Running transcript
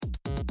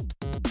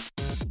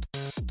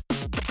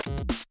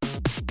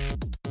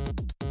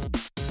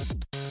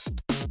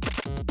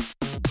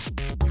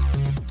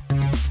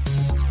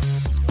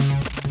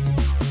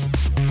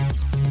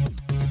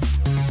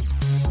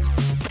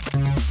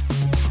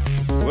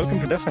welcome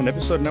to Defend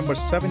episode number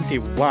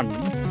 71.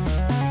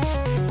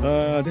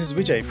 This is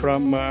Vijay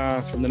from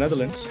the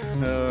Netherlands.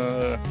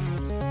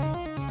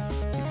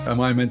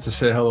 Am I meant to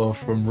say hello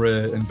from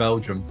Ray in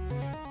Belgium?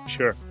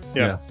 Sure.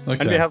 Yeah.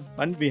 Okay.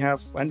 And we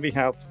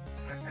have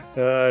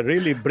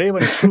really brave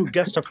and true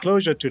guest of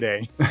Clojure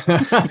today.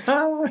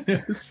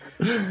 Yes.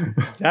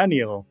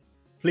 Daniel,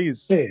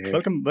 please Hey.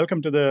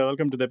 welcome to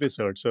the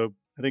episode. So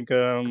I think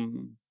a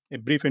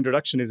brief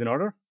introduction is in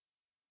order.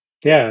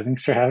 Yeah,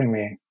 thanks for having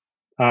me.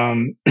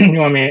 You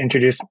want me to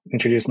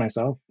introduce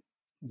myself?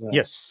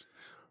 Yes.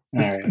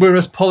 All right. We're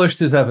as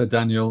polished as ever,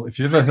 Daniel. If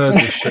you've ever heard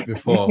this shit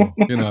before,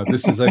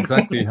 this is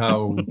exactly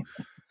how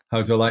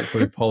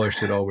delightfully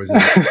polished it always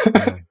is.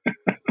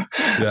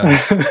 Yeah.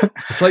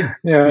 It's like,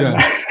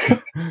 yeah.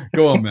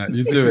 Go on, Matt.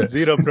 You do it.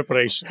 Zero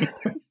preparation.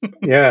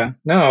 Yeah.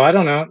 No, I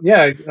don't know.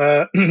 Yeah.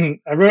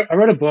 I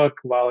wrote a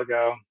book a while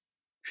ago,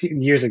 a few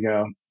years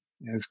ago.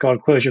 It's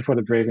called Closure for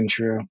the Brave and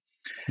True.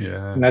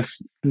 Yeah.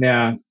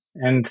 And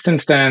and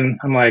since then,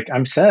 I'm like,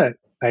 I'm set.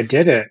 I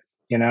did it.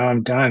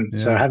 I'm done. Yeah.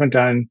 So I haven't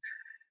done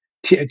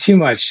too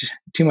much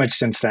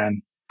since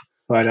then.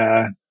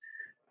 But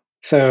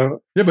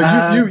so yeah,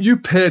 but you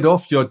paid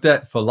off your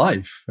debt for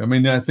life. I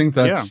mean, I think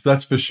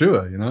that's for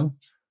sure.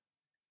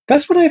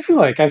 That's what I feel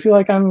like. I feel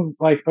like I'm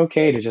like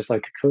okay to just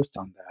like coast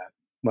on that.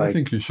 I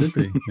think you should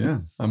be. Yeah.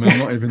 I mean, I'm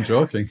not even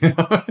joking.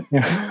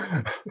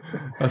 Yeah.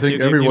 I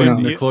think everyone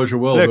in the Clojure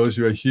world owes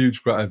you a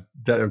huge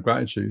debt of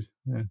gratitude.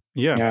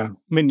 Yeah. I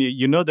mean,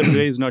 that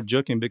Ray is not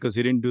joking because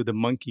he didn't do the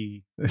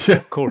monkey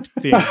quote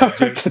thing.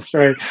 That's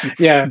right.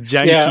 Yeah.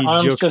 Janky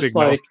I'm joke just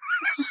signal. like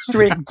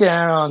straight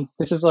down.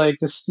 This is like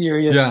the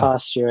serious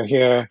posture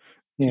here.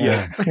 Yeah.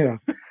 Yes. Yeah.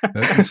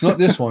 It's not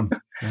this one.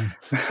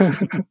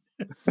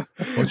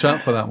 Watch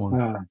out for that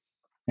one.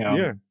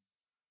 Yeah.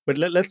 But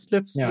let's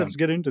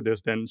get into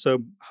this then.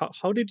 So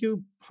how did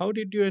you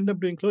end up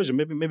doing Clojure?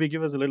 Maybe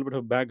give us a little bit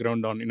of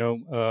background on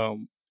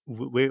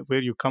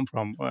where you come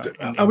from.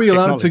 Are we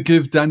allowed to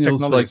give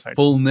Daniel's sides.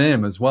 full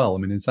name as well? I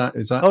mean, is that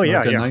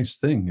a nice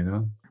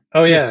thing?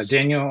 Oh yeah, Yes.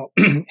 Daniel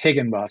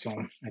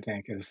Higginbotham, I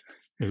think is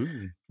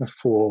the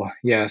full.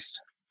 Yes.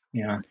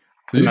 Yeah.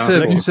 So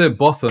you say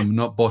Botham,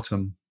 not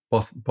bottom.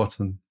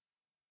 Bottom.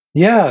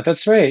 Yeah,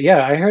 that's right.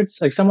 Yeah, I heard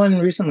like someone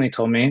recently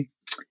told me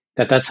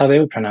that's how they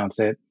would pronounce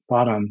it.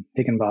 Bottom,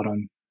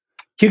 Higginbotham.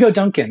 Hugo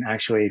Duncan,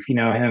 actually, if you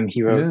know him,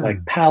 he wrote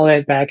like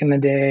Palette back in the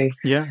day.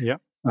 Yeah.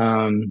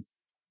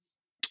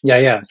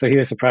 So he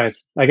was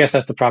surprised. I guess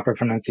that's the proper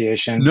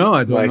pronunciation. No,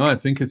 I don't know. I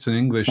think it's an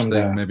English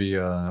thing, maybe.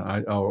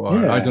 I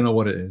don't know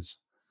what it is.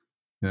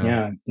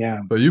 Yeah.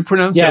 But you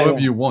pronounce it however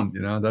you want.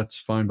 That's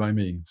fine by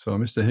me. So,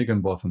 Mr.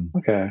 Higginbotham.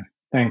 Okay.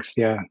 Thanks.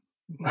 Yeah.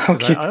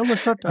 Okay. I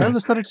always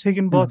thought it's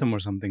Higginbotham or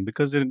something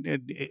because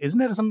isn't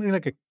there something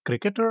like a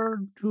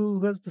cricketer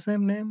who has the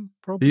same name?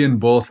 Probably Ian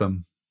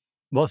Botham.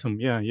 Botham.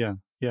 Yeah. Yeah.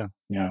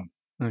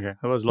 Okay,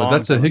 that was long. But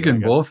that's a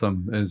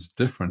Higginbotham is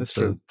different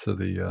to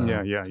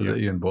the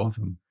Ian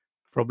Botham.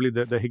 Probably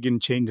the Higgin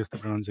changes the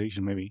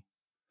pronunciation maybe.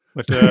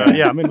 But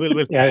I mean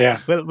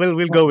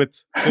we'll go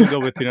with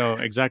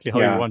exactly how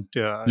you want.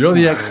 You're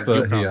the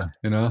expert here.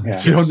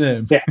 It's your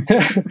name. Yeah.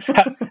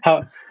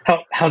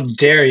 How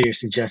dare you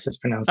suggest it's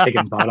pronounced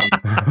Higginbotham?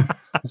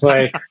 It's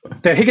like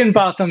the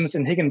Higginbothams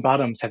and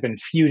Higginbottoms have been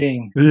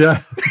feuding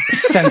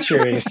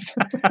centuries.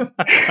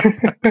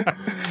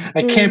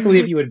 I can't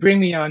believe you would bring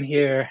me on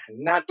here and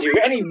not do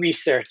any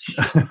research.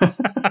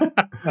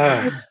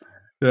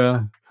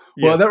 Yeah.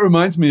 Well, that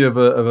reminds me of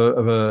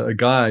a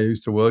guy I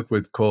used to work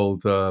with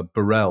called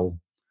Burrell,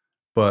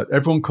 but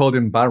everyone called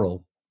him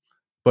Barrel.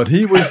 But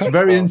he was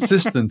very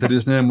insistent that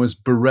his name was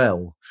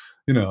Burrell,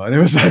 and it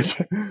was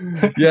like,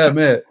 yeah,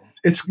 mate,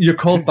 you're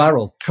called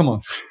Barrel. Come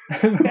on.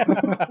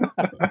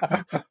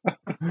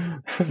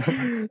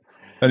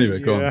 Anyway,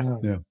 go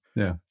on.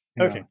 Yeah.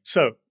 Okay,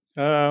 so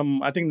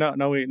I think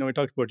now we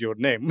talked about your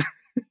name.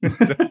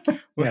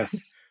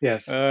 Yes.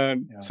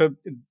 So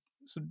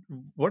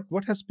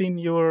what has been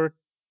your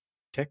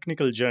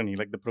technical journey,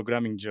 like the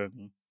programming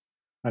journey?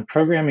 My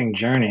programming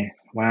journey.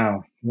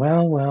 Wow.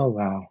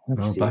 Well.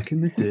 Let's see. Back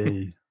in the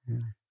day.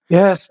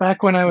 Yes,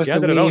 back when I was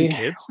Gather a around,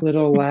 kids.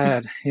 little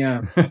lad.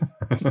 Yeah.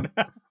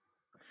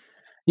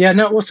 Yeah.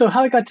 No. Well, so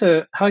how I got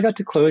to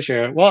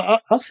Clojure? Well,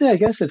 I'll say I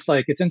guess it's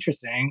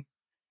interesting.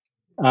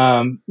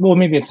 Well,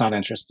 maybe it's not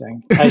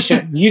interesting. I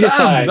should. You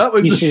decide.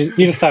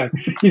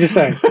 You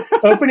decide.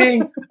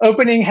 Opening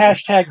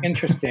hashtag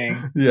interesting.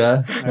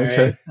 Yeah.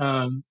 Okay.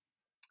 Right?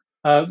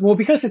 Well,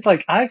 because it's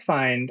like I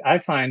find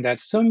that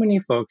so many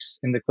folks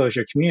in the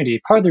Clojure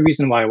community, part of the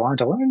reason why I wanted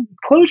to learn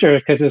Clojure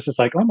is because it's just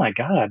like, oh my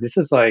God, this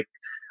is like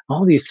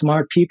all these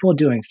smart people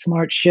doing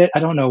smart shit. I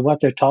don't know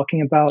what they're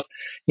talking about,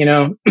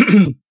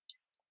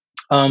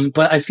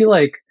 but I feel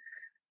like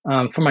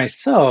for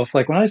myself,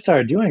 like when I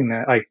started doing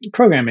that, like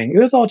programming, it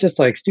was all just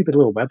like stupid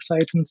little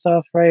websites and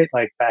stuff, right?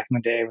 Like back in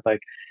the day with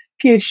like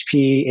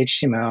PHP,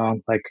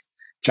 HTML, like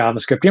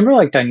JavaScript. Do you remember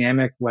like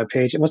dynamic web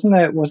page? Wasn't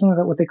that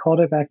what they called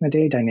it back in the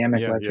day?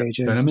 Dynamic web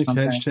pages. Dynamic or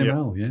something?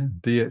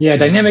 HTML, DHTML. Yeah,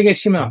 dynamic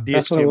HTML. DHTML.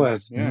 That's what it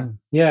was. Yeah.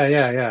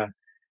 Yeah.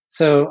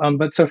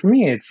 but so for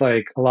me, it's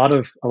like a lot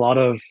of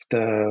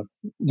the,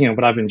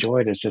 what I've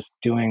enjoyed is just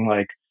doing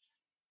like,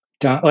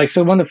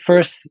 so one of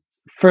the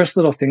first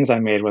little things I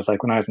made was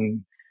like when I was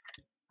in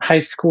high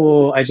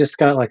school. I just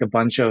got like a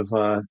bunch of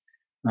um,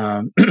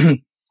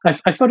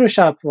 I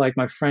photoshopped like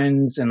my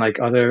friends and like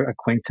other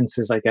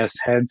acquaintances, I guess,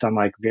 heads on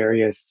like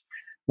various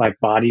like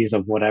bodies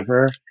of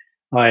whatever,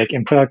 like,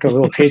 and put like a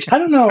little page. I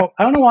don't know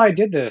why I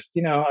did this.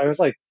 I was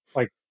like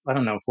I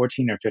don't know,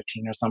 14 or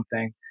 15 or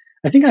something.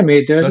 I think there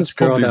was That's this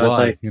girl probably that was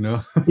why, like,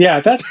 yeah,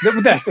 that's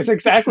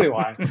exactly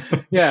why.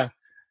 Yeah.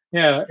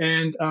 Yeah,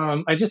 and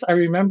I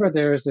remember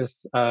there's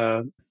this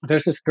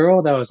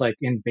girl that was like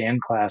in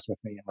band class with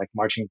me in like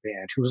marching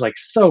band who was like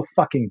so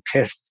fucking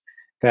pissed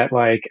that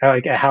like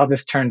how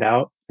this turned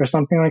out or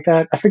something like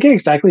that. I forget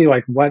exactly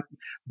like what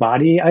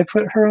body I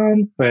put her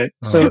on, but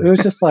so it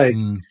was just like,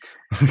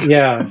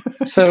 yeah.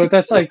 So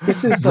that's like,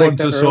 this is like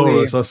the early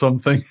Brontosaurus or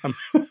something.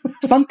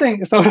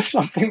 something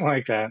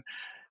like that.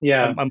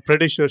 Yeah. I'm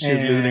pretty sure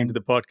she's listening to And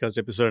the podcast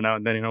episode now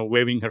and then,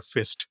 waving her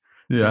fist.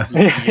 Yeah.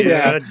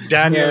 Yeah.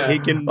 Daniel Yeah.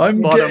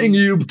 Higginbotham. I'm getting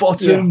you,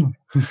 bottom.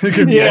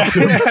 Yeah.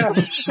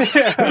 Higginbotham.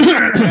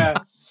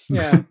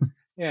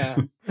 Yeah.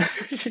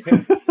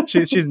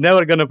 She's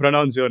never gonna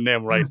pronounce your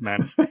name right,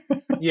 man.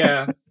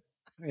 Yeah.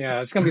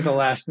 It's gonna be the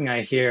last thing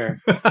I hear.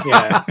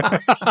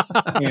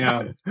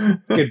 Yeah.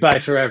 Goodbye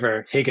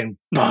forever,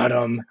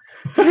 Higginbotham.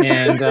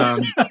 And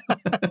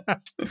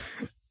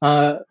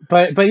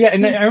but yeah,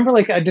 and I remember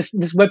like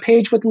this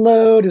webpage would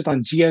load. It was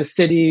on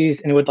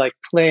GeoCities, and it would like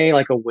play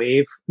like a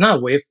wave, not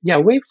a wave,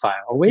 wave file,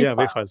 wave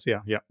file. files, yeah.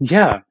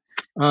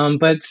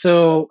 But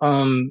so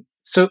I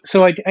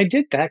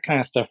did that kind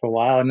of stuff for a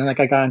while, and then like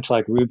I got into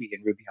like Ruby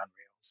and Ruby on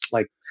Rails.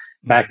 Like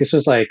this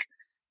was like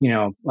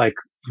like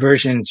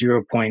version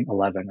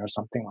 0.11 or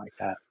something like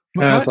that.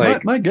 And I was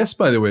like, my guess,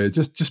 by the way,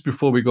 just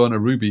before we go on to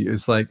Ruby,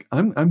 is like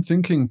I'm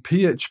thinking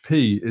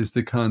PHP is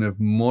the kind of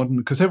modern,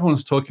 because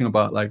everyone's talking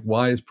about like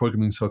why is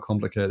programming so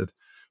complicated.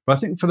 But I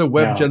think for the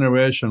web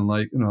generation,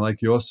 like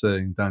like you're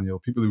saying, Daniel,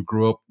 people who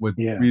grew up with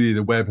really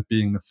the web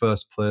being the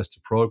first place to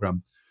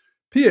program,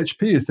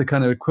 PHP is the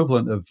kind of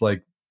equivalent of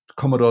like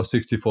Commodore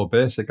 64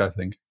 Basic, I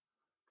think.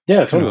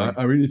 Yeah, totally.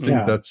 I really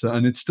think that's,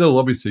 and it's still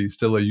obviously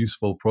still a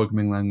useful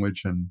programming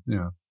language, and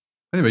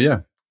anyway, yeah.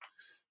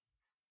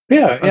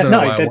 Yeah, I don't know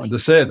why I wanted to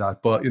say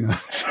that, but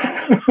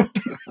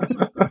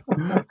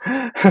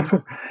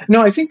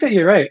No, I think that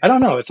you're right. I don't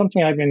know. It's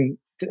something I don't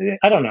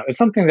know. It's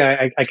something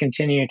that I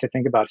continue to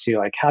think about too.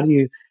 Like, how do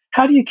you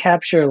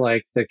capture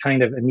like the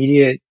kind of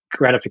immediate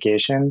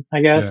gratification,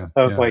 I guess,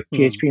 of like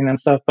PHP and then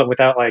stuff, but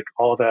without like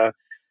all the,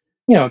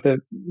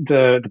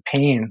 the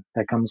pain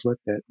that comes with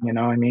it. You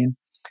know what I mean?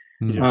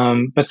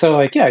 But so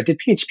like, I did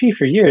PHP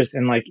for years,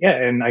 and like,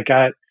 and I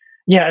got,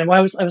 and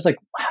I was like,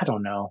 I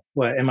don't know,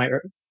 what am I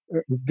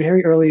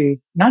very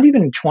early, not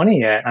even 20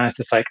 yet, and I was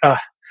just like,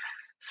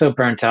 so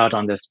burnt out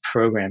on this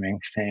programming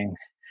thing,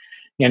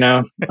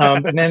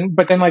 but then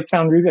like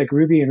found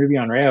Ruby and Ruby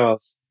on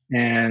Rails,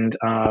 and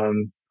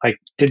I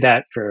did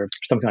that for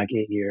something like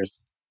 8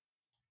 years.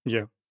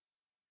 Yeah.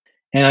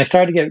 And I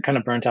started to get kind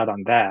of burnt out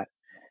on that.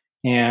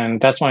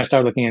 And that's when I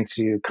started looking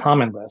into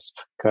Common Lisp,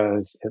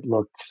 because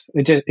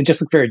it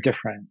just looked very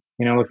different,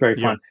 looked very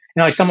fun.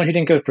 And like someone who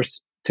didn't go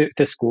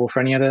to school for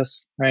any of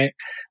this, right?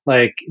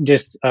 Like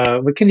just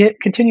would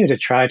continue to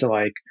try to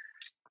like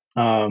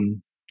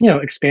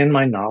expand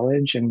my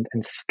knowledge and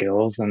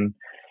skills and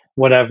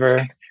whatever.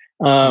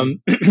 But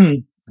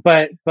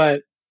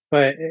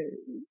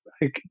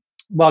like,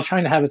 while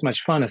trying to have as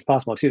much fun as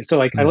possible too. So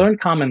like I learned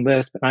Common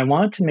Lisp, and I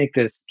wanted to make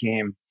this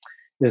game.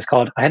 I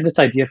had this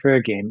idea for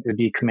a game. It would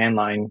be command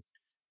line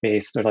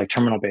based, or like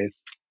terminal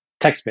based,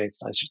 text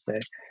based, I should say,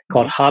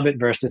 called Hobbit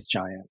versus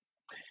Giant.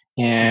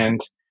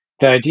 And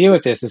the idea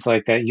with this is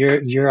like that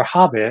you're a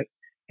hobbit,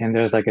 and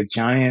there's like a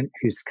giant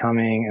who's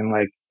coming and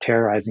like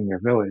terrorizing your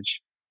village.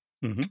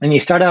 And you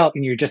start out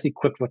and you're just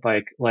equipped with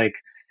like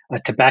a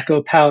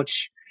tobacco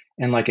pouch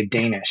and like a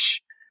Danish,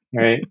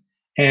 right?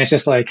 And it's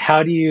just like,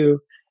 how do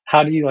you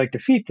like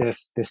defeat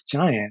this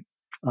giant?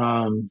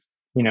 And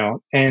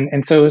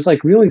so it was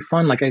like really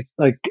fun. Like I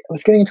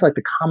was getting into like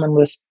the Common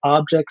Lisp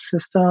object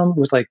system,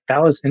 was like,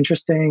 that was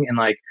interesting. And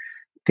like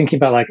thinking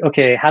about like,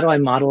 okay, how do I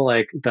model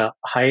like the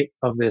height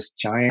of this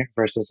giant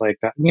versus like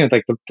that,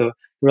 like the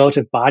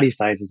relative body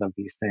sizes of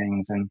these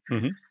things. And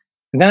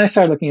then I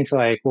started looking into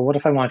like, well, what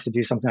if I wanted to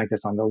do something like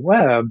this on the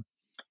web?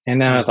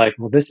 And then I was like,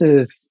 well, this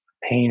is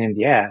pain in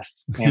the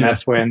ass. And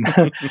that's when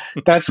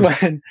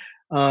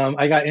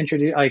I got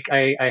introduced. Like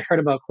I heard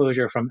about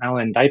Clojure from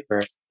Alan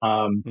Dipert,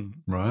 who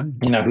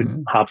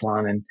hopped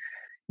on,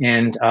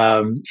 and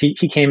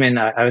he came in.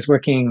 I was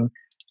working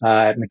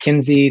at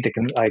McKinsey, the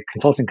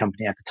consulting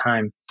company at the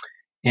time,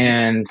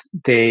 and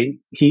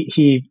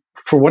he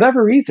for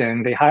whatever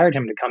reason they hired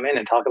him to come in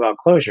and talk about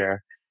Clojure.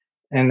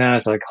 And I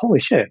was like, holy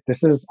shit,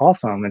 this is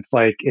awesome. It's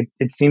like,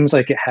 it seems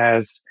like it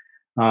has,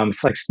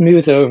 it's like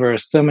smoothed over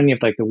so many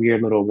of like the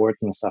weird little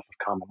warts and stuff of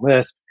Common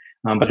Lisp.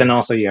 But then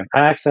also you have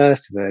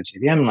access to the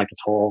JVM and like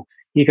this whole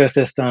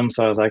ecosystem.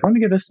 So I was like, let me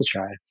give this a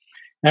try.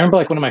 I remember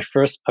like one of my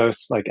first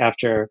posts, like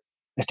after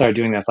I started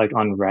doing this, like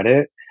on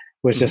Reddit,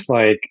 was just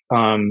like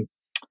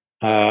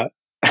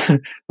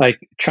like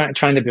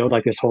trying to build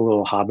like this whole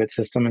little Hobbit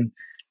system and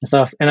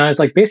stuff. And I was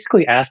like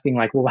basically asking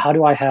like, well, how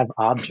do I have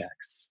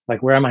objects?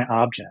 Like, where are my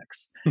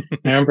objects? And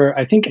I remember,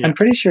 I'm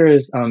pretty sure it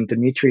was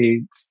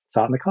Dmitry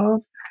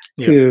Sotnikov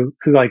who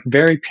like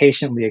very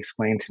patiently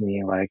explained to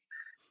me like,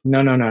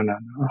 no,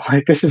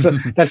 like this is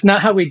that's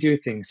not how we do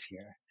things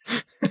here.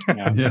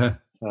 Yeah.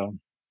 So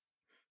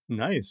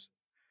nice.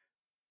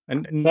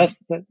 And so that's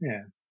that.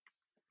 Yeah.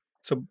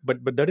 So,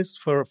 but that is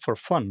for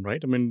fun,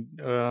 right? I mean,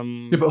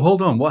 yeah, but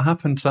hold on, what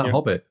happened to that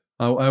Hobbit?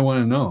 I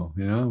want to know.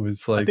 You know,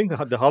 it's like I think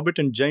the Hobbit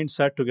and Giant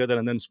sat together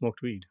and then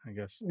smoked weed. I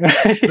guess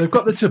they've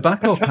got the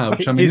tobacco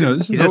pouch. I mean, you know,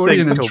 this is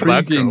already an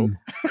intriguing.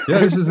 Yeah,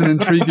 this is an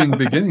intriguing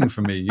beginning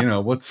for me. You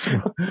know,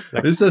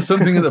 is there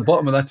something at the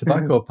bottom of that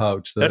tobacco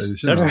pouch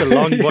that's the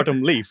long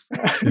bottom leaf.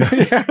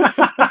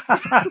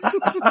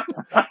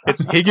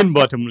 It's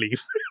Higginbotham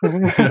leaf.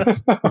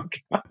 It's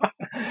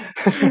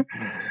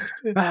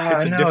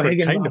a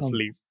different kind of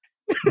leaf.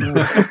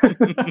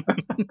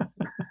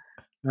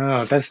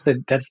 No, that's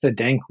the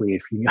dank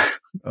leaf. You need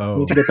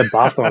to get the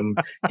Botham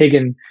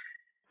Higginbotham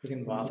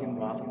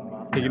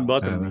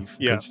leaf.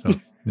 Yeah. Good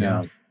stuff.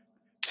 Yeah.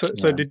 So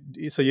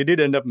you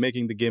did end up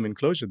making the game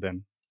Enclosure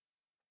then?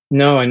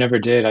 No, I never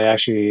did. I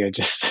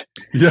just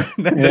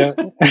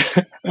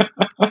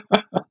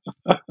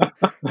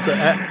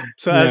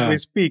So as we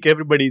speak,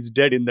 everybody's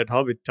dead in that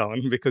Hobbit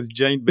town because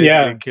Giant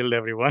basically killed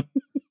everyone.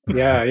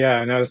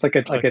 Yeah. No, it's like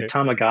a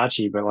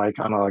Tamagotchi, but like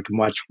on a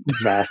much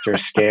vaster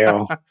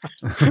scale.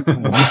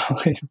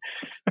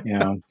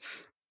 Yeah.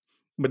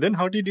 But then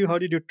how did you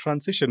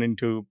transition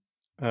into?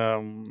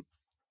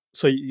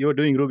 So you were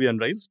doing Ruby on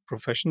Rails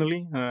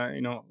professionally,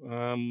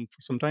 for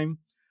some time.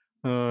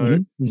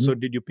 So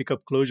did you pick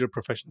up Clojure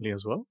professionally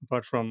as well,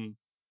 apart from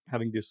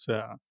having this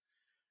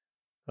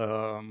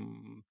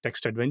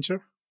text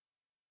adventure?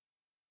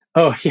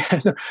 Oh yeah,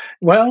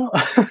 well,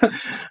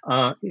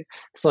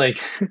 it's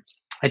like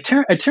I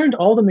turned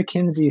all the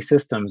McKinsey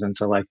systems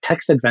into like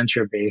text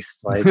adventure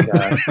based like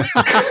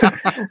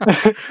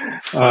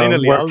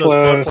finally all those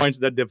PowerPoints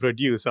that they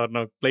produce are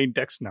now plain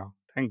text now.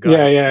 Thank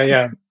God.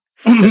 Yeah.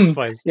 Text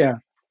files. Yeah.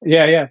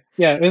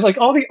 It was like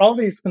all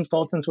these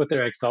consultants with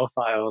their Excel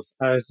files.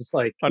 I was just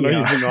like, I'm not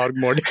using org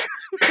mode.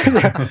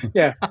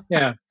 yeah.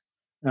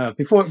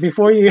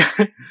 Before you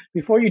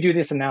do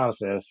this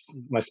analysis,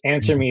 you must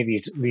answer me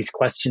these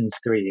questions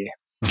 3.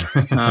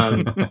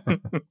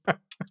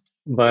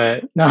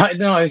 But no,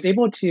 I was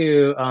able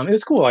to. It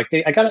was cool. Like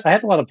I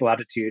had a lot of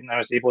latitude, and I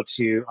was able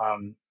to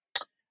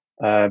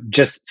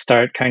just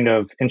start kind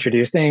of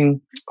introducing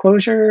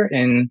Clojure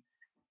in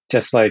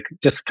just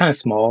kind of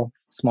small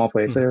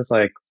places.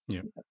 Like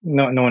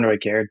no one really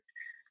cared.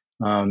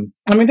 I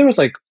mean, there was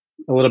like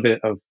a little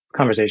bit of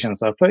conversation and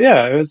stuff, but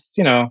yeah, it was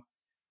it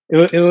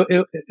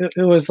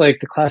was like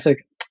the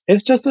classic.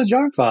 It's just a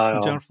jar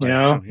file, you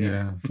know.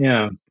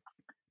 Yeah.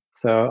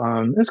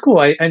 So it's cool.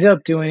 I ended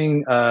up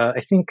doing.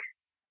 I think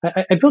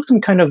I built some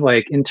kind of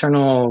like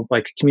internal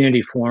like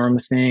community forum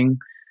thing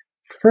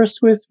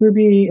first with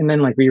Ruby, and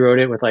then like rewrote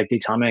it with like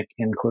Datomic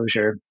and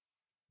Clojure.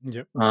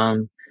 Yep.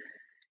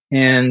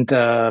 And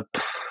there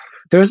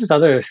was this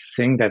other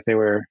thing that they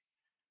were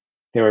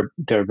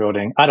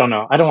building. I don't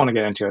know. I don't want to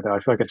get into it though. I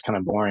feel like it's kind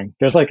of boring.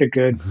 There's like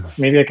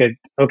maybe like a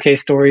okay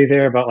story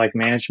there about like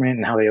management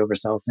and how they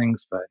oversell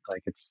things, but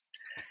like it's,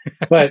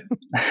 but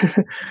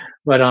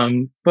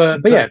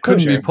yeah,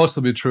 couldn't be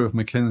possibly true of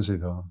McKinsey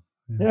though.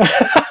 Yeah.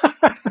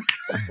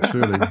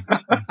 Truly.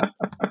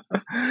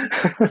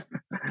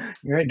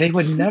 You're right. They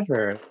would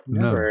never.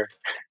 No.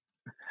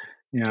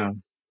 Yeah.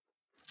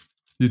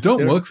 You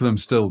don't work for them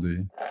still, do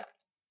you?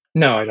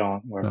 No, I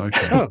don't work.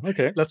 Okay. Oh,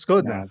 okay. Let's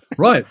go then.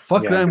 Right.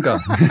 Fuck them,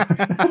 guys.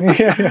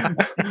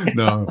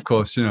 No, of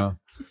course, you know.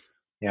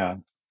 Yeah.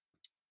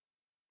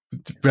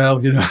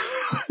 Well, you know.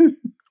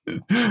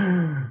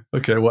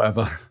 Okay,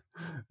 whatever.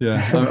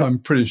 Yeah, I'm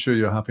pretty sure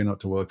you're happy not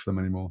to work for them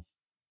anymore.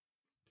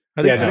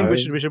 I think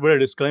we should put a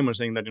disclaimer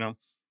saying that, you know,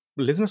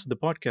 listeners of the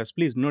podcast,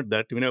 please note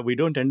that, you know, we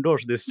don't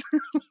endorse this.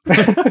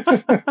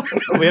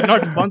 We are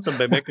not sponsored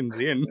by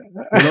McKinsey. And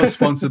we're not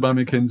sponsored by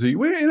McKinsey.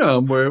 We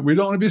don't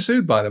want to be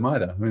sued by them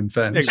either. In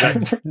fairness.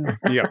 Exactly.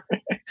 Yeah.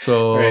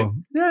 So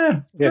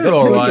they're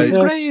all right. It's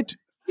great.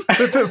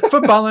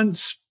 For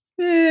balance,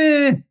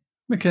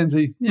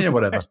 McKinsey,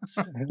 whatever.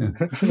 Yeah.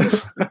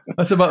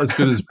 That's about as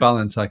good as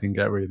balance I can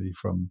get really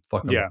from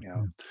fucking. Yeah.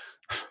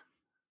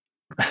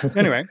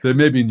 Anyway, they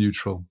may be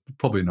neutral,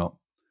 probably not.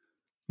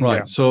 Right.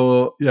 Yeah.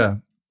 So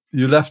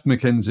you left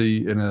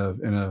McKinsey in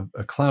a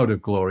cloud of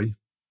glory.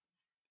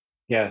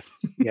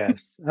 Yes.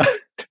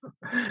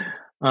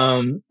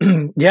 No,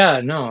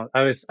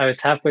 I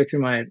was halfway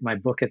through my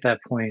book at that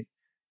point,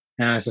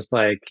 and I was just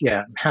like,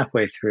 I'm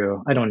halfway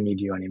through. I don't need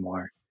you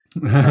anymore.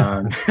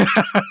 Don't.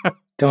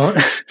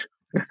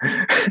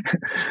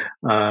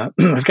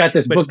 I've got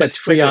this book that's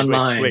free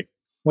online. Wait.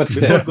 What's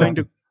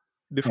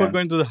before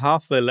going to the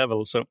halfway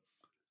level? So,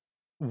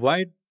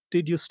 why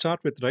did you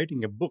start with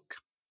writing a book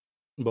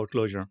about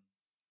Clojure?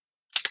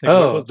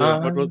 Like,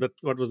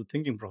 what was the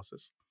thinking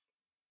process?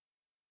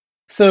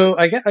 So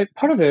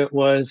part of it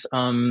was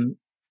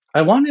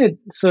I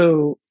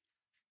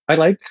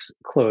liked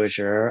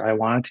Clojure. I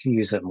wanted to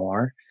use it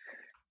more.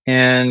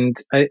 And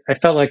I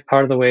felt like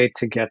part of the way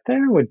to get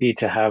there would be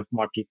to have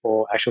more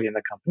people actually in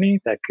the company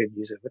that could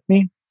use it with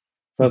me.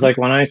 So I was like,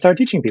 why don't I start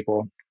teaching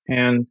people?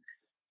 And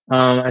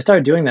I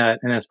started doing that,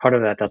 and as part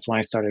of that, that's when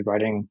I started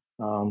writing.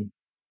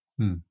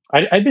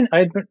 I'd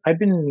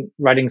been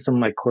writing some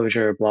like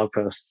Clojure blog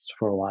posts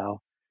for a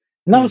while,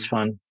 and that was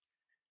fun.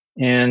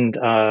 And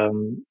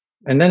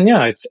then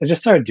I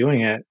just started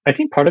doing it. I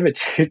think part of it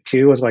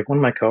too was like one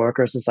of my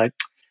coworkers was like,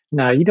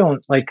 "Nah, you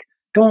don't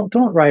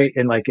don't write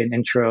in like an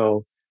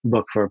intro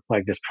book for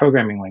like this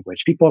programming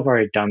language. People have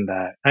already done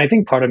that." And I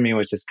think part of me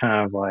was just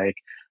kind of like,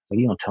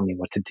 "You don't tell me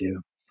what to do.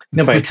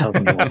 Nobody tells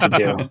me what to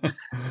do."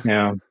 You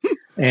know,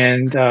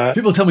 and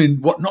people tell me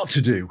what not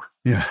to do.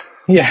 Yeah.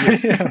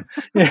 Yeah.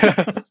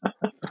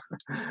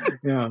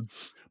 Yeah.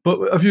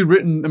 But have you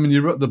written? I mean,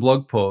 you wrote the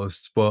blog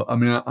posts, but I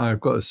mean,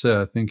 I've got to say,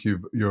 I think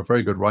you're a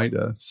very good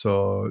writer.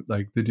 So,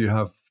 like, did you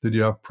have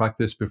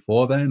practice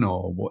before then,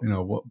 or what?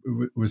 What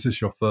was this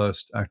your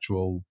first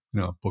actual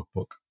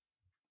book?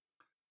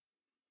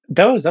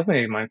 That was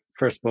definitely my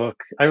first book.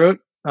 I wrote.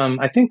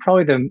 I think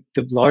probably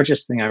the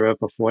largest thing I wrote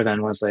before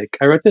then was like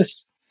I wrote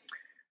this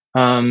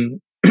kind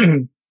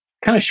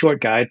of short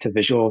guide to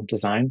visual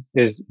design.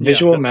 Is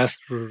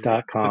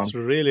visualmess.com. It's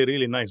really,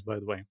 really nice, by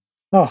the way.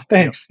 Oh,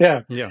 thanks.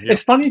 Yeah.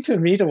 It's funny to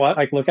me to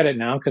look at it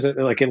now because it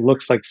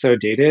looks like so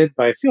dated,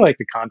 but I feel like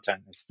the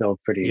content is still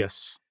pretty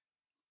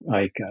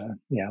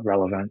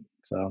relevant.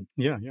 So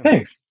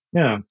thanks.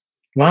 Yeah.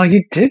 Wow,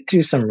 you did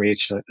do some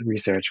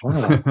research.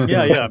 Wow.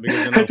 Yeah,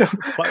 because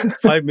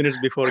 5 minutes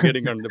before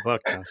getting on the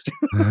podcast.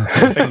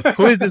 Like,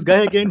 who is this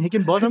guy again?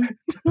 Higginbotham?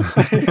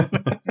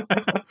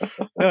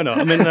 No.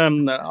 I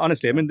mean,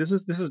 honestly, I mean, this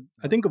is.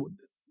 I think,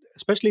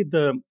 especially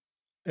the,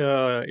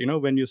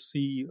 when you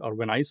see or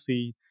when I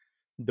see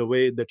the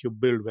way that you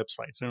build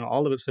websites,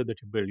 all the websites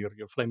that you build, your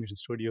Flymission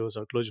Studios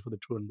or Clojure for the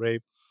True and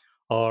Brave,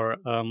 or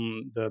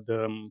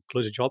the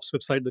Clojure Jobs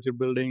website that you're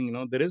building,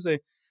 there is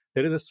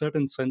a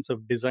certain sense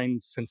of design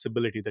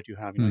sensibility that you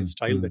have,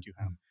 style that you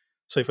have.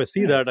 So if I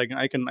see that,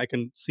 I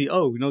can see,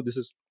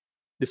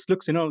 this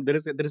looks, there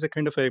is a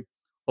kind of a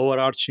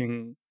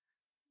overarching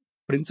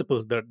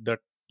principles that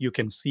you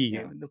can see,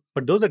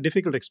 but those are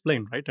difficult to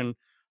explain, right? And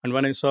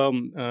when I saw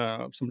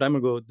some time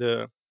ago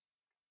the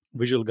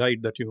visual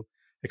guide that you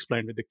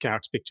explained with the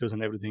cats pictures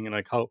and everything, and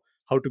like how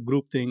to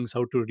group things,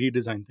 how to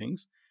redesign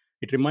things,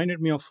 it reminded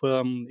me of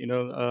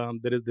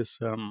there is this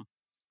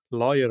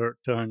lawyer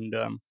turned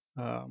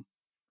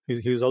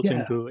he was also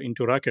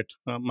into racket,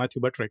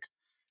 Matthew Buttrick.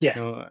 Yes.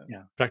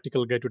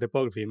 Practical Guide to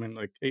Typography. I mean,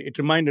 like it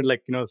reminded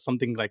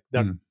something like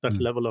that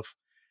level of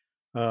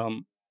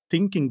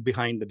thinking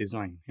behind the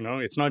design.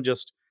 It's not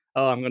just,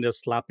 I'm gonna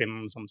just slap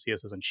in some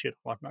CSS and shit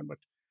whatnot, but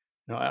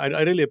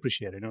I really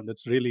appreciate it.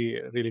 That's really,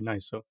 really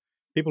nice. So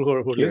people who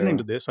are listening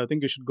to this, I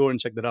think you should go and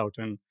check that out.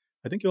 And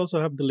I think you also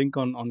have the link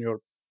on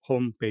your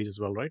home page as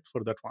well, right?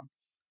 For that one.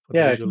 For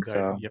the visual guide.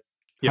 So. Yep.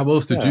 How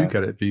else did you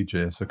get it,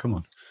 VJ? So come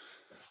on.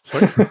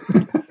 Sorry?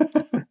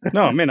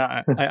 No, I mean,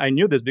 I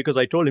knew this because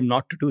I told him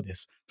not to do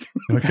this.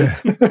 Okay.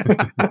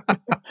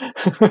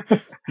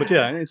 But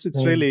yeah,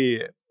 it's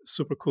really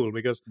super cool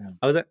because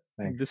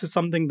this is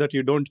something that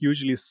you don't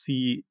usually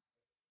see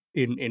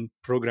in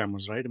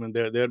programmers, right? I mean,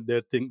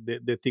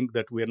 they think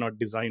that we're not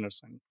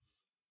designers and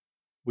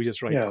we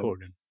just write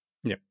code.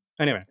 And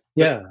anyway.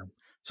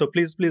 So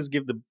please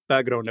give the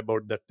background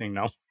about that thing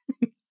now.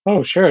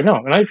 Oh, sure. No,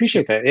 and I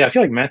appreciate that. Yeah, I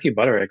feel like Matthew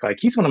Butterick, like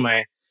he's one of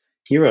my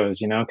heroes,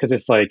 because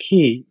it's like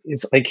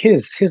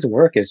his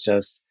work is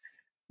just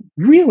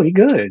really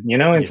good.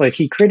 It's like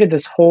he created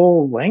this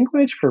whole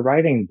language for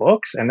writing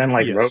books and then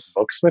wrote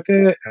books with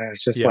it, and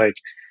it's just like,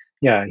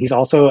 he's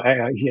also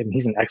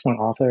he's an excellent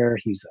author.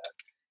 He's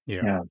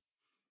and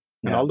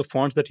all the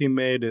fonts that he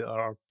made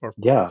are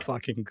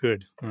fucking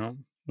good.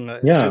 I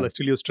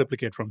still use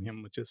Triplicate from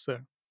him, which is a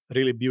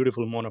really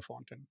beautiful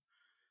monofont. And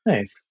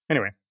nice.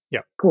 Anyway,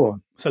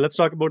 cool. So let's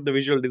talk about the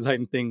visual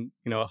design thing.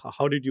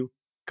 How did you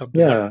come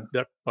to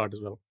that part as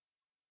well?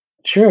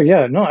 Sure.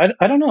 Yeah. No,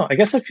 I don't know. I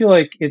guess I feel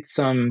like it's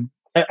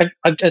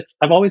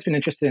I've always been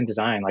interested in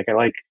design. Like I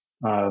like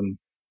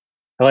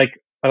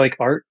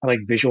art. I like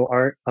visual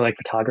art. I like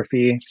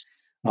photography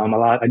a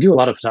lot. I do a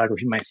lot of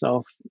photography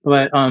myself,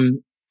 but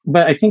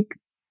I think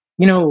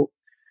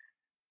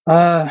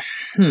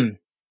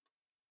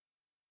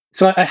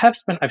so I've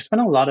spent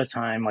a lot of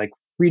time like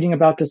reading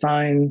about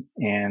design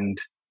and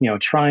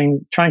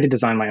trying to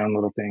design my own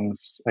little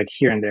things like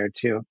here and there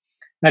too.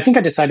 And I think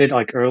I decided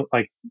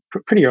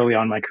pretty early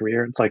on in my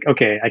career, it's like,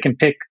 okay, I can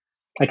pick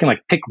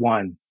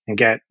one and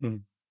get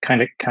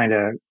kind of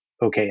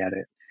okay at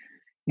it.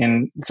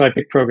 And so I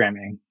picked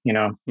programming,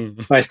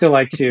 but I still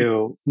like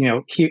to,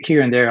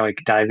 here and there, like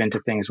dive into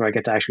things where I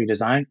get to actually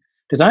design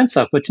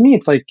stuff. But to me,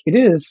 it's like, it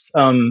is,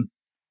 I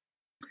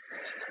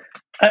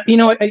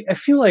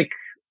feel like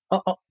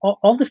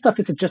all this stuff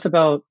is just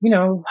about,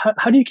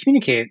 how do you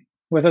communicate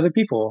with other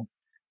people?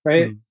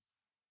 right?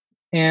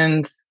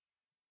 And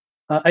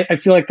I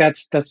feel like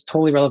that's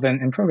totally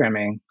relevant in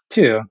programming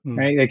too,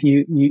 right? Like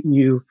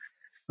you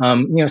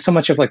so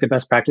much of like the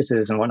best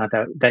practices and whatnot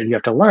that you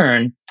have to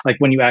learn, like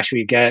when you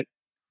actually get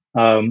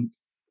a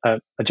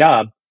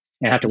job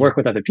and have to work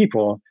with other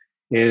people,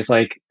 is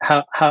like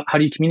how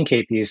do you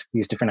communicate these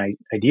different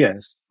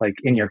ideas like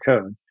in your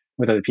code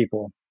with other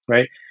people,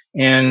 right?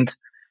 And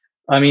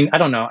I mean, I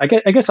don't know. I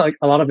guess like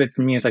a lot of it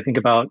for me is I think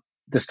about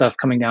the stuff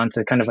coming down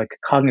to kind of like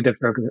cognitive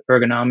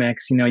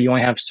ergonomics. You know, you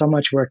only have so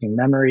much working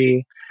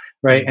memory,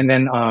 right? And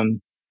then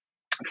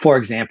for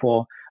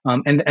example,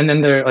 and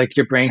then there, like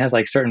your brain has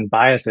like certain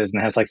biases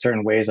and has like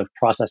certain ways of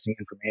processing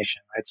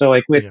information, right? So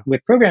like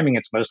with programming,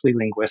 it's mostly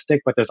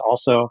linguistic, but there's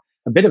also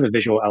a bit of a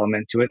visual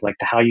element to it, like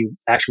to how you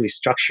actually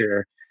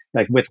structure,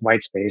 like with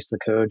white space, the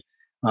code,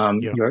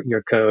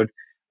 your code,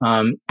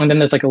 and then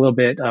there's like a little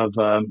bit of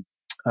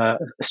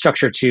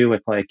structure too,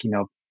 with like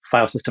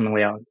file system and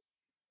layout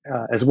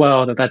as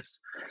well.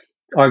 That's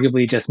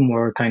arguably just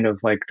more kind of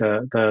like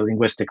the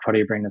linguistic part of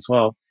your brain as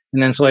well.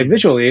 And then so like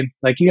visually,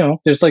 like,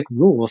 there's like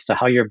rules to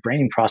how your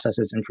brain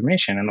processes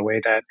information in a way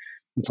that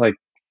it's like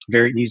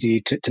very easy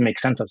to make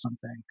sense of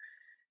something.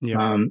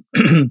 Yeah.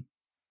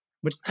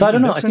 But so I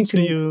don't know. I think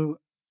to you,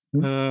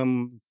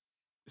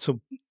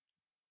 so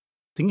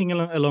thinking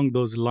along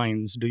those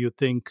lines, do you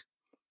think,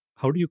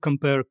 how do you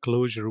compare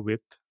Clojure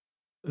with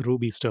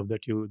Ruby stuff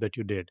that you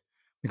did?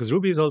 Because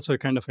Ruby is also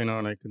kind of,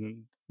 like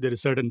there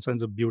is certain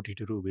sense of beauty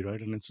to Ruby,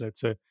 right? And it's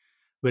a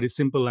very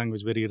simple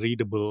language, very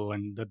readable,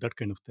 and that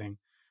kind of thing.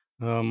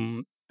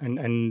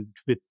 And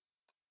with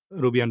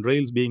Ruby on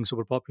Rails being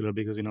super popular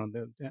because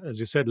as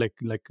you said, like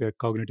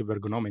cognitive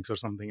ergonomics or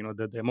something,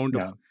 the amount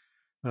of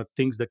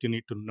things that you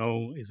need to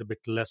know is a bit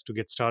less to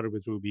get started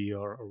with Ruby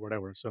or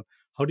whatever. So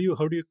how do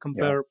you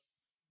compare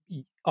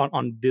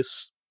on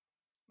this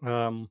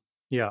on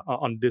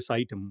this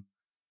item,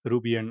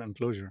 Ruby and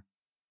Clojure?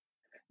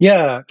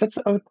 Yeah, that's.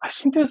 I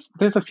think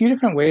there's a few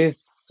different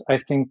ways I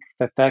think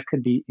that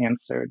could be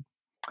answered.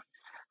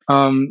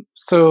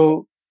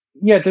 So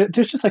yeah,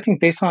 there's just, I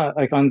think, based on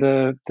like on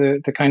the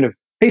kind of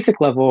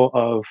basic level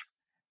of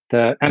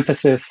the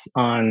emphasis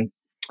on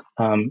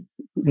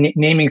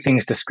naming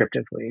things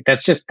descriptively.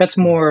 That's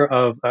more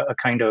of a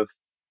kind of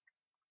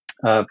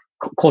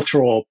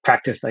cultural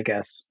practice, I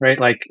guess, right?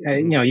 Like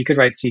you could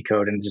write C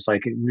code and just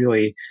like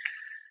really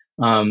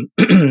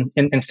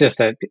insist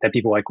that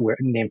people like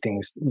name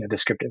things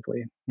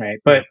descriptively, right?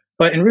 But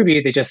in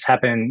Ruby, they just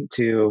happen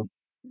to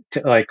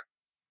like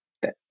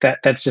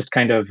that's just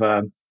kind of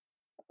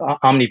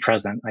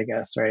omnipresent, I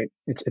guess, right?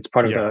 It's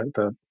part of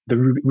the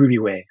Ruby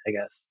way, I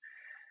guess.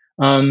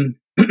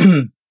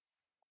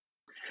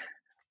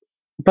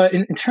 But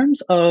in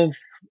terms of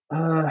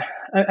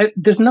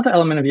there's another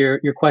element of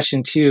your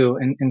question too,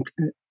 in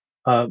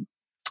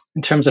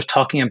terms of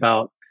talking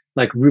about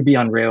like Ruby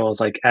on Rails,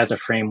 like as a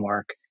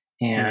framework,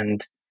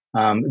 and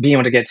being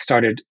able to get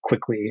started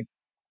quickly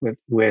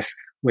with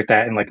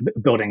that and like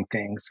building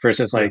things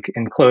versus like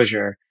in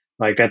Clojure,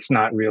 like that's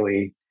not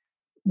really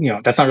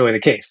the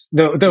case.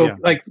 Though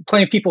like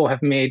plenty of people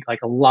have made like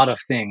a lot of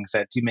things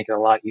that do make it a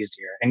lot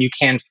easier, and you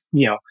can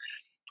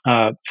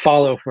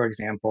follow, for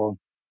example,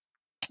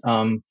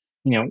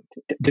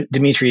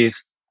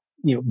 Dimitri's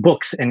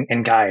books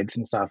and guides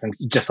and stuff, and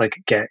just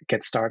like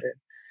get started.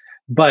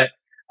 But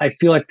I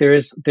feel like there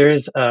is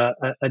a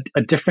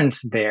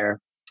difference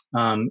there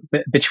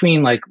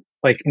between like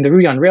in the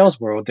Ruby on Rails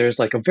world, there's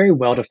like a very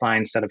well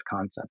defined set of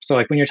concepts. So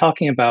like when you're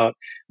talking about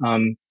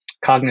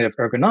cognitive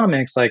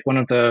ergonomics, like one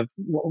of the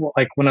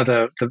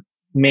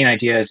main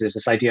ideas is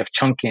this idea of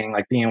chunking,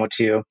 like being able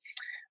to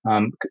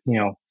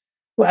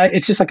well,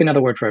 it's just like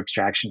another word for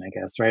abstraction, I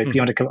guess, right?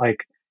 Being able to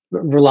like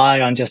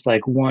rely on just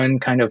like one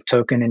kind of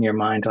token in your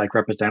mind to like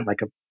represent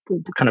like a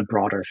kind of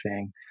broader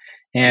thing.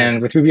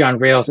 And with Ruby on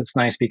Rails, it's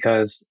nice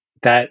because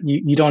that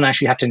you don't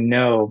actually have to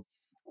know,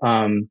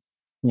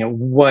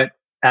 what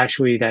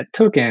actually that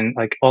token,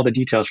 like all the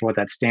details for what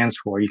that stands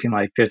for. You can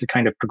like, there's a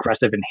kind of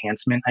progressive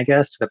enhancement, I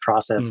guess, to the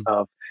process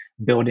of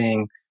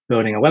building a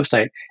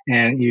website.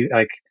 And you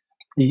like,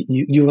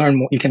 you learn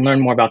more, you can learn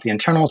more about the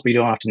internals, but you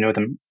don't have to know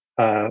them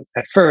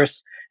at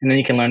first, and then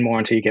you can learn more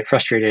until you get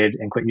frustrated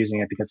and quit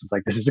using it because it's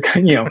like, this is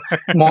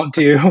won't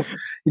do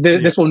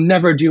this will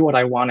never do what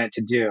I want it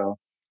to do.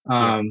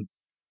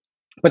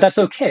 But that's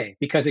okay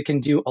because it can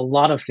do a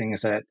lot of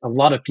things that a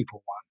lot of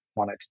people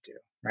want it to do,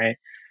 right?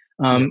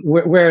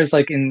 Whereas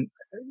like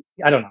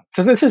I don't know.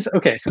 So this is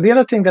okay. So the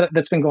other thing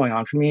that's been going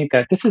on for me,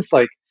 that this is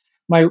like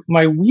my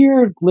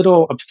weird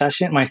little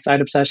obsession, my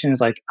side obsession, is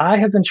like I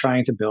have been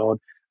trying to build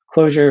a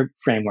Clojure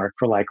framework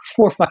for like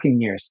 4 fucking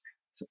years.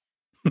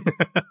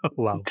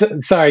 Wow.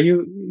 Sorry,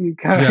 you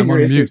kind of I'm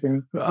on mute.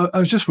 I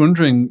was just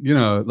wondering,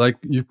 like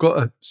you've got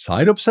a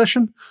side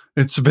obsession.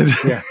 It's a bit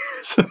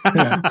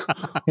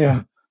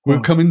yeah.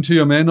 We'll come into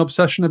your main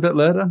obsession a bit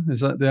later.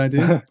 Is that the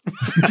idea?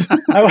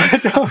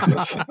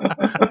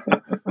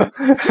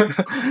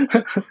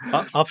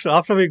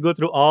 After we go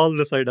through all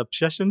the side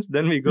obsessions,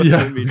 then we go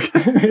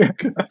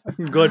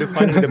go to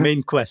finding the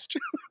main quest.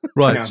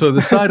 Right. So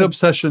the side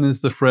obsession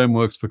is the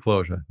frameworks for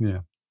closure. Yeah.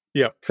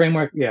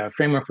 Framework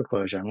for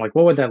closure. I'm like,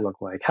 what would that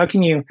look like? How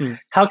can you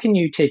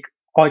take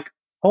like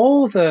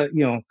all the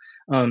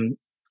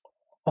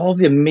all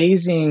the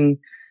amazing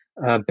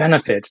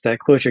benefits that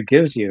closure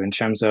gives you in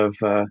terms of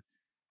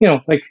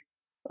like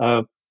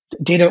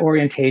data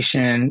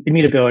orientation,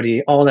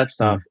 immutability, all that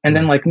stuff, and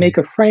then like make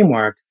a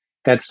framework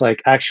that's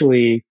like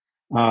actually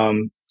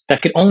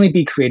that could only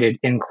be created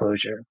in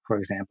closure, for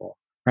example,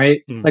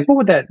 right? Like what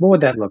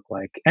would that look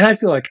like? And I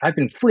feel like I've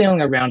been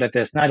flailing around at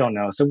this, and I don't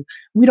know. So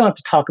we don't have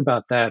to talk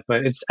about that,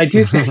 but I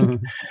do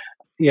think,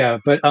 yeah.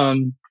 But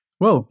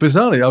well,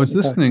 bizarrely, I was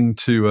listening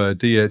to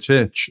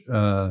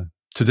DHH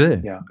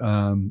today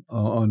on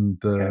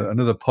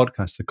another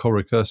podcast, the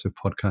co-recursive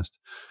podcast.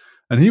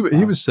 And he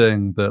was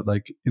saying that,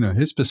 like,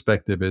 his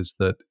perspective is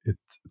that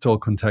it's all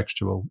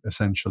contextual,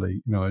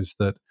 essentially, is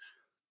that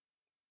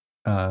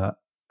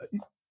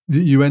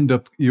you end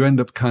up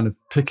kind of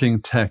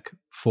picking tech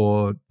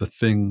for the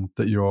thing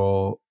that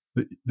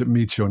that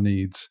meets your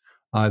needs,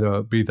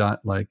 either be that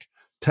like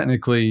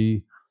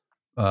technically,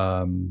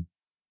 you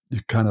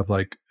kind of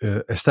like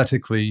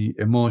aesthetically,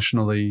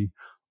 emotionally,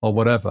 or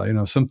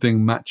whatever,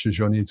 something matches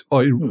your needs.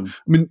 Or I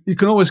mean, you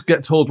can always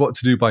get told what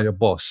to do by your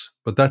boss,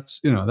 but that's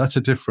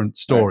a different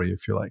story,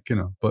 if you like,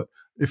 But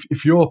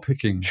if you're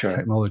picking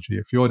technology,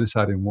 if you're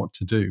deciding what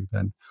to do,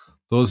 then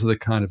those are the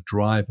kind of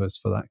drivers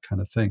for that kind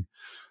of thing.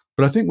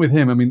 But I think with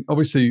him, I mean,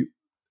 obviously,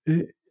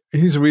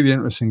 he's a really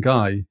interesting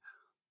guy,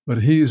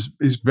 but he's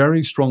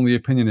very strongly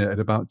opinionated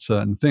about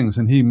certain things,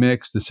 and he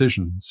makes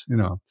decisions,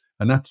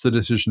 and that's the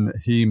decision that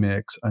he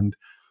makes. And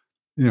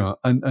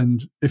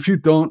and if you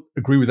don't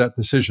agree with that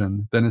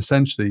decision, then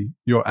essentially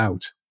you're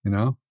out,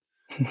 and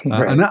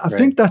I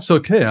think that's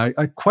okay.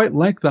 I quite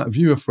like that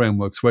view of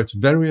frameworks where it's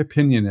very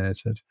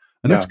opinionated.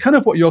 And that's kind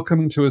of what you're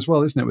coming to as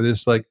well, isn't it? With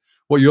this, like,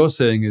 what you're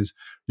saying is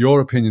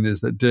your opinion is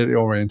that data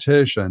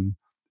orientation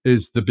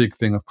is the big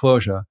thing of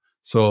closure.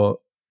 So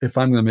if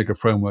I'm going to make a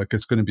framework,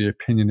 it's going to be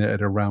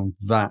opinionated around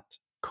that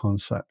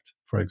concept,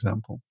 for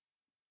example.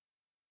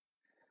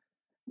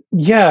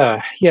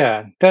 Yeah.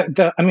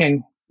 I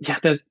mean,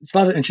 there's a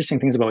lot of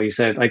interesting things about what you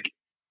said, like,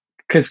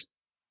 because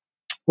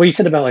what you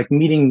said about like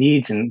meeting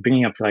needs and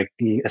bringing up like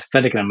the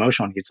aesthetic and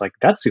emotional needs, like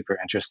that's super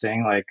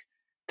interesting. Like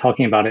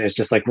talking about it as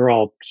just like we're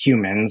all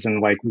humans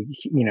and like we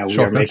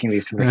are making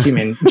these like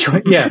human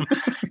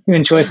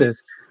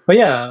choices. But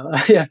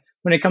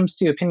when it comes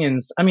to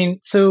opinions, I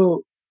mean,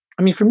 for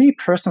me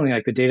personally,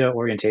 like the data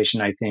orientation,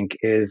 I think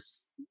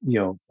is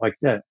like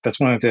that's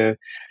one of the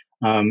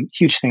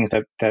huge things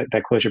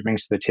that closure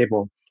brings to the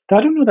table. But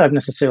I don't know that I've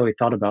necessarily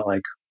thought about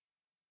like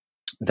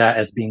that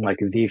as being like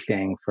the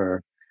thing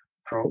for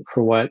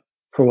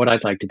what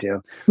I'd like to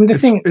do. I mean,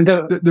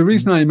 the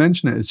reason I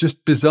mention it is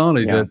just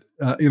bizarrely that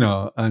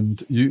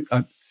and you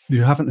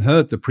haven't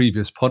heard the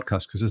previous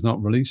podcast because it's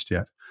not released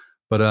yet,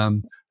 but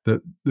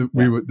the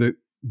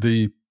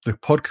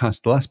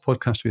podcast, the last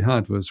podcast we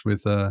had was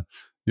with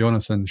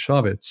Jonathan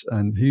Shavitz,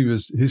 and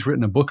he's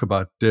written a book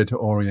about data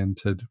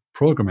oriented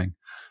programming.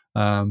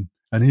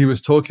 And he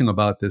was talking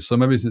about this, so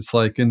maybe it's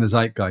like in the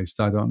zeitgeist.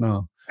 I don't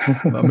know.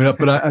 I mean,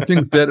 but I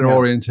think data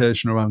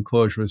orientation around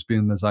closure has been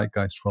in the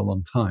zeitgeist for a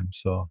long time.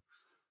 So,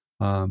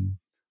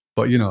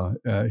 but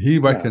he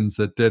reckons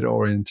that data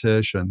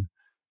orientation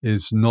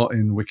is not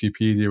in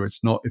Wikipedia.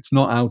 It's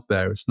not out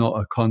there. It's not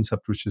a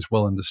concept which is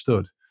well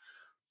understood.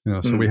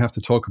 So we have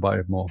to talk about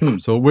it more.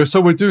 So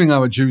we're doing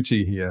our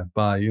duty here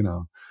by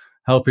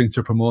helping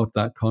to promote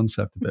that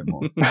concept a bit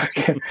more.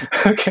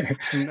 Okay.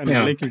 And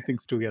linking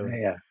things together.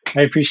 Yeah,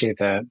 I appreciate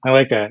that. I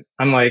like that.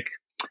 I'm like,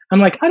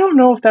 I don't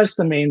know if that's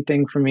the main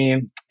thing for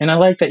me. And I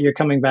like that you're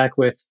coming back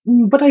with,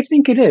 but I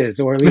think it is,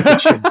 or at least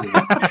it should be.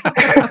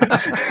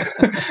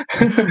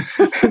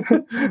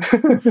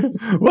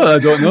 Well, I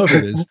don't know if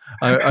it is.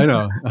 I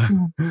know.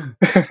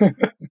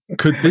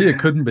 Could be, it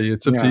couldn't be.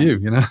 It's up to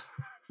you,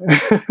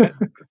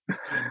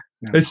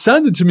 It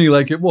sounded to me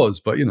like it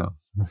was, but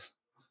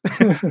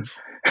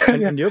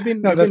and you've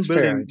been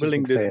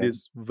building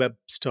this web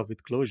stuff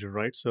with closure,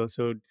 right? So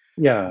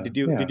did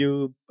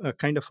you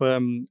kind of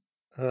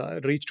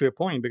reach to a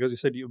point, because you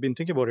said you've been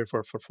thinking about it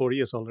for 4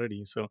 years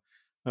already? So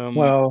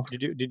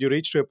did you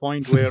reach to a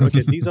point where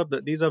okay, these are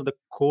the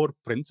core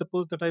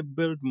principles that I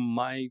build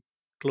my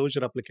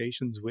closure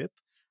applications with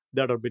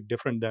that are a bit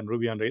different than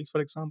Ruby on Rails, for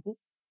example?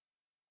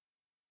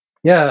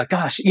 Yeah,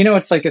 gosh,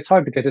 it's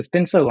hard because it's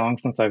been so long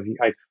since I've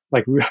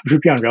like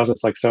Ruby on Rails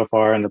is like so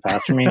far in the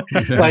past for me.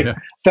 I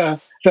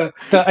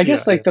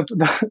guess like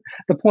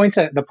the parts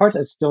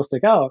that still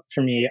stick out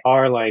for me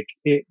are like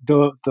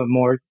the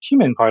more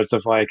human parts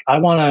of like I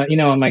want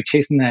to I'm like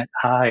chasing that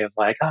high of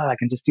like I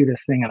can just do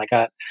this thing and I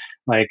got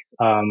like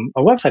a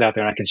website out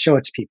there and I can show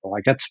it to people,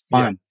 like that's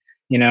fun,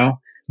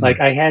 Like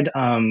I had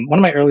one of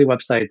my early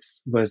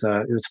websites was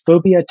it was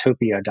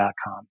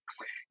phobiatopia.com,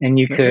 and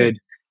you could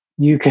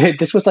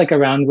this was like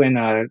around when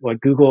like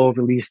Google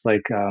released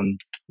like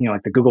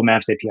like the Google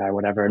Maps API or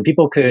whatever, and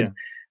people could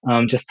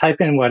just type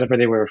in whatever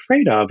they were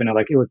afraid of, and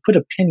it would put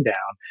a pin down,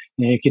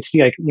 and you could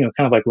see like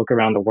kind of like look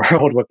around the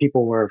world what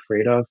people were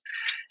afraid of.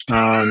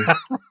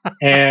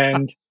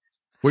 And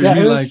what yeah, you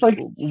mean, it was like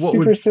what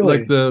super would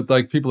silly.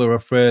 like people are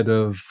afraid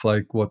of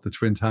the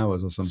Twin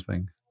Towers or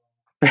something?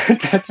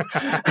 That's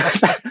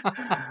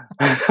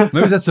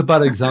maybe that's a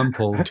bad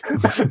example. I'm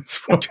not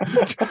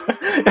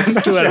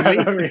sure how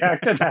to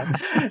react to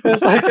that.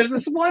 It's like there's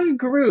this one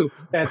group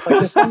that's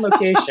like this one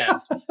location.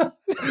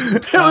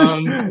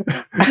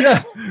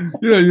 Yeah,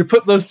 you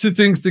put those two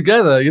things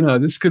together.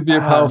 This could be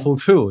a powerful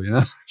tool.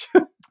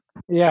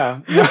 Yeah,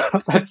 no,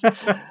 that's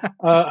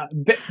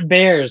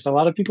bears. A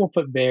lot of people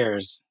put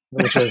bears,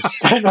 which is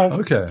kind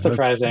of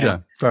surprising.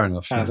 Yeah, fair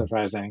enough. Kind of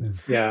surprising.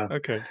 Yeah.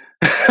 Okay.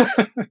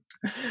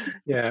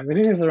 Yeah, I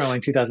think it was around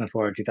like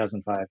 2004 or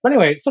 2005. But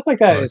anyway, stuff like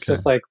that is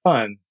just like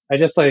fun. I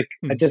just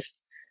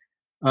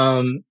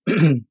and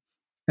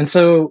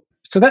so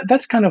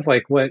that's kind of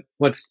like what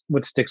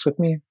sticks with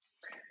me,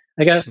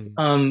 I guess.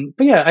 But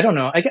yeah, I don't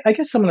know. I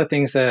guess some of the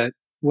things that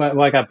what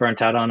I got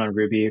burnt out on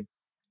Ruby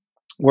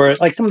were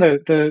like some of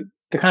the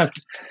kind of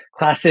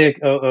classic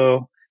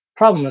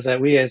problems that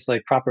we as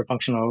like proper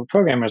functional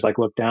programmers like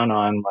look down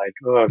on, like,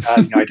 oh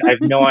god, I have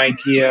no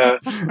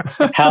idea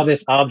how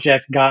this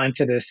object got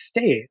into this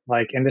state,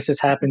 like, and this has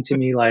happened to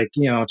me like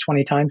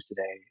 20 times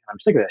today.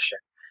 I'm sick of this shit,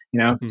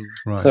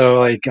 Right.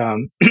 So like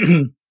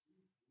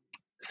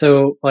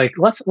so like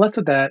less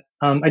of that.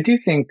 I do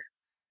think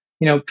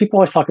people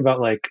always talk about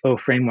like, oh,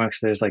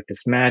 frameworks, there's like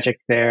this magic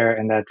there,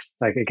 and that's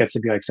like it gets to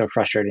be like so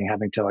frustrating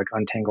having to like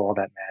untangle all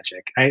that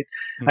magic.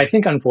 I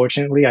think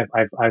unfortunately I've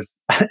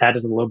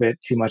added a little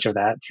bit too much of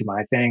that to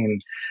my thing,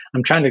 and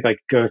I'm trying to like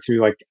go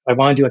through, like, I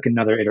want to do like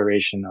another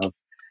iteration of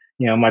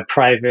my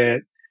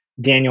private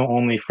Daniel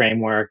only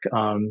framework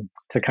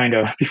to kind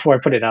of before I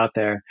put it out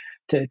there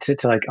to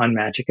like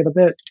unmagic it a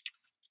bit.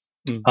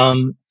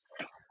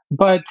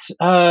 But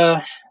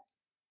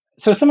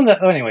so some of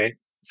the anyway.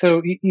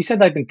 So you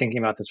said I've been thinking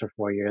about this for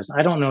 4 years.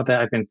 I don't know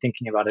that I've been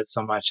thinking about it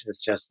so much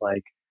as just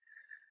like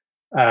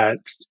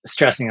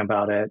stressing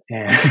about it,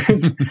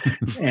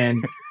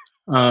 and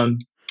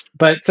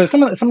but so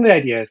some of the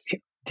ideas.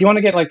 Do you want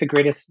to get like the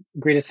greatest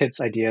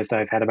hits ideas that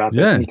I've had about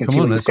this? Yeah, And you can come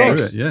see on, what let's you do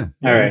think. it.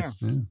 Yeah. All right.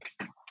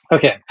 Yeah.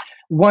 Okay.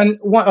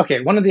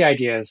 One of the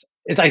ideas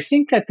is, I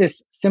think that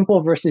this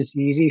simple versus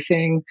easy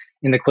thing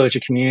in the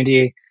Clojure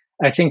community,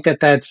 I think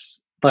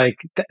that's like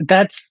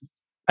that's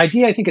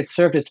idea. I think it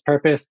served its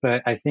purpose,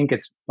 but I think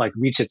it's like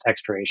reached its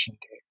expiration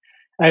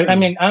date. I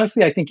mean,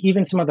 honestly, I think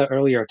even some of the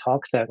earlier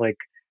talks that like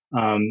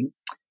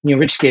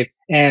Rich gave,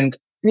 and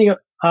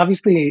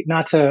obviously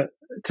not to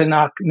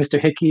knock Mr.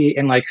 Hickey,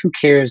 and like, who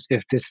cares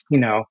if this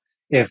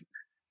if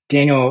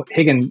Daniel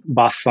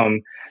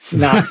Higginbotham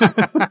knocks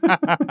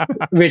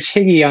Rich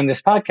Higgy on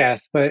this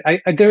podcast, but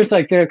there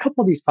are a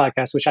couple of these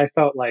podcasts which I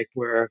felt like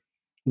were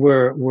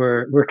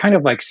kind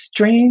of like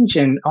strange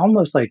and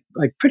almost like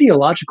pretty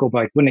illogical, but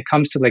like when it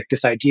comes to like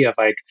this idea of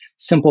like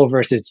simple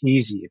versus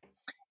easy,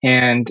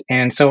 and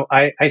so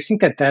I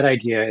think that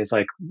idea is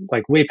like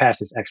way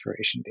past its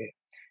expiration date,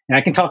 and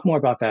I can talk more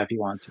about that if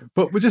you want to.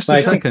 But just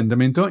a second, I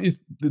mean, don't you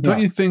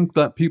think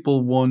that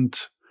people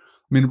want?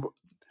 I mean,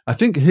 I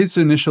think his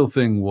initial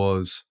thing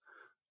was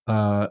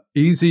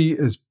easy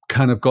has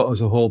kind of got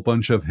us a whole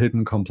bunch of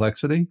hidden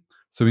complexity,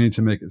 so we need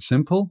to make it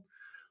simple.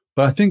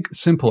 But I think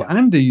simple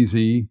and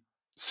easy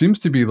seems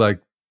to be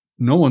like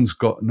no one's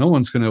going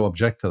to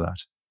object to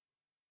that.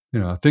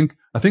 I think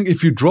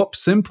if you drop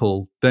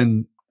simple,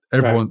 then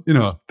everyone,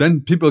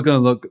 then people are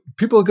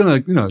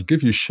going to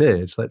give you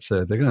shade. Let's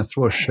say they're going to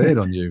throw a shade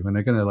on you, and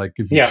they're going to like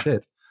give you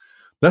shit.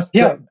 That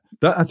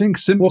I think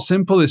simple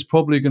is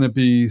probably going to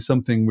be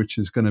something which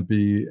is going to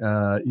be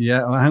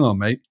hang on,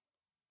 mate,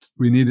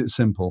 we need it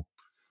simple.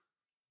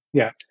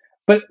 Yeah.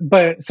 But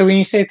so when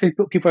you say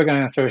people are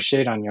going to throw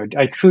shade on you,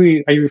 like,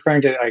 who are you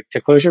referring to, like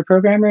to Clojure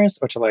programmers,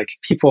 or to like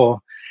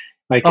people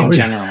like in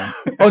general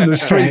on the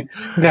street?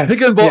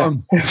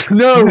 Higginbotham,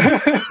 no,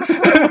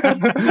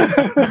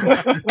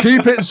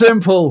 keep it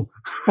simple.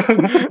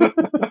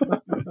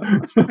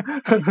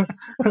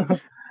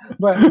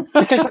 But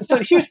because so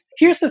here's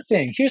the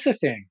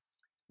thing.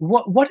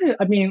 What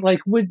I mean, like,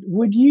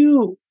 would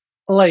you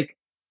want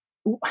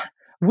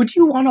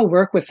to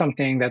work with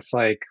something that's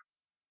like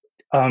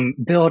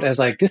build as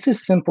like, this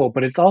is simple,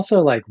 but it's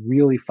also like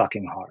really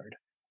fucking hard,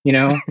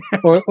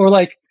 or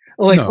like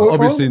no,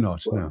 obviously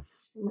not. No.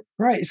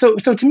 Right. So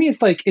to me,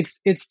 it's like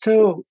it's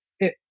so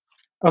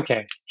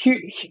okay. Here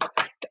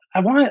I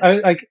want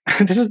like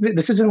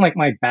this isn't like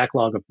my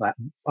backlog of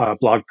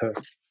blog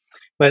posts,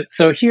 but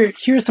so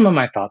here's some of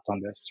my thoughts on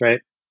this.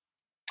 Right.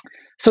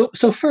 So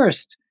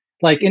first,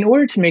 like, in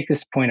order to make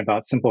this point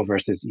about simple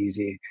versus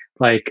easy,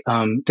 like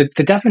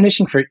the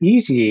definition for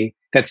easy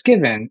that's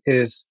given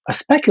is a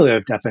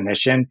speculative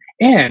definition,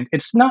 and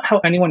it's not how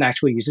anyone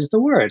actually uses the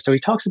word. So he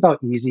talks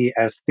about easy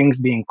as things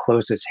being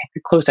close at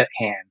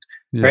hand,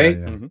 right?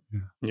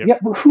 Yeah,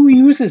 but who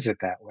uses it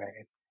that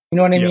way? You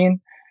know what I mean?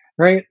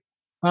 Right?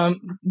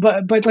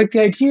 But like,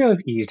 the idea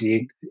of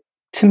easy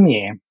to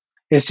me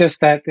is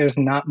just that there's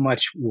not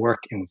much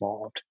work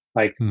involved.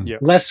 Like,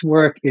 less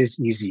work is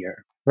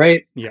easier,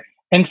 right? Yeah.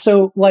 And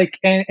so like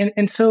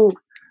and so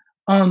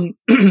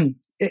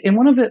in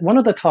one of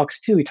the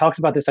talks too, he talks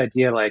about this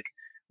idea like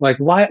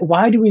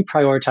why do we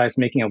prioritize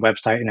making a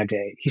website in a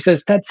day? He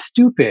says that's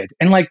stupid,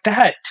 and like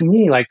that to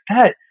me, like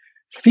that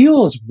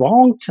feels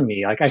wrong to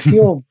me. Like I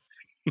feel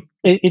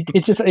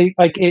it just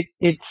like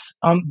it's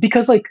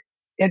because like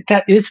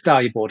that is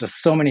valuable to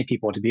so many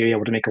people to be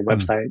able to make a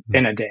website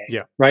in a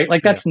day, right?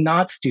 Like that's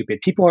not stupid.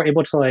 People are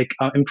able to like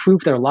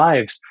improve their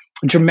lives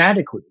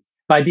dramatically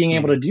by being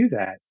able to do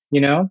that,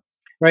 you know,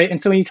 right?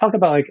 And so when you talk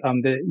about like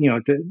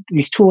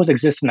these tools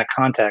exist in a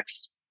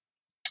context,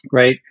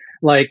 right?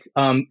 Like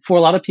for a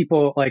lot of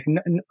people, like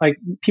like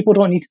people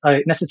don't need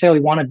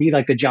necessarily want to be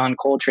like the John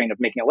Coltrane of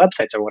making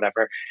websites or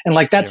whatever, and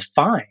like that's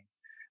fine,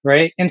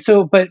 right? And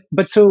so, but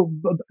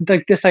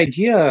like this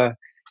idea,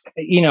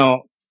 you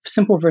know,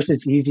 simple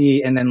versus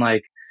easy, and then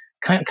like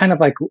kind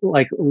of like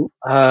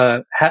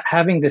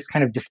having this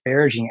kind of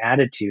disparaging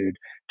attitude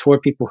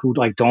toward people who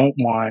like don't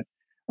want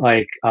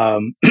like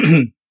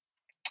the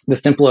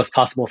simplest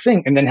possible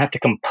thing, and then have to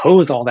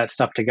compose all that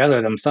stuff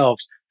together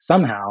themselves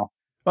somehow.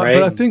 Right?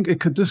 But I think it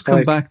could just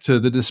come back to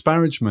the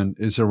disparagement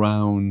is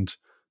around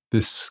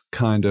this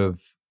kind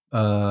of.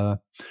 I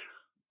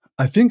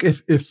think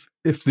if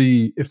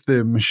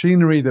the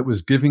machinery that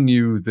was giving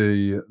you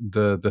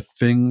the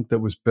thing that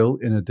was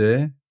built in a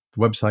day,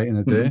 the website in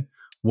a day,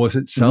 was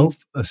itself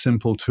a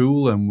simple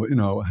tool, and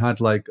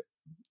had like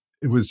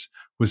it was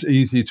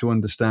easy to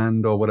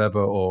understand or whatever,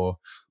 or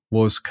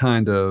was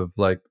kind of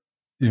like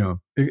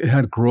it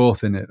had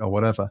growth in it or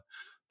whatever,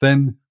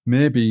 then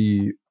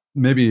maybe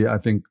I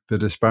think the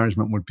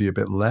disparagement would be a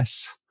bit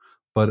less.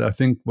 But I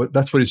think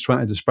that's what he's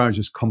trying to disparage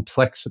is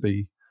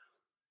complexity.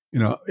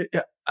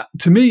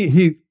 To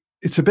me,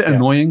 it's a bit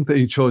annoying that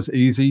he chose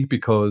easy,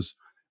 because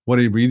my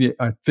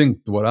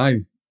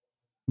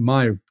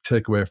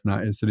takeaway from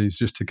that is that he's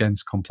just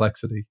against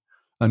complexity,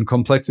 and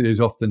complexity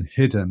is often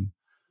hidden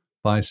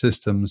by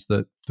systems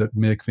that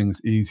make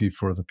things easy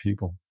for other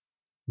people,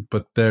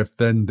 but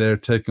they're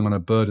taking on a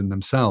burden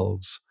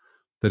themselves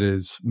that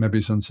is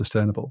maybe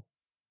unsustainable.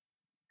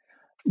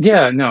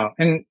 Yeah, no,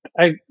 and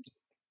I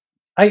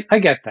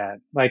get that.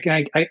 Like,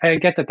 I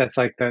get that that's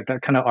like the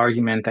kind of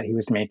argument that he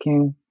was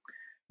making.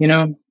 You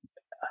know,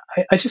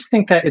 I just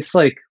think that it's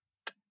like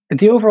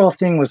the overall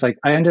thing was like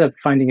I ended up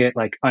finding it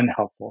like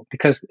unhelpful,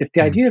 because if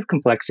the idea of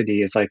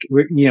complexity is like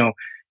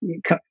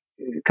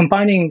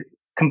combining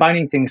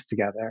things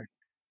together,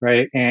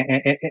 right?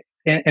 And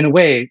in a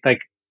way,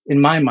 like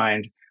in my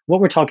mind, what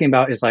we're talking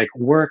about is like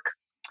work,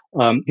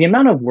 the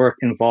amount of work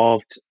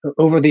involved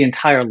over the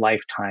entire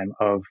lifetime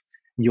of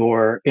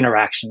your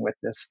interaction with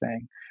this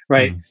thing,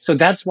 right? So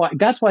that's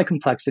why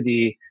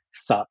complexity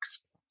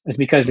sucks. Is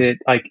because it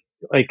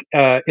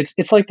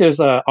it's like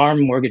there's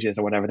ARM mortgages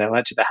or whatever that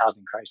led to the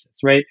housing crisis,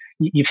 right?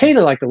 You pay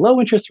the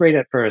low interest rate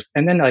at first,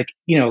 and then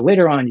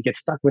later on you get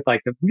stuck with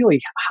like the really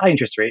high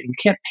interest rate, and you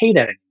can't pay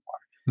that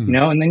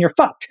anymore. And then you're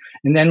fucked.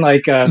 And then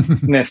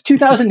and it's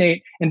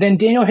 2008, and then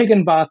Daniel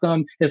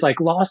Higginbotham has like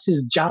lost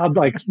his job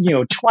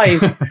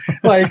twice,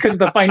 like because of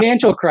the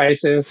financial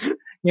crisis,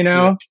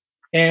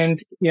 and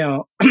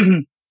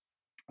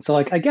so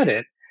like I get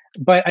it,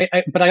 but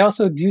I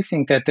also do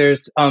think that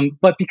there's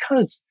but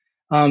because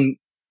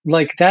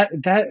like that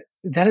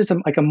is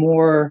like a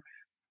more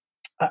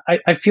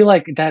I feel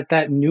like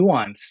that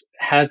nuance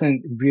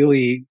hasn't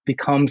really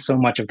become so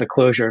much of the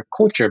closure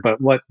culture, but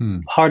what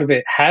part of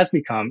it has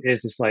become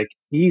is this like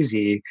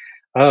easy,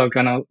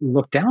 gonna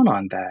look down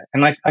on that,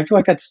 and I feel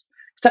like that's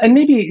and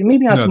maybe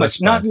not so much,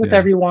 not with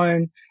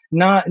everyone,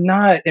 not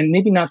and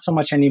maybe not so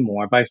much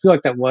anymore, but I feel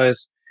like that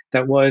was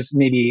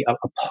maybe a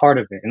part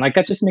of it, and like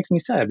that just makes me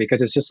sad,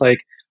 because it's just like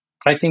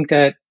I think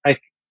that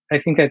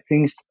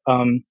things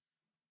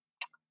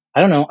I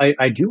don't know,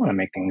 I do want to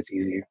make things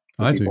easy.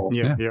 I people. do.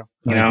 Yeah.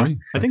 I agree.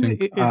 I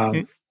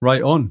think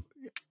right on.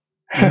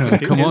 Yeah,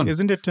 come on.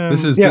 Isn't it?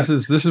 This is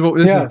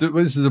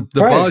the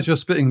bars you're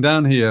spitting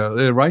down here.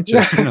 They're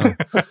righteous.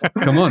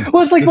 Come on.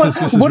 Well, it's like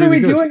what are we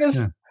doing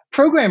as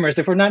programmers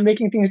if we're not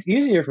making things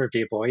easier for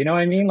people? You know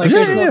what I mean? Like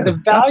the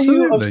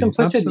value of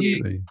simplicity.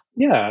 Absolutely.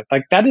 Yeah,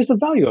 like that is the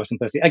value of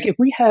simplicity. Like if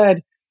we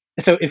had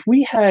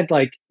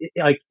like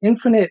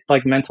infinite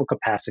like mental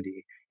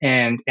capacity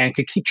and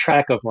could keep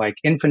track of like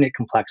infinite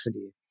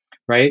complexity,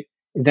 right?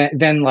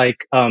 Then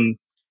like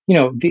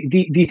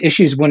these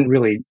issues wouldn't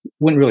really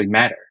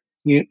matter.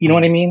 You know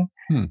what I mean?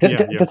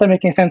 Does that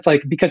make any sense?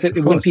 Like because it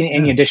wouldn't be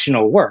any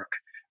additional work,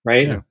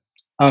 right? Yeah.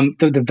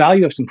 The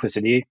value of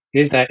simplicity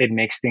is that it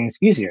makes things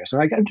easier. So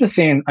I'm just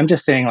saying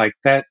like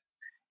that.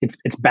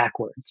 It's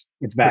backwards.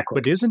 It's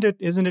backwards. But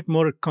isn't it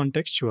more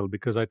contextual?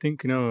 Because I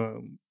think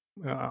I'm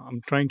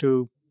trying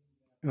to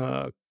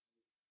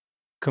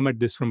come at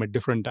this from a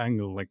different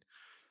angle. Like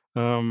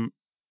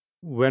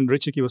when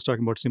Richie was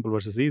talking about simple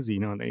versus easy,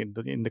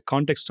 in the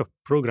context of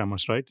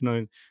programmers, right?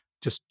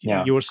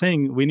 You were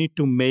saying we need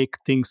to make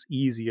things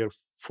easier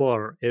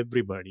for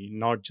everybody,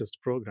 not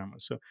just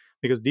programmers. So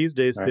because these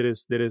days there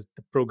is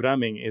the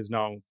programming is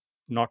now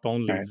not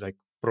only like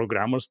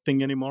programmers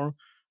thing anymore,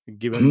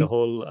 given the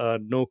whole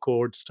no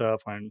code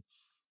stuff and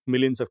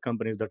millions of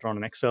companies that run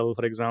on Excel,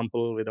 for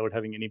example, without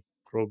having any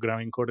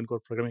programming, quote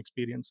unquote, programming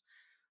experience.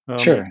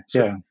 Sure.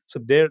 So, Yeah. so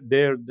there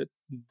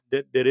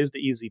is the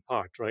easy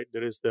part, right?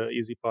 There is the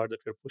easy part that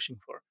we're pushing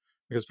for,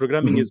 because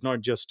programming is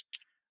not just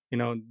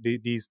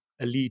these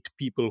elite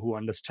people who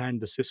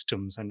understand the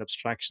systems and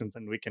abstractions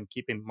and we can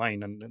keep in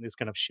mind and this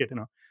kind of shit.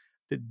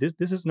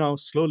 This is now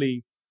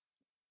slowly,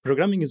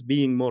 programming is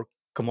being more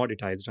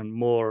commoditized and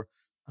more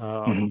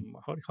how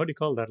do you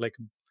call that, like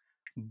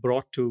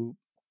brought to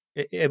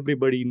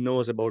everybody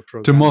knows about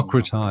programming now.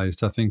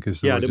 Democratized, I think,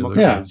 is the word you're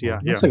looking Yeah, for. yeah,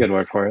 that's a good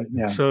word for it.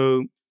 Yeah.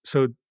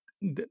 So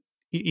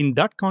in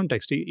that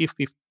context, if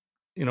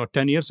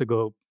 10 years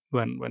ago,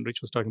 when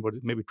Rich was talking about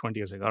it, maybe 20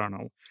 years ago, I don't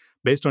know,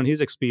 based on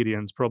his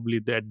experience,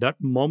 probably at that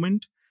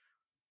moment,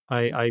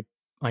 I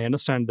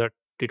understand that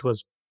it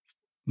was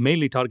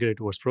mainly targeted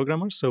towards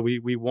programmers. So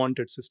we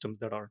wanted systems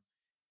that are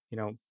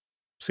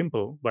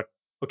simple, but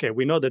okay,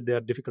 we know that they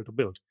are difficult to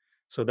build,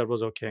 so that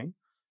was okay.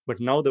 But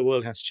now the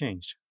world has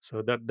changed,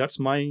 so that's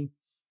my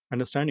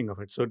understanding of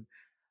it. So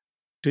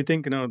do you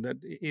think that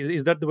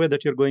is that the way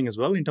that you're going as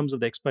well, in terms of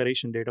the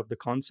expiration date of the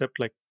concept?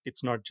 Like,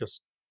 it's not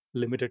just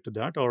limited to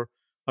that, or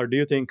do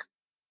you think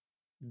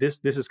this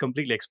is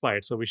completely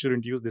expired, so we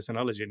shouldn't use this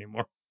analogy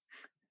anymore?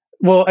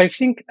 Well, I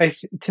think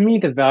to me,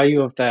 the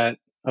value of that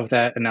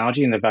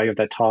analogy and the value of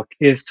that talk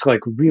is to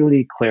like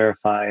really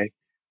clarify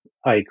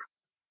like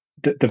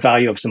the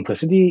value of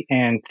simplicity,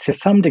 and to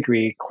some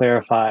degree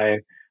clarify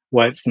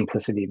what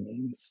simplicity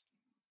means,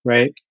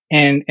 right?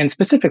 And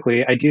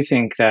specifically, I do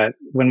think that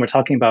when we're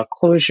talking about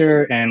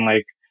closure and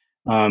like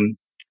when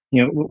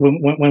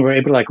we're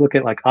able to like look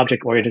at like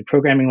object-oriented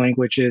programming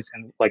languages,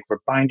 and like we're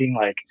binding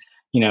like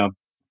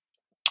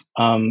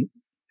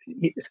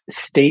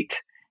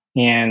state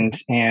and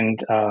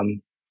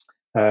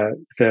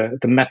the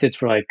methods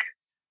for like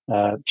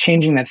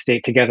changing that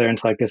state together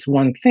into like this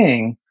one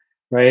thing,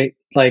 right?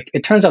 Like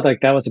it turns out like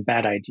that was a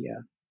bad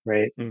idea,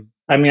 right?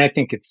 I mean, I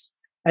think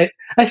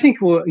I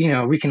think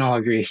we can all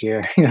agree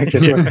here. Like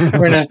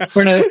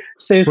we're in a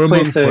safe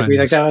place to agree.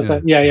 Like that was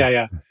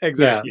yeah.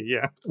 Exactly.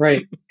 Yeah.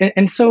 Right.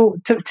 And so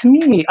to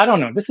me, I don't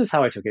know. This is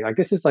how I took it. Like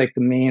this is like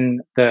the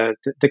main the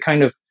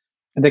kind of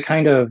a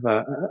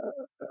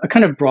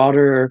kind of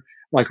broader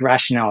like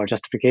rationale or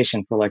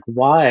justification for like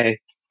why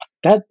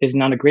that is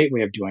not a great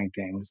way of doing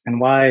things, and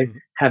why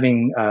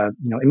having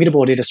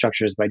immutable data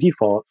structures by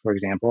default, for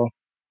example,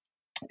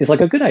 is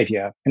like a good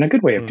idea and a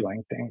good way of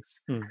doing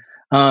things.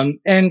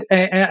 And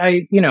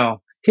I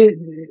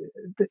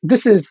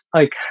this is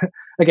like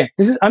again,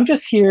 I'm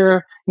just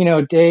here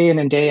day in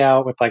and day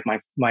out with like my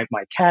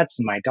cats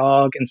and my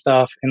dog and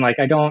stuff, and like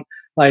I don't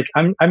like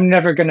I'm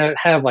never gonna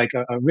have like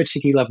a rich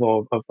hickey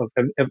level of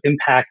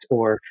impact,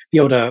 or be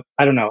able to,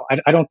 I don't know,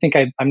 I don't think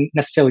I'm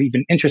necessarily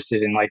even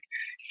interested in like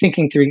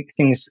thinking through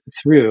things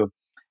through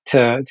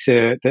to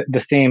the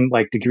same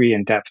like degree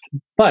and depth.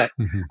 But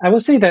I will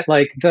say that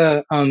like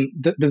the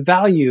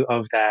value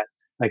of that,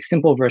 like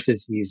simple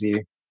versus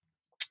easy,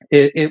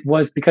 it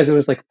was because it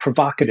was like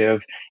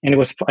provocative, and it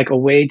was like a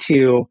way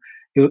to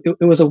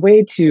it was a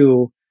way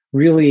to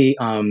really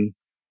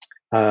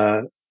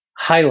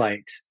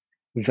highlight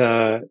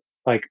the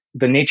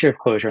nature of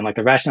closure, and like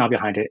the rationale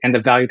behind it, and the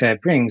value that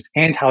it brings,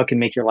 and how it can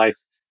make your life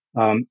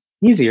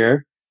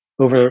easier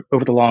over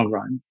the long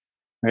run,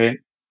 right?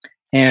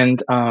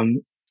 And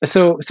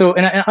so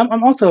and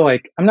I'm also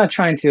like, I'm not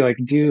trying to like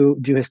do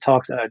his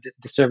talks a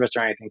disservice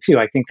or anything too.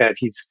 I think that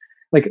he's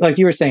like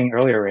you were saying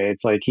earlier, Ray,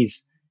 it's like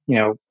he's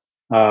no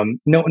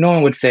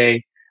one would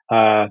say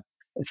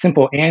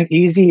simple and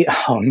easy.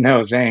 Oh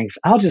no, thanks.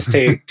 I'll just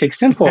say take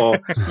simple,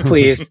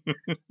 please.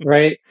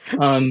 Right.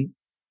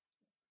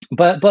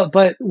 But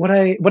what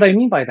I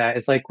mean by that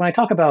is like when I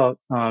talk about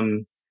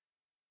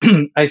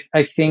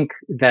I think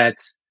that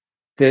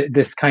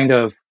this kind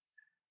of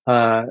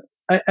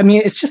I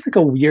mean, it's just like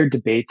a weird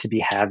debate to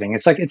be having.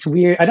 It's like, it's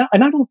weird. I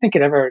don't think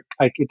it ever,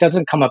 like, it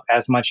doesn't come up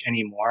as much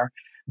anymore.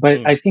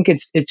 But I think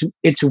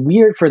it's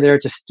weird for there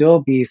to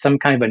still be some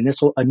kind of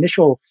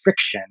initial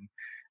friction,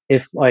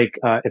 if like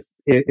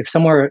if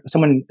someone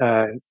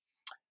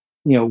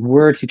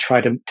were to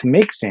try to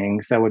make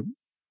things that would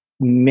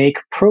make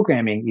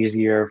programming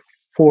easier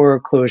for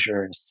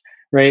closures,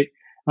 right?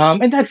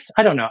 And that's,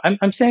 I don't know.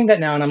 I'm saying that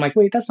now, and I'm like,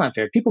 wait, that's not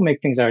fair. People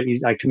make things that are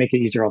easy, like to make it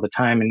easier all the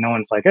time, and no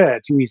one's like,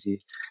 too easy.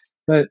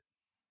 But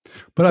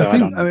so I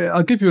think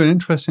I'll give you an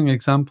interesting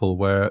example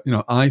where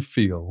I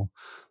feel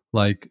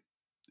like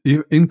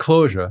in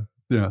closure,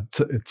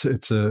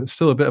 it's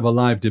still a bit of a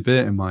live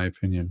debate in my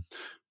opinion,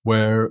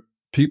 where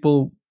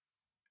people.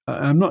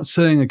 I'm not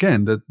saying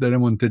again that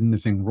anyone did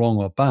anything wrong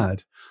or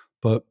bad,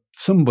 but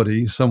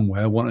somebody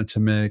somewhere wanted to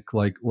make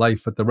like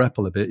life at the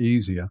REPL a bit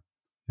easier,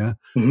 yeah.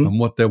 And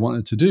what they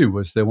wanted to do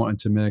was they wanted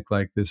to make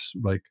like this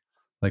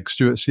like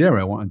Stuart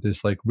Sierra wanted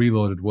this like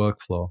reloaded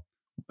workflow.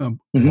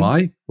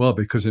 Why? Well,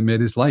 because it made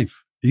his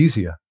life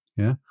easier.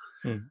 Yeah.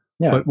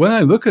 But when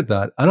I look at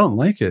that, I don't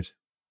like it,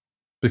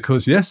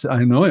 because yes,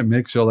 I know it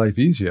makes your life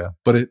easier,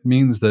 but it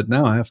means that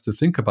now I have to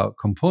think about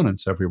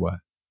components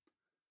everywhere.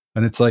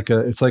 and it's like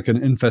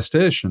an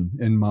infestation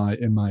in my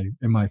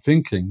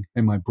thinking,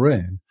 in my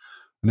brain,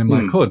 and in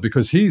my code,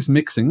 because he's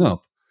mixing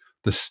up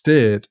the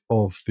state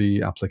of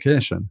the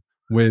application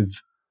with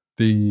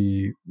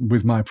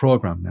my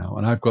program now,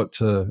 and I've got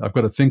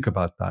to think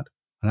about that,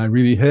 and I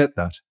really hate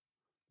that.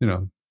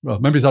 Well,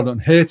 maybe I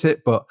don't hate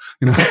it, but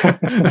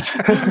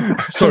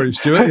sorry,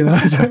 Stuart.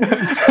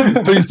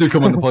 Please do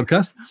come on the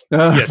podcast.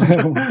 Yes,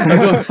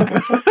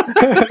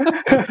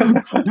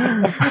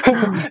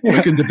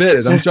 we can debate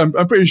it.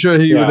 I'm pretty sure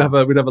we'd have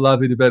a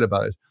lively debate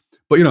about it.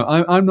 But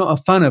I'm not a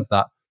fan of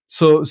that.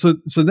 So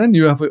then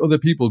you have other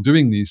people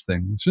doing these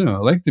things.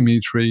 Like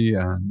Dimitri,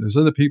 and there's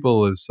other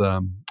people as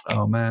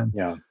oh man,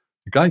 yeah.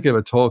 The guy gave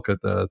a talk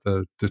at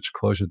the Dutch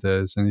Closure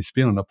Days, and he's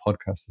been on a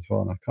podcast as well,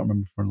 and I can't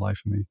remember for the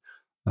life of me.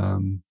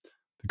 The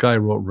guy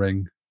who wrote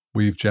Ring,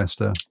 Weave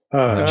Jester.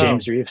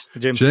 James Reeves.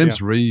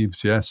 James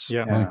Reeves, yes.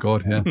 Yeah. My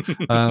God, yeah.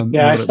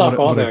 I stalk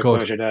all the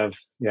Closure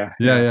devs. Yeah.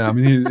 Yeah. I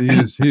mean,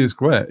 he is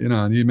great,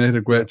 and he made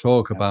a great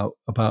talk about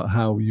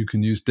how you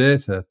can use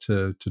data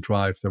to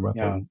drive the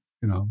repo,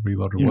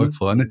 reloader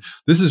workflow. And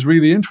this is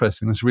really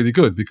interesting. It's really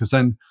good because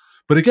then,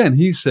 but again,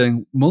 he's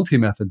saying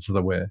multi-methods are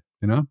the way,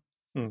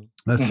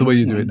 That's the way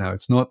you do it now.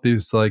 It's not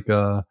these like,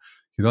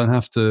 you don't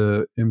have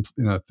to,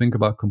 think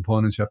about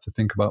components. You have to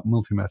think about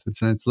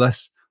multi-methods, and it's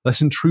less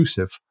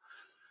intrusive.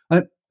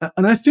 And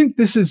I think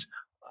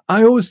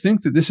I always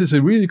think that this is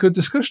a really good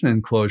discussion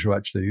in Clojure.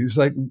 Actually, it's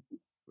like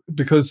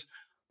because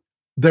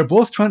they're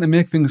both trying to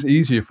make things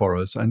easier for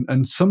us,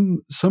 and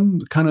some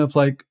kind of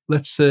like,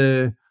 let's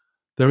say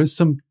there is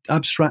some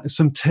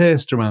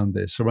taste around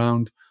this,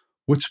 around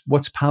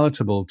what's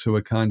palatable to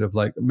a kind of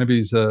like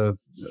maybe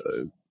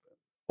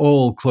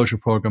all Clojure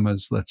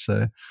programmers, let's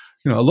say.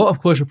 A lot of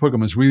Clojure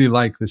programmers really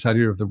like this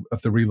idea of the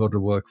reloader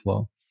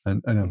workflow,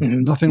 and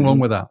nothing wrong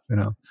with that,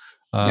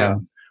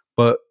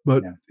 But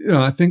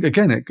I think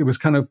again it was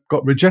kind of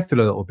got rejected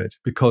a little bit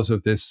because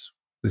of this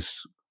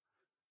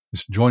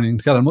joining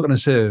together. I'm not going to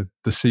say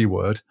the C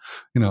word,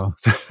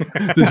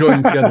 the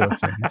joining together of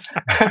things.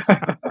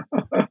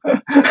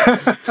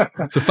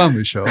 It's a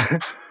family show.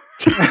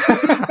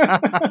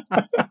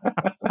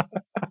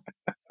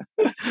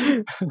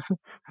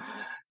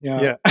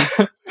 Yeah.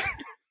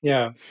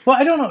 Yeah. Well,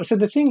 I don't know. So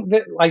the thing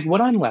that like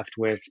what I'm left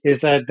with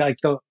is that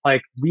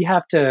we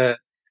have to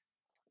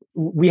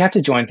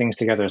join things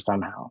together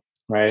somehow,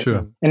 right?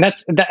 Sure. And I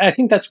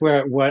think that's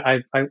where what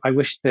I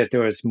wish that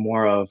there was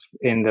more of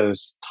in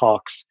those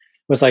talks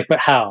was like, but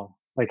how?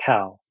 Like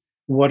how?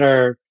 What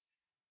are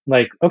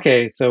like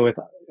okay, so with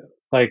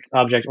like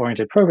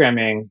object-oriented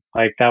programming,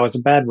 like that was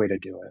a bad way to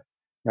do it,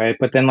 right?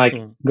 But then like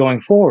going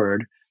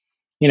forward,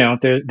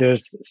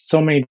 there's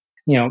so many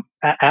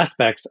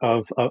aspects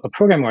of a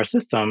program or a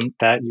system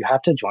that you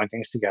have to join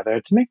things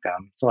together to make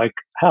them. So like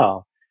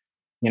how,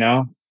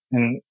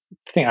 and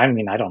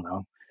I don't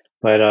know,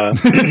 but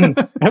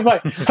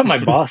my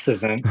boss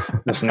isn't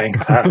listening.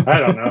 I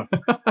don't know.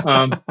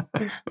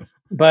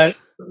 But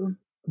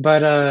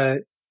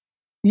anyway,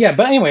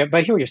 but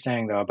I hear what you're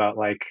saying though about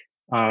like,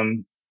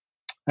 I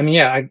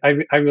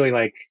really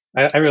like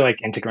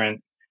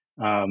Integrant,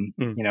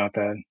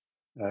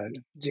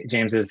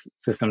 James's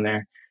system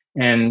there,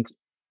 and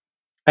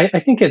I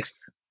think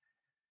it's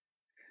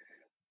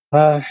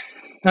I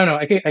don't know.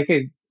 I could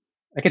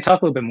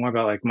talk a little bit more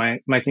about like my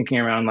thinking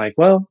around like,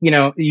 well,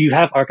 you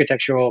have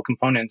architectural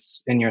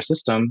components in your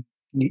system.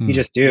 You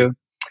just do.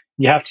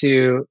 You have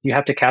to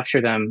capture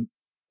them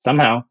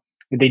somehow.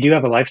 They do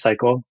have a life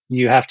cycle.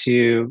 You have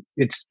to.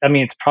 It's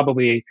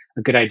probably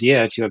a good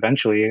idea to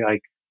eventually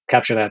like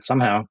capture that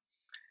somehow,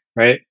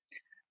 right?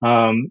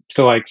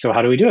 So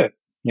how do we do it?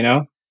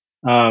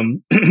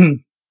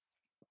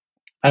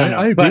 I don't know.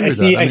 I agree but with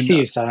that. I see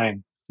you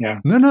sighing.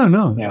 Yeah.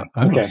 No. Yeah.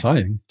 I'm not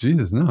sighing.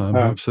 Jesus, no. I'm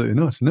absolutely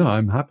not. No,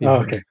 I'm happy.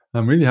 Okay.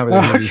 I'm really happy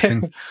to hear these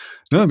things.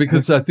 No,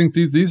 because I think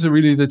these are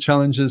really the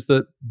challenges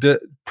that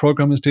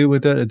programmers deal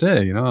with day to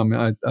day.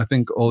 I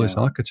think all this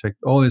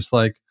all this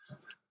like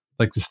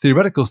this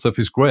theoretical stuff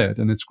is great,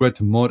 and it's great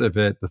to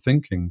motivate the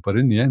thinking. But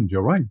in the end,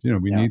 you're right.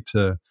 We need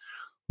to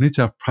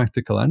have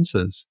practical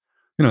answers.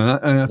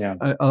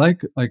 I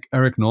like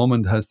Eric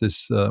Normand has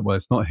this. Well,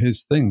 it's not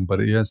his thing,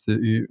 but he has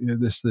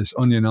this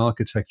onion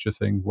architecture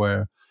thing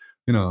where,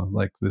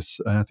 like this.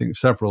 And I think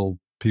several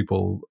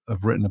people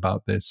have written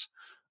about this,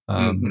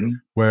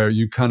 where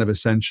you kind of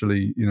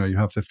essentially, you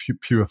have the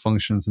pure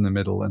functions in the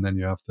middle, and then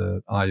you have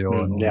the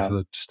I/O and all these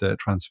other state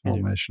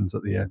transformations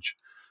at the edge.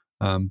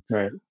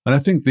 Right. And I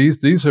think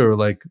these are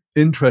like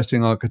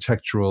interesting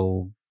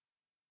architectural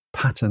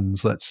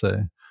patterns, let's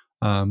say,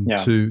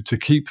 to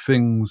keep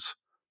things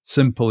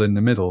simple in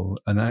the middle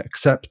and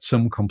accept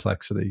some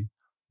complexity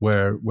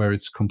where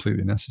it's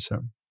completely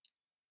necessary.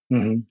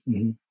 I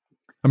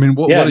mean,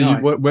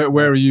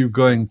 where are you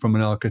going from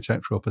an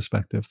architectural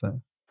perspective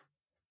there?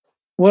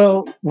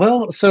 Well,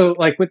 so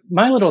like with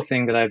my little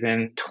thing that I've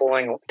been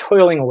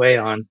toiling away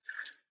on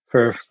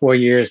for 4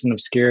 years in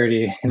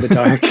obscurity in the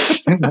dark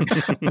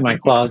in my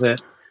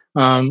closet.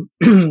 Well,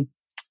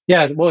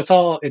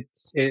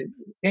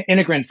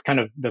 Integrant's kind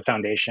of the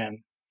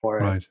foundation for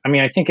it. Right.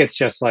 I think it's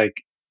just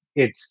like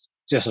it's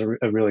just a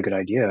really good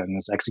idea and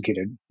it's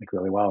executed like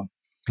really well.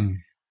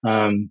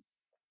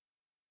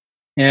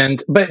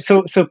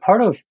 So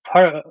part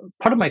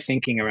of my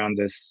thinking around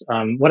this,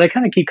 what I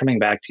kind of keep coming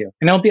back to,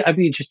 and I'd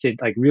be interested,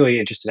 like really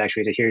interested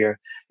actually to hear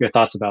your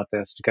thoughts about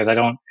this, because I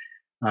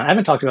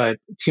haven't talked about it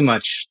too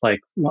much, like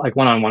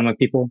one-on-one with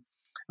people.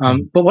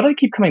 But what I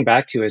keep coming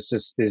back to is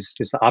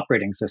the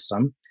operating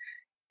system.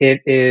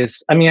 It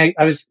is, I mean,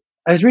 I was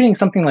reading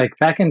something like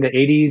back in the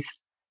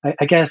 80s,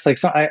 I guess, like,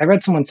 so I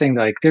read someone saying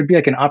like there'd be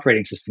like an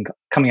operating system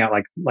coming out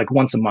like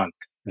once a month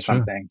or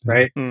something,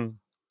 right?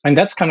 And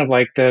that's kind of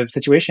like the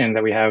situation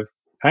that we have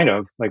kind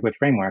of like with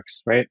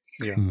frameworks, right?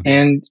 Yeah.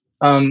 And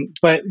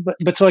but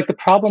so like the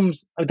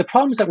problems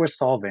that we're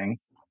solving,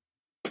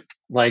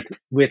 like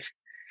with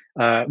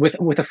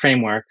a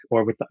framework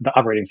or with the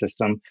operating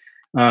system,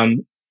 I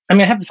mean,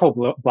 I have this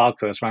whole blog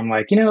post where I'm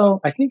like,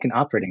 I think an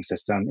operating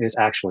system is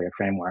actually a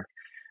framework.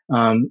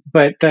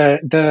 But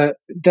the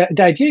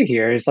idea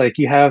here is like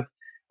you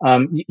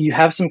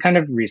have some kind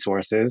of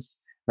resources,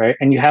 right?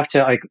 And you have to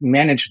like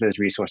manage those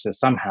resources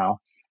somehow.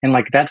 And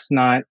like that's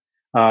not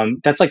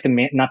like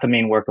not the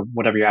main work of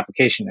whatever your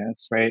application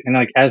is, right? And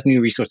like as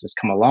new resources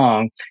come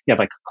along, you have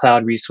like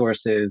cloud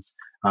resources,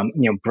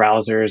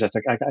 browsers.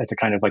 That's a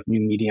kind of like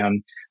new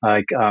medium.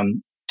 Like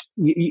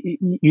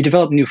you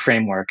develop new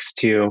frameworks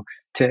to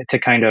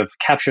kind of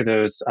capture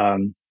those.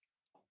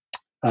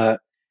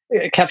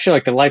 Capture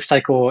like the life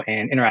cycle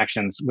and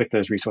interactions with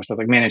those resources,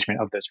 like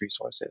management of those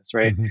resources,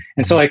 right?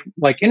 And so like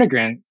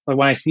Integrant, like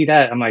when I see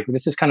that, I'm like,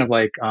 this is kind of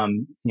like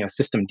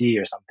system D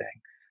or something,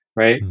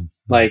 right?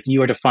 Like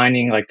you are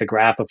defining like the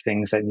graph of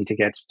things that need to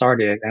get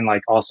started, and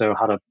like also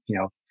how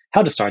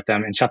to start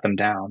them and shut them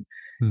down.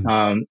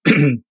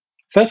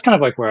 So that's kind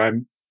of like where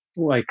I'm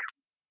like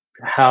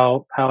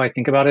how I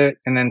think about it.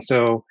 And then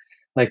so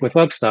like with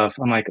web stuff,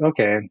 I'm like,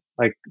 okay,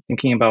 like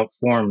thinking about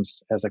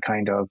forms as a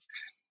kind of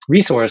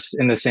resource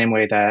in the same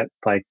way that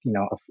like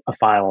a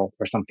file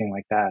or something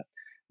like that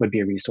would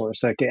be a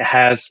resource. Like it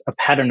has a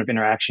pattern of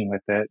interaction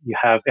with it.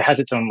 It has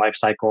its own life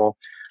cycle,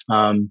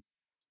 and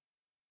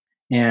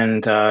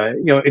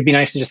it'd be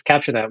nice to just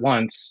capture that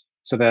once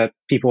so that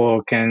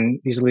people can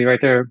easily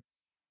write their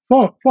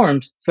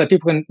forms, so that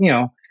people can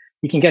you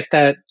can get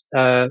that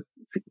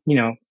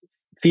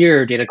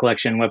fear data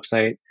collection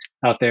website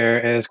out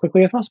there as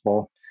quickly as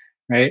possible,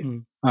 right?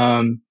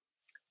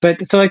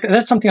 But so like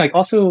that's something like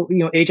also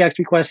AJAX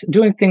requests,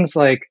 doing things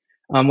like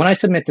when I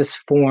submit this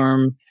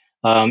form,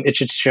 it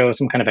should show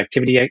some kind of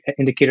activity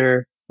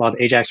indicator while the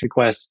AJAX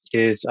request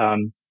is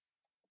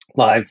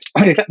live.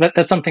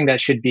 That's something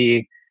that should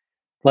be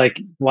like,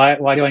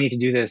 why do I need to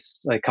do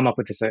this? Like come up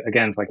with this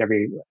again for like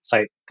every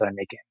site that I'm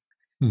making.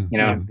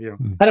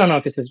 I don't know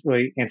if this is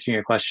really answering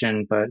your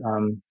question, but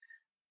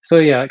so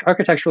yeah, like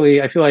architecturally,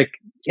 I feel like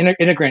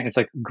Integrant is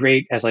like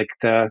great as like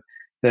the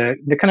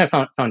kind of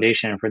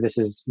foundation for this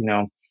is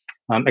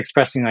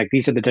expressing like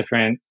these are the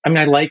different. I mean,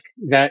 I like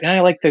that, and I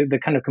like the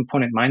kind of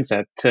component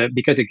mindset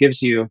because it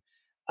gives you.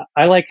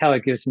 I like how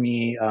it gives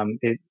me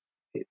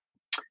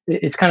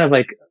it's kind of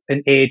like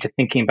an aid to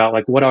thinking about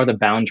like what are the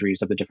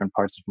boundaries of the different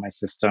parts of my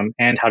system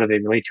and how do they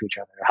relate to each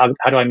other?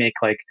 How do I make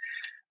like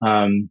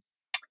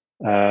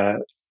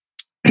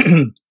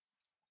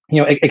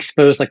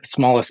expose like the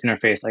smallest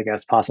interface, I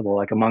guess, possible,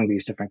 like among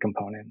these different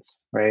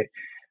components, right?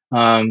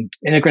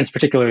 Integrant's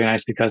particularly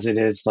nice because it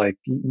is like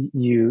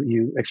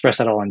you express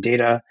that all in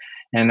data,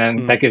 and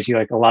then that gives you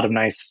like a lot of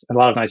nice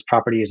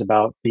properties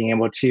about being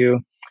able to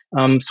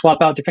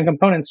swap out different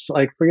components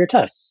like for your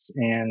tests,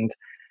 and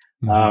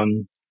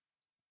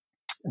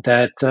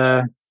that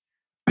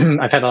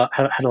I've had a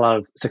lot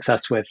of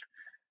success with.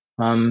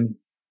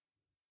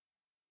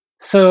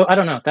 So I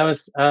don't know. That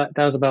was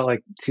about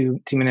like 2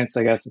 minutes,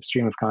 I guess, of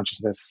stream of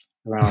consciousness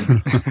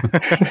around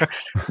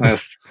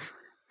this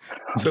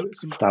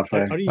stuff.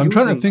 I'm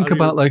trying to think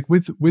about like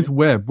with the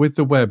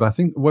web. I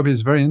think web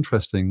is very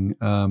interesting,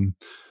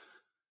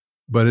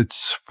 but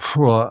it's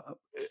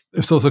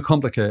also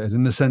complicated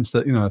in the sense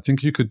that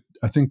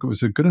I think it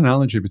was a good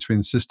analogy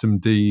between System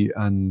D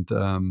and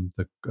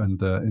the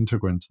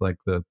Integrant, like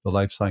the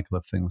life cycle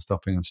of things,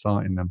 stopping and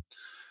starting them.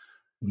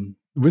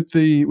 With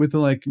the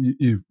like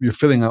you're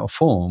filling out a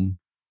form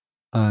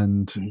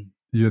and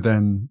you're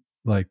then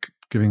like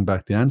giving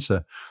back the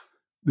answer.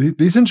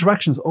 These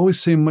interactions always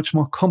seem much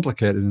more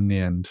complicated in the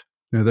end.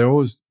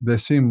 They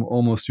seem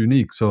almost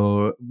unique.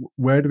 So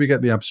where do we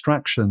get the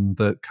abstraction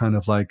that kind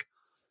of like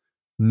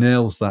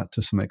nails that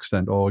to some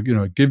extent, or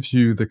gives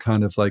you the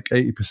kind of like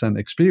 80%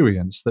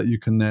 experience that you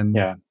can then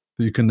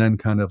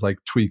kind of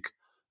like tweak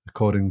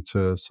according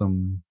to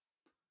some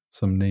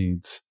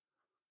needs?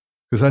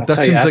 Because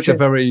that seems like a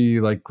very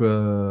like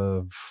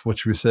what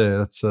should we say?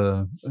 That's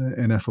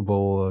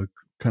ineffable,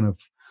 kind of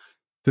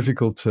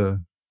difficult to.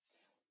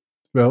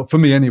 Well, for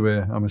me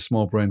anyway, I'm a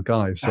small brain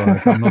guy, so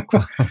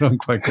I don't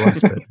quite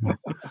grasp it.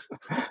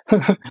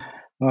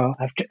 Well,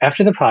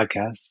 after the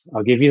podcast,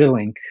 I'll give you the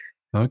link.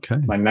 Okay.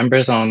 My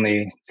members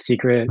only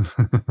secret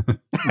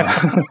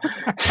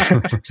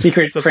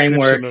secret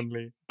framework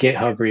only.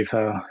 GitHub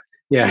repo.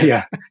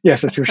 Yeah,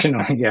 subscription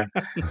only. Yeah.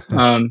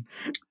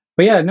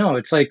 But yeah, no,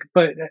 it's like,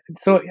 but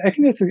so I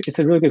think it's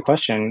a really good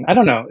question. I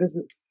don't know.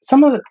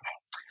 Some of the,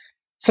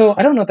 so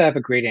I don't know if I have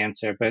a great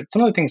answer, but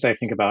some of the things I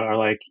think about are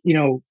like,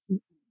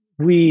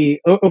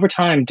 over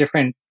time,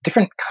 different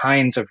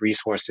kinds of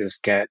resources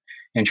get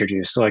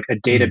introduced. So like a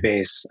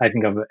database, I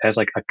think of it as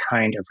like a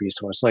kind of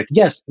resource. Like,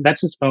 yes,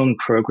 that's its own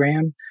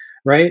program,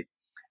 right?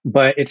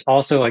 But it's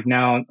also like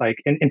now, like,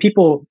 and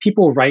people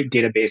write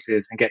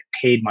databases and get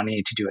paid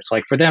money to do it. So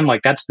like for them,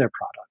 like that's their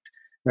product,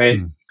 right?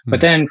 But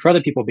then for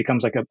other people, it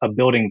becomes like a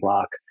building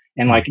block.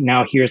 And like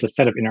now here's a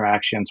set of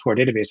interactions for a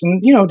database.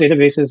 And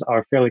databases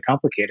are fairly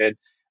complicated.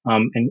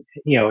 And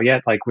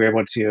yet like we're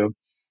able to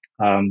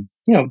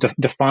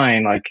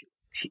define like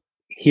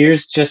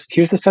here's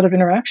the set of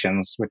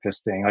interactions with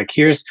this thing. Like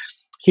here's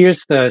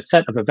the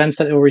set of events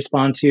that it will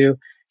respond to.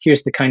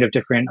 Here's the kind of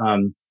different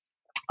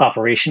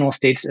operational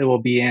states it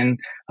will be in.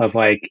 Of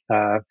like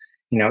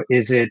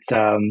is it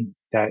in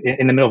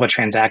the middle of a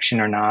transaction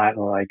or not,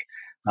 or like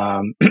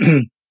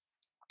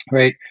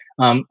right.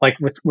 Like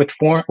with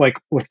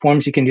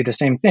forms, you can do the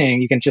same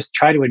thing. You can just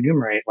try to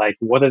enumerate like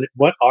what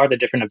are the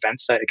different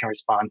events that it can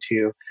respond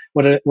to.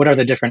 What are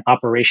the different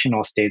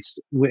operational states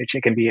which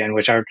it can be in,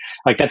 which are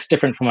like that's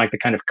different from like the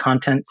kind of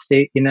content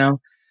state.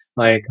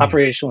 Like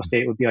operational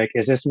state would be like,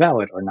 is this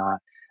valid or not?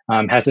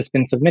 Has this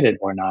been submitted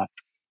or not?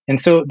 And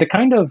so the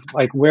kind of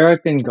like where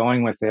I've been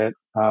going with it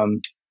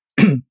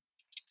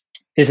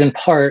is in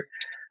part.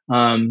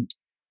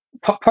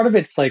 Part of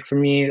it's like for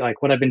me,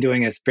 like what I've been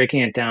doing is breaking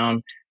it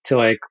down to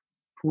like,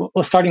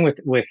 starting with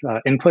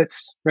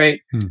inputs,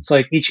 right? So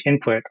like each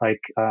input,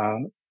 like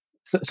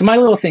so my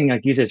little thing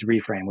like uses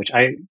reframe, which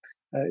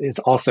is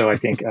also I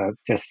think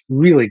just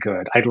really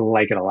good. I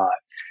like it a lot.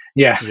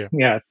 Yeah.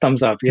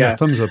 Thumbs up. Yeah,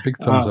 thumbs up, big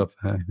thumbs up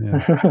there.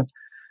 Yeah.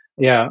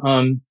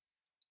 Yeah.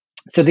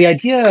 So the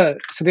idea,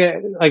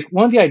 like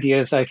one of the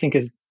ideas I think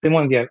has been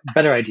one of the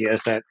better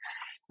ideas that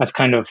I've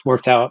kind of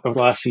worked out over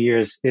the last few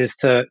years is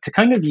to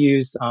kind of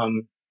use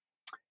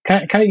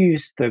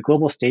use the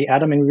global state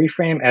atom in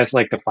reframe as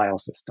like the file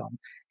system,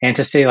 and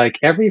to say like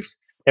every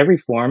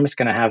form is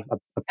going to have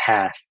a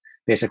path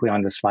basically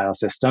on this file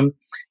system,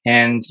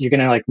 and you're going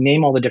to like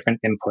name all the different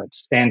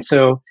inputs. And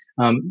so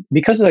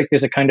because like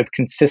there's a kind of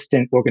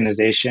consistent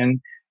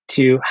organization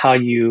to how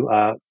you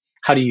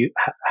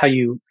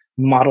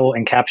model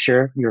and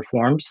capture your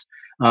forms,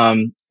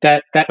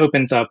 that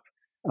opens up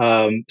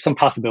some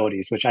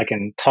possibilities, which I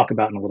can talk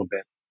about in a little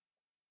bit.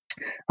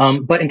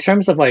 But in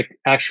terms of like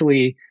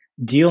actually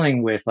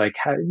dealing with like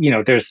how,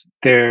 there's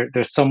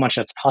so much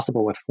that's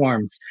possible with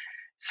forms.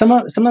 Some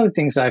of the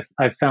things I've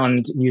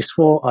found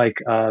useful, like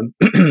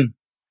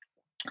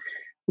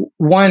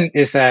one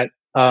is that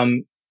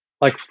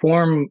like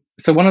form.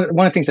 So one of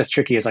the things that's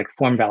tricky is like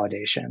form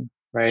validation,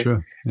 right?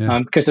 Sure. Yeah.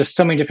 Because there's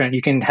so many different.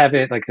 You can have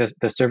it like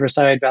the server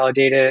side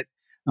validate it,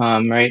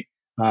 right?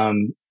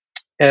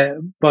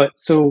 But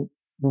so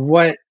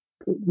where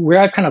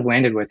I've kind of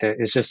landed with it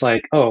is just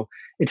like, oh,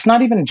 it's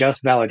not even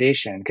just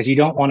validation, because you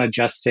don't want to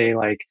just say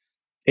like,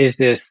 is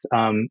this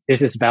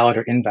valid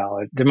or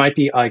invalid? There might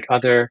be like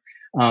other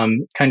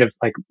kind of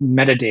like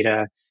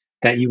metadata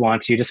that you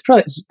want to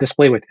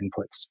display with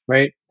inputs,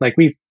 right? Like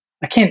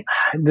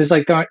there's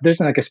like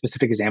a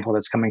specific example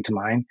that's coming to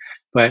mind,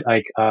 but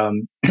like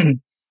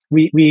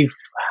we've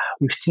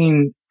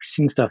seen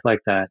stuff like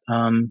that.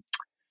 I'm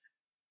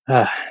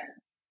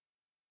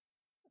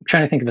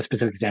trying to think of a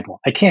specific example.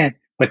 I can't,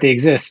 but they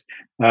exist.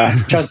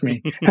 Trust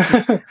me.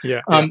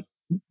 Yeah.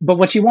 But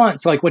what you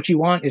want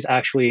is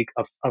actually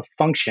a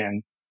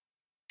function.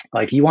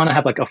 Like you want to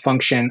have like a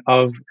function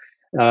of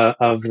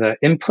the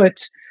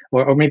input,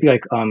 or maybe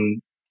like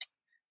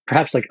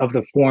perhaps like of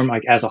the form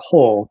like as a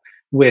whole,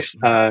 with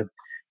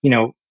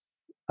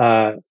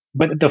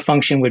but the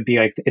function would be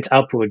like its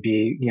output would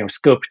be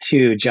scope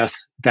to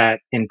just that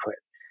input,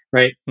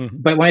 right?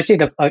 But when I say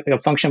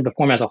the function of the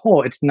form as a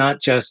whole, it's not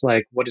just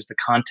like what is the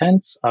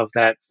contents of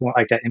that form,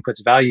 like that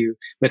input's value,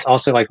 but it's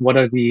also like what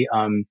are the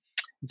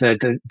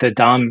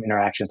DOM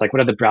interactions, like what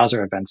are the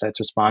browser events that it's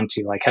respond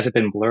to, like has it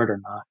been blurred or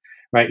not,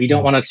 right? You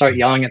don't want to start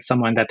yelling at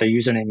someone that their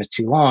username is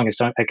too long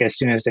like as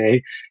soon as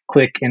they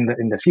click in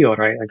the field,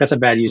 right? Like that's a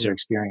bad user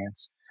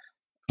experience.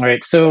 All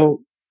right,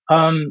 so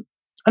I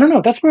don't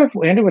know. That's where I've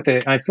landed with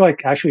it. I feel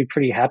like actually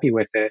pretty happy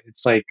with it.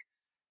 It's like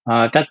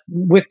that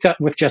with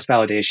just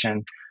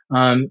validation,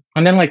 and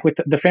then like with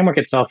the framework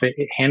itself,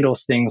 it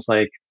handles things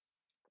like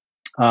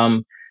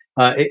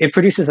it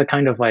produces a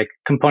kind of like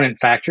component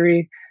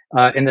factory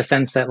in the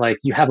sense that like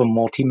you have a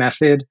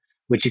multi-method,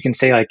 which you can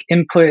say like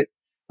input,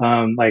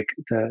 like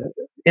the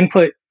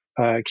input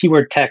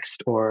keyword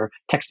text or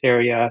text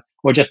area,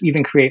 or just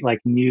even create like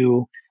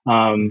new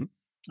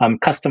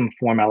custom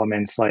form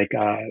elements. Like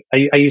I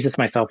use this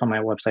myself on my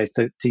websites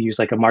to use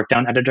like a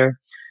markdown editor.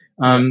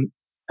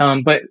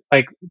 But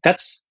like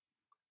that's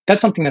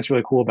something that's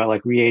really cool about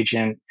like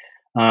reagent,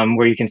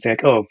 where you can say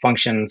like, oh,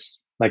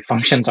 functions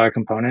are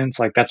components.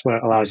 Like that's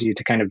what allows you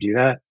to kind of do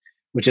that,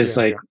 which is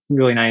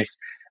really nice.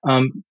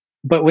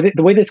 But with it,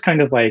 the way this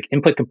kind of like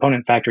input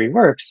component factory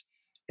works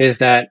is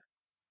that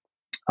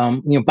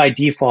by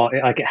default,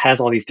 it has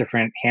all these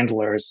different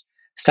handlers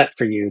set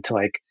for you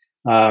to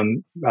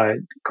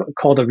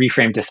call the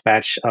reframe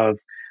dispatch of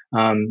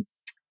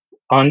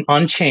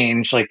on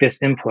change,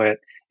 this input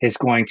is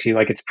going to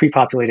it's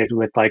pre-populated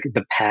with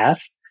the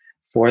path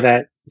for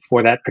that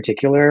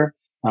particular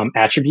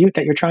attribute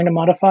that you're trying to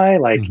modify,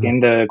 in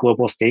the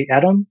global state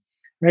atom,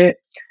 right?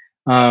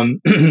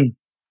 And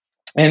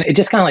it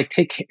just kind of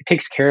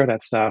takes care of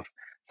that stuff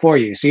for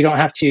you, so you don't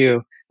have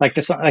to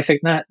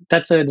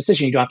that's a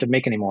decision you don't have to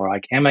make anymore.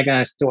 Am I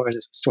going to store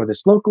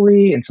this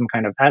locally in some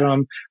kind of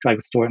atom? Do I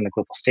store it in the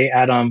global state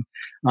atom?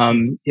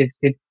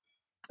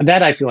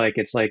 That I feel like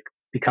it's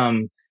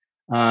become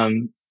a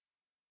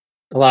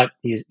lot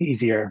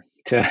easier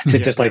to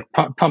just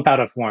pump out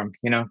a form,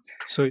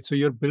 So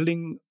you're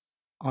building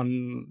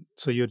on,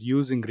 so you're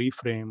using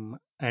reframe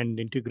and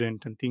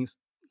integrant and things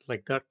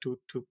like that to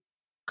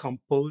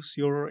compose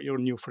your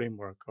new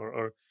framework,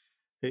 or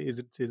is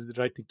it the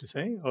right thing to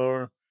say?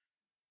 Or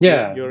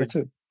that's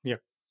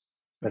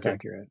okay.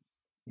 accurate.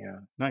 Yeah,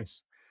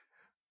 nice.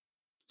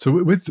 So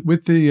with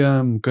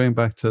the going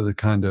back to the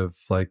kind of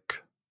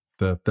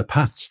the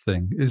paths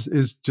thing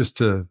is just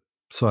to,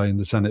 so I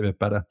understand it a bit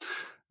better.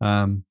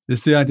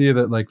 Is the idea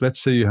that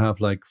let's say you have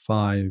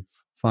five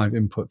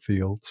input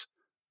fields,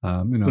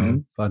 I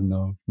don't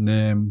know,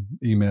 name,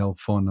 email,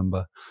 phone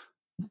number.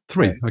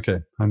 3. Right. Okay.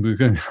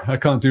 I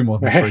can't do more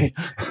than 3.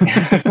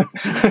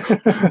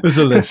 There's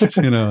a list,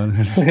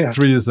 and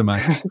 3 is the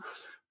max.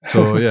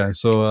 So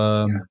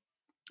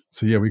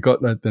so we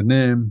got the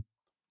name,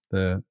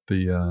 the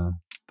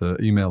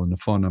email, and the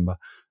phone number.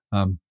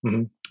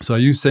 So are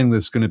you saying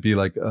there's going to be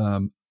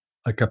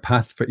a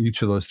path for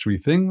each of those 3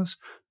 things,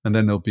 and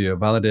then there'll be a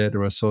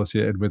validator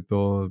associated with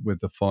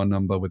the phone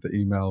number, with the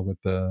email,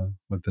 with the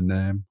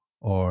name,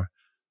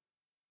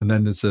 and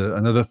then there's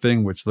another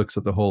thing which looks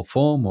at the whole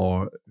form,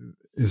 or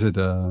is it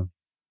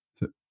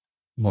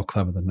more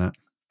clever than that?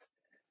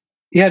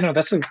 Yeah, no,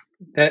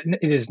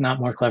 it is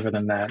not more clever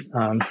than that.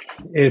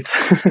 It's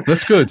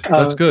that's good.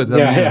 That's good.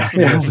 Yeah.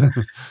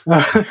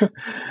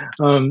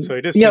 So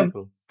it is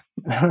simple.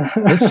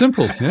 It's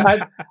simple.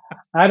 Yeah.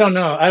 I don't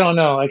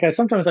know.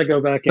 Sometimes I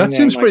go back. That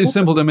seems pretty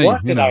simple to me.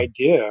 What did I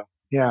do?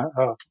 Yeah.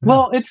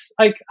 Well, it's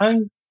I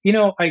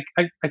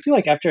feel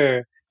like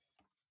after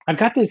I've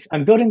got this,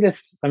 I'm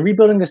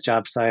rebuilding this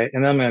job site,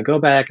 and then I'm going to go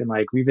back and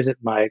revisit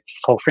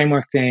this whole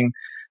framework thing.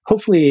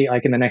 Hopefully,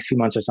 in the next few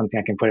months or something,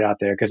 I can put it out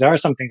there, because there are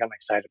some things I'm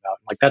excited about.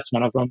 That's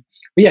one of them.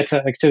 But yeah,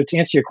 to answer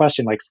your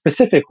question,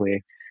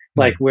 specifically,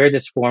 where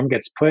this form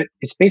gets put,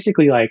 it's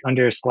basically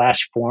under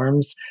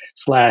 /forms/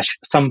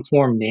 some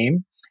form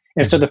name.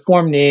 And so the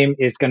form name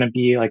is going to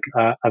be a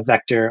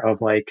vector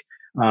of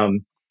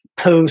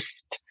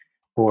post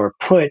or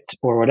put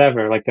or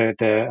whatever,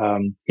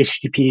 the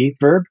HTTP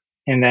verb,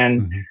 and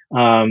then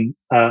a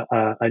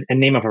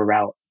name of a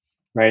route,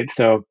 right?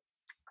 So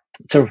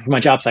for my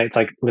job site, it's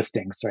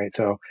listings, right?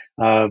 So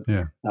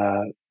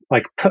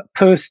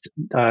post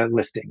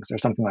listings or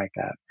something like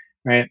that,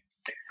 right?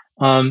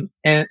 And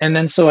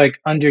then so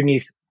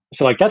underneath,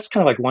 so that's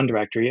kind of one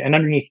directory, and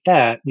underneath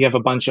that you have a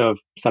bunch of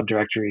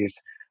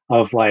subdirectories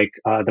of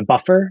the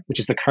buffer, which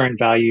is the current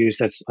values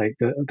that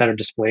are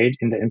displayed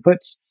in the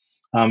inputs.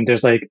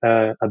 There's a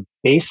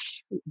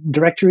base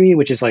directory,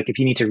 which is if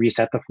you need to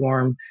reset the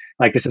form,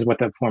 this is what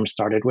the form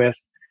started with,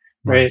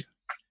 right?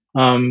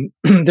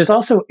 There's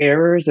also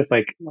errors if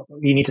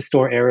you need to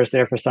store errors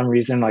there for some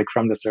reason,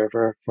 from the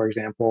server, for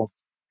example.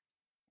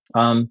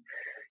 And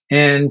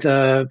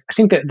I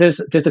think that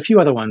there's a few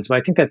other ones, but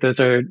I think that those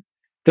are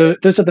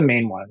the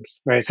main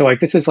ones, right? So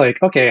this is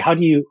okay, how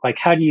do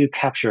you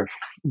capture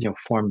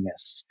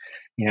formness,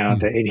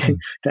 the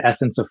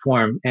essence of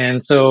form?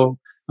 And so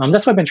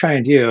that's what I've been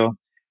trying to do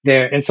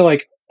there. And so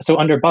so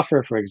under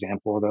buffer, for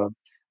example, though,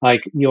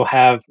 you'll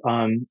have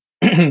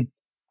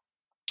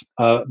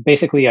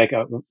basically a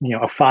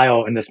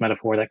file in this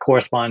metaphor that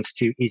corresponds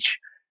to each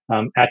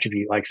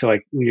attribute,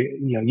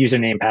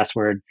 username,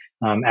 password,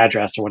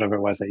 address, or whatever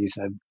it was that you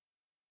said.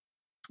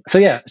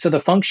 So so the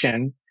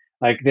function,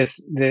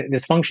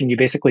 this function, you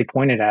basically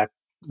pointed at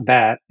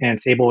that, and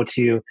it's able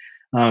to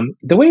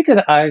the way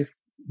that I've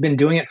been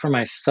doing it for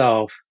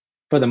myself,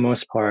 for the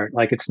most part,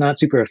 it's not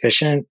super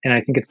efficient, and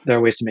I think there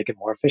are ways to make it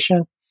more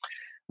efficient.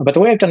 But the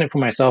way I've done it for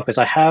myself is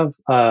I have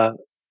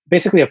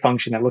basically a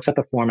function that looks at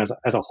the form as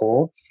a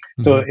whole.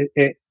 So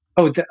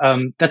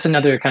that's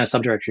another kind of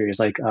subdirectory,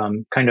 is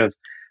kind of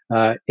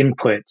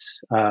inputs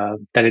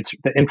that it's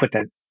the input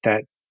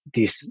that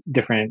these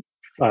different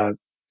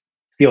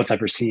fields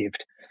have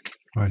received,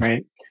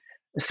 right?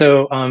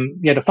 So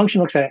the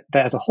function looks at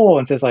that as a whole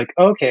and says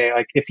okay,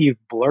 if you've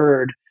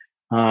blurred,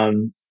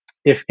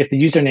 if the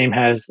username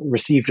has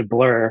received a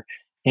blur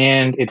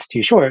and it's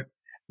too short,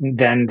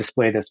 then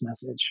display this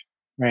message,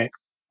 right?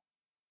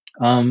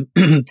 And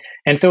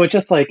so it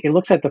just it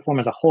looks at the form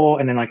as a whole,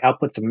 and then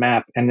outputs a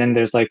map, and then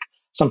there's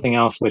something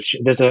else, which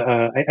there's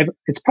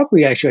it's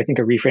probably actually, I think,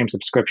 a reframe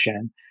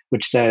subscription,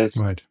 which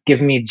says,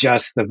 give me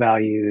just the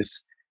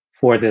values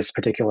for this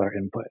particular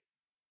input.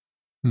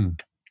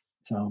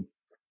 So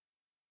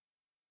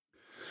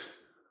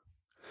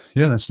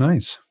Yeah, that's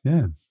nice.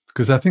 Yeah,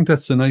 because I think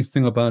that's the nice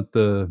thing about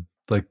the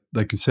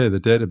like you say, the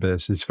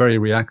database. It's very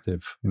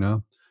reactive,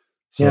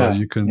 So Yeah,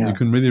 you can yeah,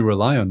 really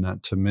rely on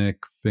that to make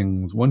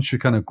things. Once you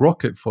kind of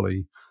grok it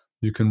fully,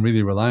 you can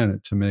really rely on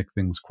it to make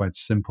things quite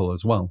simple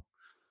as well.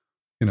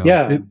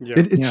 yeah, It Yeah.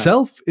 it yeah.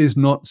 itself is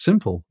not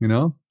simple,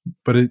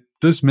 but it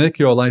does make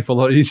your life a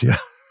lot easier.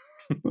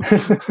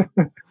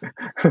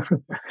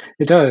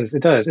 It does.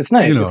 It does. It's you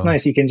nice. It's know,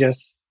 nice. You can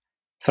just.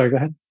 Sorry. Go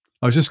ahead.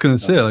 I was just going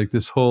to Oh, say, like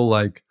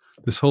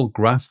this whole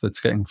graph that's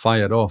getting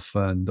fired off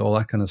and all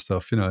that kind of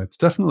stuff. It's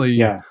definitely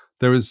yeah.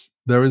 there is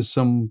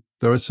some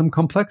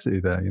complexity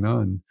there,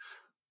 and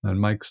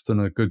Mike's done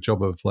a good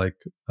job of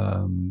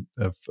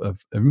of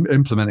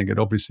implementing it,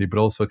 obviously, but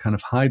also kind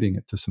of hiding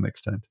it to some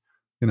extent,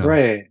 you know.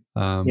 Right.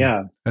 Um,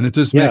 Yeah. and it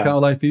does make Yeah.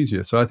 our life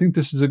easier. So I think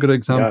this is a good It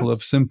example of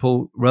does.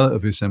 simple,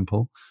 relatively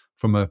simple,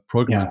 from a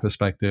programming Yeah.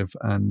 perspective,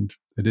 and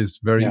it is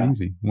very Yeah.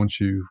 easy once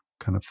you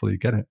kind of fully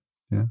get it.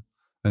 Yeah,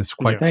 and it's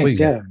quite Yeah. Thanks.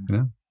 clean.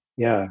 Yeah.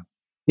 Yeah.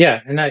 Yeah.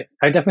 And I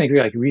definitely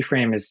agree. Like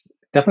reframe is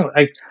definitely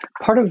like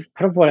part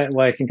of what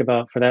I think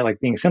about for that, like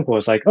being simple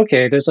is like,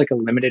 okay, there's like a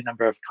limited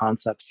number of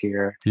concepts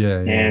here,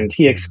 Yeah, yeah, and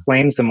he yeah.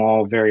 explains them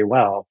all very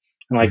well.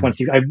 And like Mm.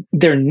 once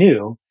they're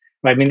new,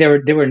 right? I mean,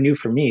 they were new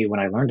for me when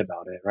I learned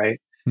about it, right?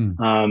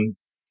 Mm.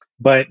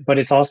 But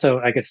it's also,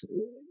 I guess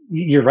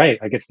you're right.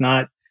 Like it's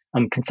not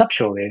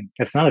conceptually,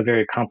 it's not a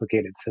very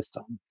complicated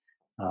system.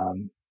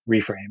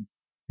 Reframe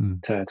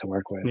Mm. to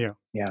work with. Yeah.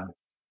 Yeah.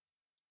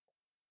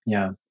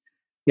 Yeah.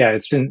 Yeah,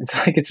 it's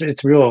like it's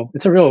a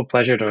real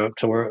pleasure to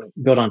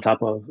build on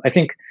top of. I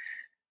think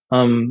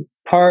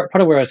part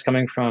of where I was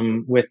coming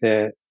from with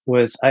it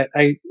was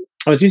I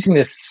was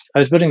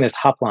building this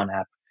Hoplon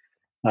app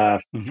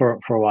Hmm. for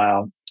a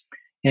while,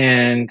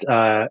 and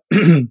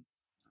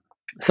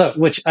so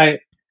which I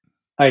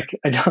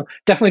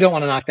definitely don't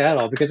want to knock that at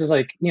all, because it's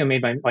like,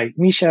 made by like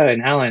Misha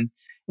and Alan,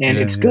 and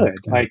Yeah, it's yeah, good.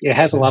 yeah, Like it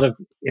has a yeah, lot of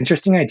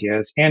interesting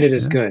ideas, and it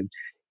is yeah. good.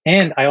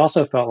 And I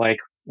also felt like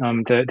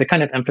the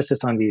kind of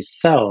emphasis on these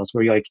cells,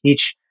 where you like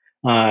each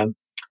um,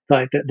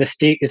 like the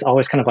state is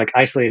always kind of like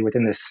isolated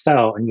within this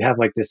cell, and you have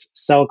like this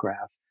cell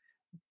graph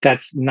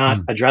that's not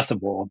Mm.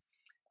 addressable.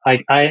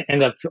 I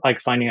end up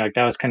like finding like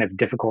that was kind of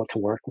difficult to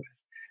work with,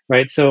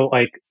 right? So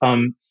like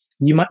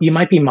you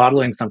might be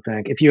modeling something,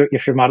 like if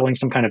you're modeling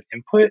some kind of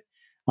input,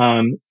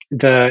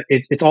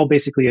 it's all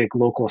basically like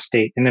local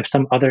state, and if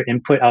some other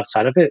input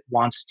outside of it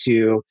wants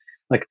to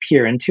like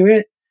peer into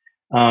it,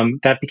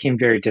 that became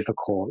very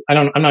difficult.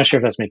 I'm not sure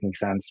if that's making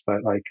sense,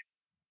 but like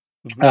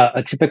Hmm.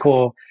 a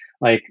typical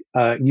like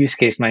use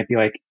case might be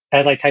like,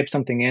 as I type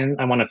something in,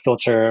 I want to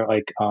filter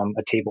like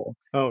a table,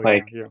 Oh,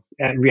 like yeah.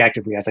 Yeah.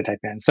 reactively as I type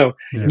in. So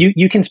Yeah.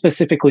 you can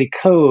specifically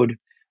code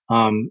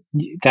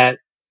that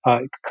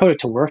code it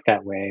to work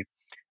that way,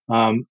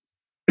 um,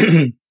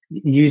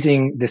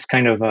 using this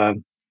kind of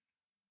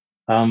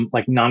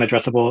like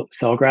non-addressable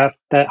cell graph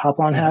that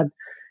Hoplon Hmm. had.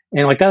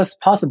 And like that was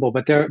possible,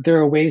 but there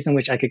are ways in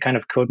which I could kind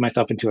of code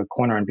myself into a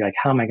corner and be like,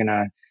 how am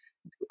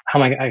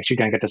I actually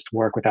going to get this to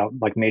work without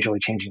like majorly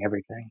changing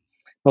everything?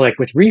 But like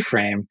with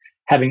Reframe,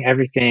 having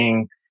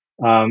everything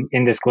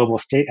in this global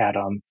state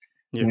atom,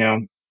 you Yeah.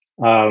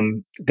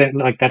 know, then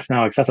like that's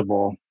now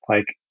accessible.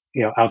 Like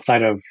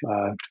outside of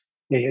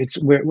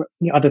it's where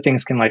other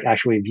things can like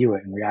actually view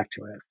it and react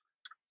to it.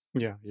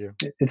 Yeah. Yeah.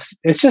 It's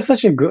just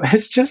such a good.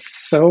 It's just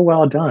so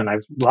well done. I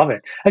love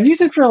it. I've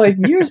used it for like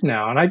years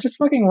now, and I just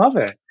fucking love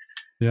it.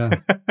 Yeah.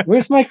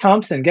 Where's Mike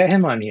Thompson? Get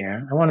him on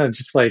here. I want to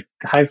just like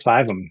high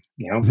five him,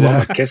 blow him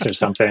Yeah. a kiss or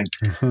something.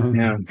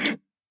 Yeah.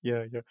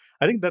 Yeah. Yeah.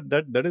 I think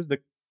that is the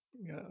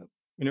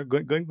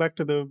going back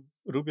to the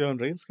Ruby on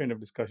Rails kind of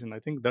discussion. I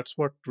think that's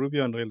what Ruby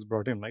on Rails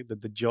brought in, right?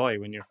 The joy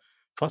when you're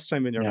first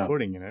time when you're Yeah.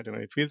 coding in it,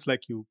 it feels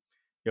like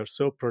you're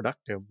so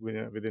productive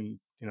within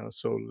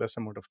so less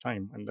amount of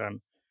time, and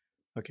then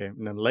okay,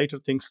 and then later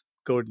things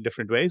go in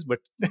different ways, but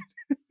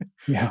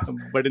Yeah.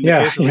 but in the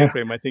Yeah. case of Yeah.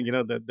 Reframe, I think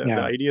the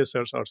Yeah. ideas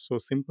are so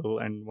simple,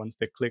 and once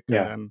they click, and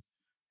Yeah. then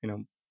you know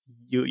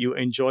you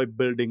enjoy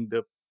building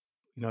the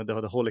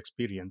whole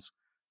experience,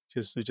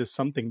 which is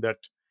something that,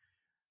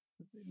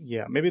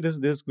 yeah, maybe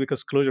this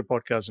because Clojure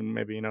podcast, and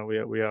maybe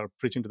we are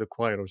preaching to the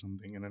choir or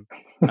something, and then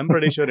I'm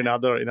pretty sure in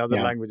other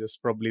Yeah. languages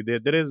probably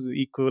there is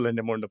equivalent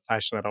amount of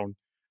passion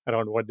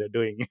around what they're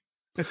doing.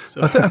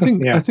 So I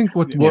Yeah. think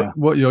what Yeah.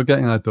 what you're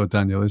getting at though,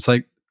 Daniel, is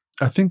like,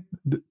 I think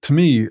to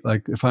me,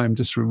 like if I'm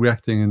just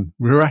reacting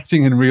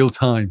in real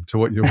time to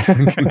what you're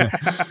thinking,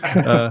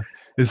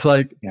 it's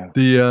like Yeah.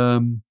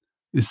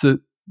 it's the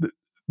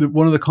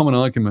one of the common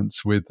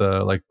arguments with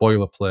like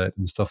boilerplate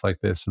and stuff like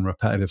this and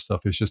repetitive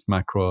stuff is just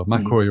macro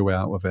Mhm. your way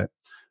out of it.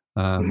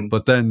 Mhm.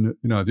 But then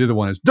the other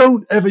one is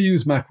don't ever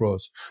use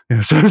macros.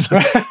 So it's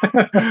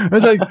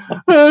like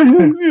what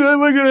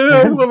am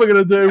I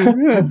gonna do?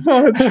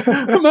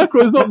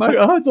 Macros, not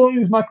macros. Don't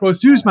use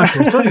macros. Use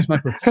macros. Don't use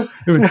macros.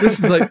 Anyway,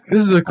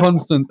 this is a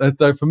constant.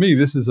 For me,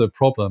 this is a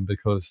problem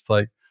because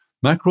like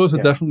macros are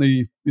Yeah.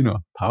 definitely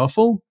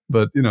powerful,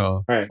 but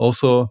Right.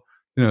 also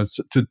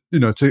to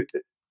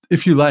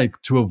if you like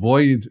to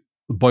avoid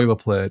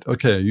boilerplate,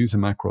 okay, use a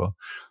macro,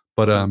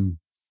 but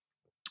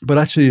but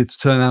actually it's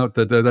turned out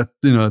that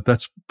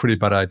that's a pretty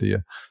bad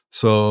idea.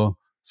 So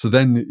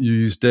then you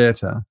use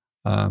data,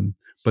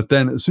 but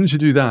then as soon as you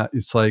do that,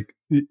 it's like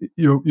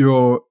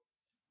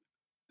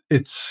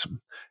it's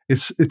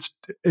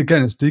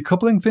again, it's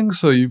decoupling things.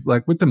 So you,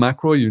 like with the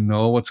macro, you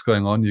know what's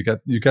going on. You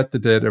get the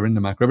data in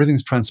the macro.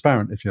 Everything's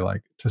transparent, if you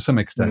like, to some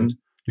extent.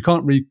 You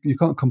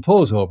can't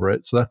compose over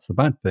it, so that's the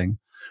bad thing.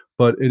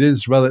 But it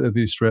is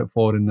relatively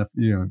straightforward enough.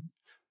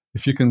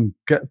 If you can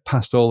get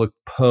past all the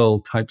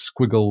Perl type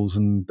squiggles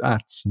and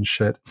ats and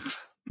shit,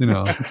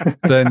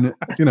 then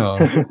you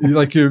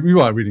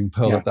are reading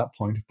Perl at that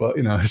point, but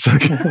it's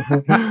like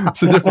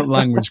it's a different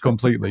language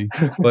completely.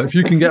 But if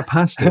you can get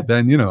past it,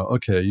 then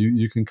okay,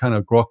 you can kind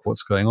of grok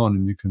what's going on,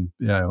 and you can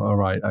all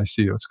right, I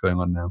see what's going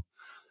on now.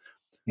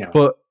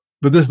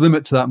 But there's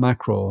limit to that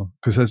macro,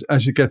 because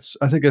as it gets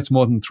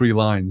more than 3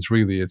 lines,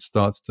 really, it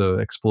starts to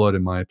explode,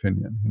 in my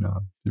opinion.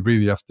 You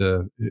really have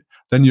to.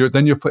 Then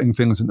you're putting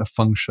things into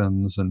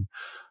functions, and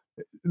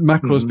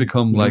macros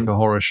become like a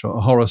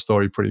horror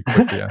story pretty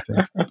quickly, I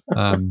think.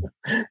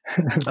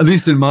 At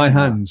least in my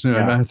hands.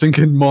 I think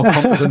in more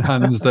competent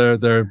hands,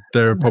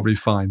 they're probably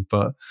fine.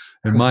 But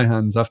in my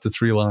hands, after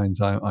 3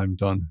 lines, I'm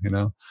done.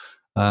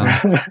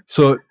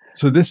 So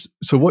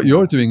what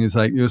you're doing is,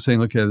 like, you're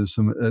saying, okay, there's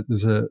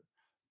a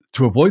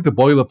to avoid the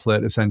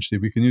boilerplate, essentially,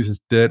 we can use this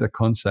data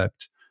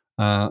concept,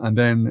 and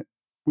then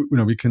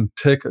we can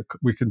take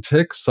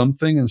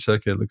something and say,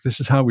 okay, look, this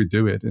is how we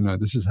do it.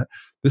 This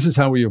is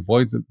how we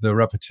avoid the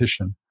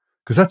repetition,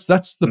 because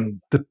that's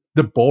the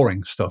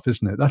boring stuff,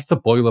 isn't it? That's the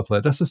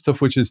boilerplate. That's the stuff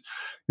which is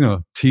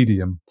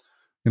tedium.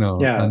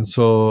 And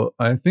so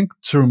I think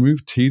to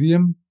remove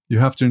tedium, you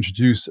have to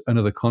introduce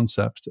another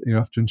concept. You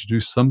have to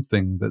introduce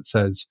something that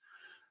says,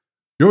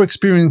 I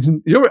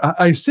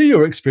see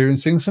you're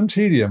experiencing some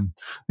tedium.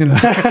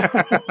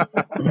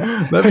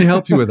 Let me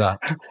help you with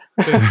that.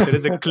 There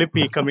is a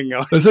clippy coming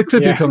out. There's a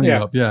clippy coming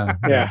up. Yeah.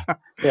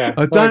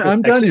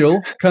 I'm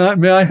Daniel.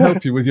 May I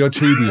help you with your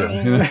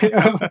tedium?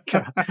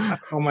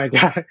 Oh my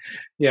god.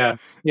 Yeah.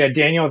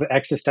 Daniel, the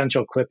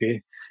existential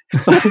clippy.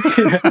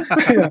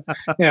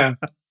 Yeah.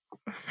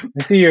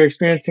 I see you're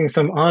experiencing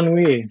some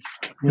ennui.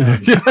 Yeah.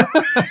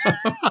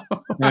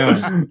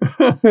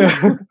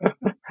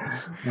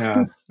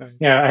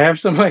 I have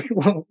some like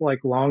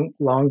long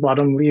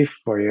bottom leaf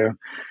for you.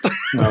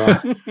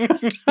 Yeah.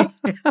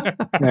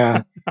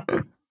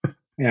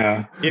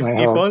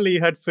 If only you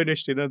had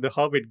finished, the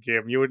Hobbit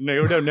game, you would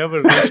have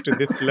never reached to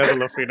this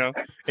level of,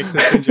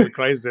 existential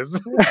crisis.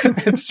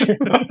 It's true.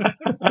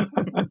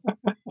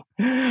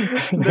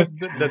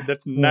 that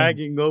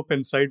nagging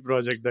open side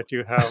project that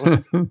you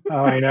have. Oh,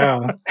 I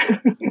know.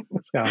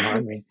 It's gonna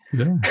haunt me.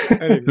 Yeah,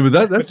 anyway.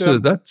 But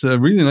that's a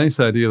really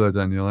nice idea, though,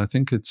 Daniel. I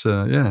think it's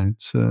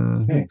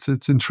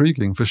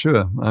intriguing for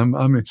sure.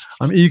 I'm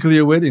eagerly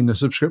awaiting the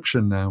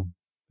subscription now.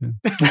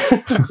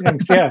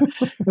 Thanks. Yeah,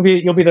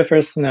 you'll be the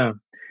first to know.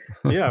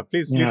 Yeah,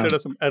 please set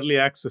us some early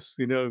access,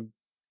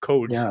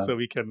 codes, so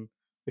we can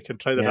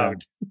try that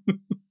out.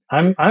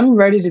 I'm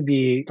ready to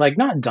be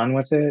not done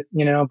with it,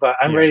 but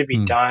I'm ready to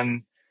be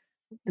done.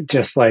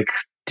 Just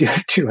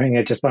doing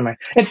it just by my.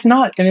 It's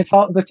not, and it's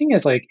all. The thing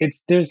is,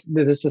 there's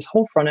this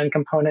whole front end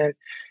component,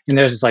 and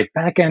there's this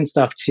back end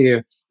stuff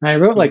too. And I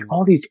wrote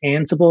all these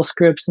Ansible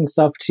scripts and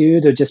stuff too,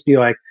 to just be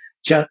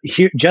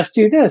just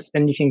do this,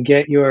 and you can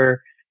get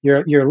your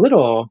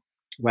little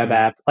web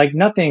app.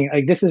 Nothing.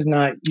 This is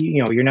not.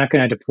 You're not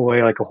going to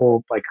deploy a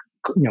whole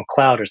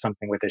cloud or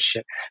something with this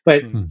shit,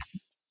 but.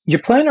 You're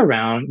playing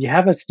around, you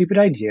have a stupid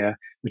idea,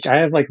 which I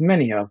have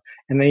many of,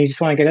 and then you just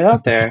want to get it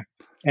out there.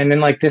 And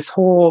then this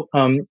whole,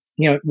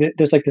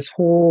 there's this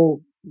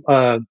whole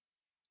kind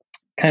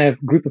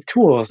of group of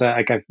tools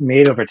that I've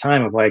made over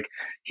time of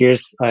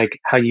here's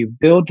how you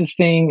build the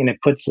thing, and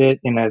it puts it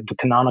in the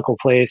canonical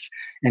place.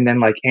 And then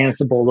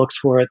Ansible looks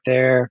for it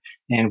there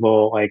and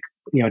will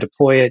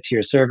deploy it to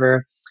your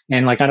server.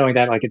 And not only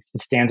that, it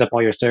stands up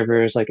all your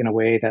servers in a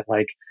way that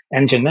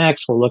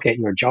Nginx will look at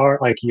your jar,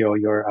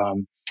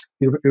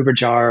 your Uber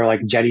jar,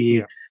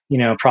 Jetty,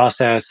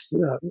 process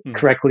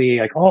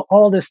correctly.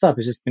 All this stuff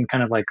has just been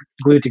kind of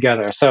glued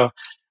together. So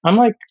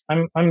I'm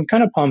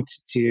kind of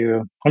pumped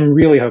I'm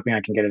really hoping I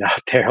can get it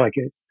out there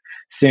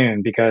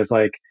soon, because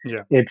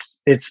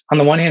it's on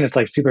the one hand, it's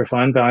super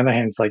fun, but on the other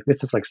hand, it's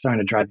this is starting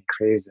to drive me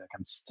crazy.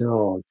 I'm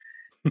still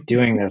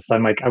doing this.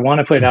 I'm I want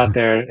to put it out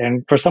there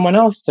and for someone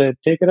else to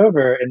take it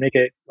over and make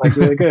it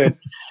really good.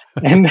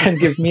 And then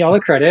give me all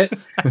the credit.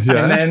 And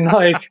then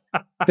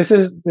this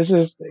is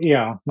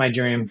my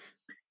dream.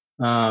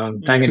 I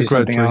can do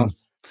something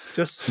else.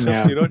 Just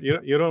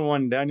you don't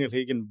want Daniel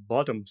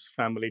Higginbotham's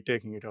family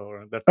taking it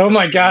over. Oh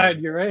my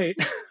God, you're right.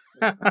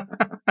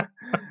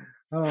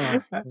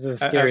 This is a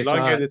scary as long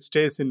thought. as it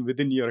stays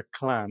within your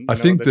clan. I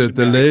think the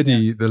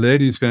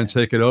lady's going to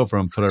take it over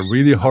and put a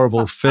really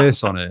horrible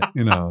face on it.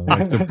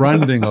 The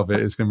branding of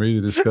it is going to be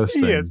really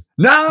disgusting. Yes.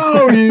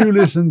 Now you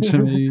listen to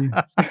me.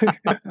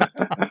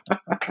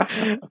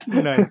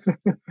 Nice.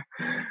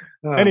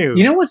 Anyway,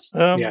 you know what's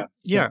I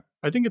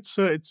think it's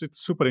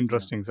super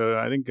interesting. So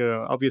I think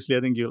obviously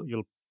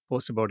you'll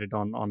post about it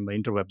on the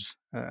interwebs,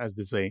 as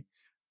they say.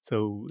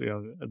 So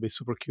I'll be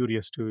super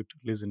curious to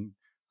listen,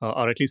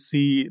 or at least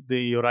see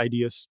your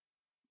ideas.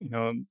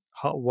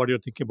 What you're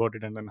thinking about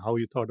it, and then how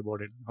you thought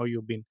about it, how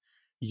you've been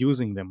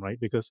using them, right?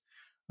 Because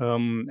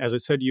as I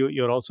said,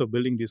 you're also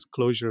building these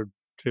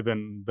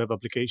closure-driven web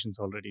applications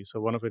already. So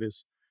one of it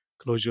is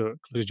closure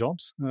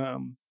jobs,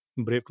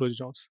 Brave closure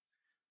jobs.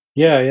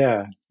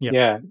 Yeah.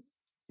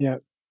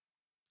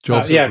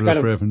 Jobs for the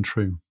brave and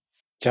true.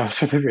 Jobs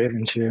for the brave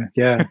and true.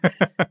 Yeah,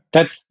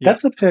 that's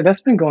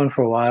been going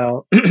for a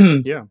while.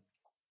 Yeah.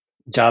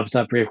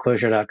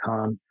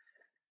 Jobs.braveclosure.com.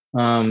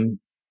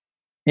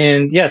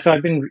 And yeah, so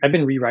I've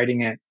been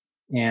rewriting it,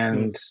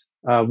 and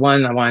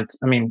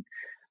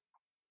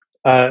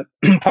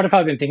part of how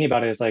I've been thinking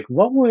about it is like,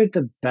 what would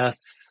the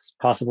best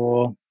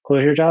possible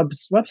closure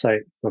jobs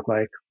website look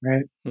like,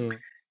 right?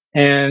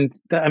 And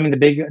the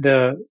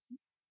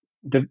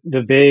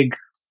big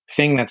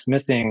thing that's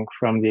missing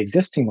from the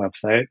existing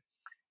website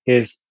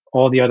is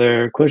all the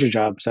other closure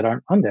jobs that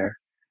aren't on there.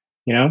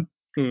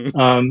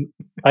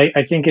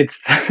 I think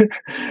it's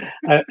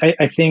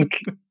I think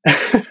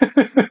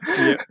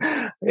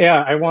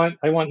I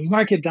want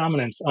market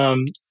dominance.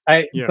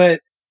 But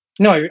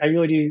no, I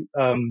really do.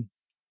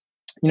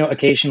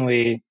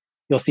 Occasionally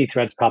you'll see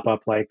threads pop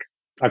up like,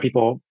 are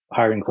people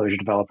hiring closure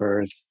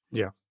developers?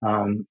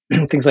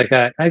 Things like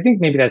that. I think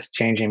maybe that's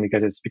changing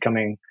because it's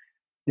becoming,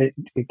 it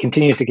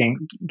continues to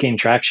gain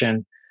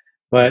traction.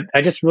 But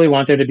I just really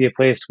want there to be a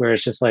place where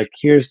it's just like,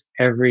 here's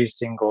every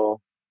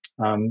single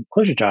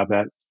closure job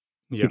that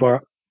people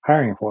are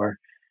hiring for.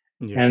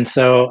 And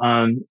so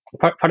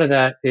part of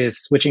that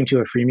is switching to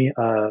a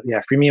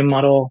freemium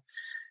model.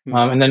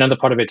 And then another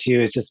part of it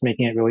too is just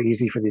making it really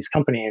easy for these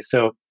companies.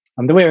 So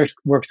the way it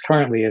works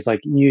currently is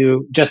like,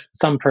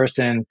 some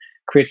person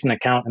creates an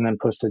account and then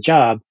posts a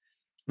job,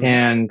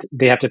 and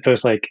they have to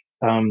post like,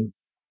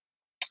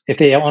 if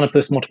they want to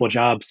post multiple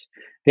jobs,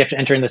 they have to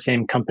enter in the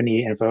same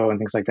company info and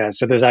things like that.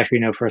 So there's actually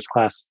no first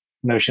class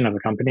notion of a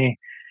company.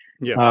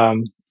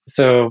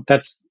 So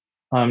that's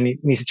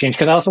needs to change,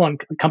 because I also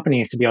want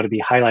companies to be able to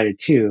be highlighted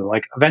too.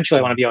 Like eventually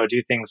I want to be able to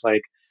do things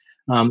like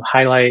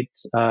highlight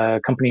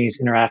companies'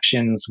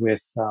 interactions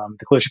with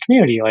the closure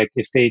community. Like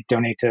if they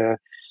donate to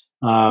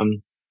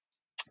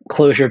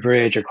Closure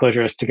Bridge or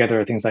Closure Us Together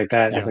or things like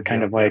that, as a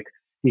kind of like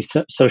these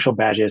social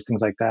badges,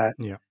 things like that.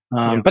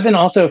 But then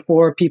also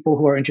for people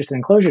who are interested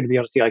in closure to be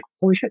able to see like,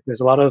 holy shit,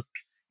 there's a lot of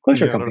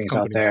closure companies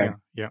out there.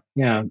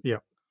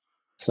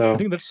 So I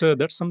think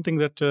that's something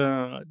that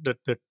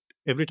that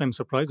every time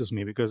surprises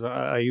me, because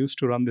I used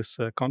to run this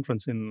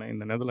conference in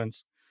the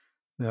Netherlands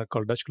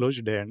called Dutch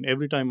Closure Day, and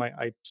every time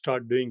I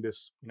start doing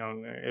this,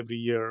 every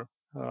year,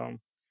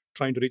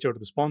 trying to reach out to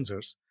the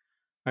sponsors,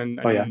 and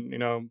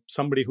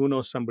somebody who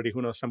knows somebody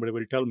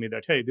will tell me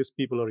that, hey, these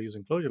people are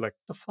using Closure. Like,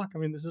 the fuck? I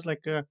mean, this is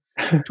like 2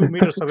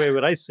 meters away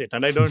where I sit,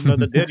 and I don't know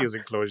that they're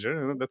using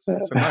Closure. It's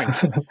annoying.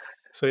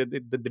 So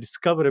the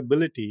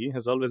discoverability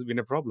has always been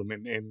a problem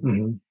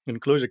in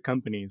closure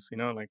companies.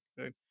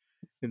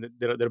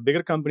 There are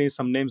bigger companies,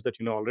 some names that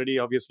already.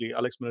 Obviously,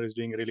 Alex Miller is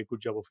doing a really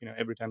good job of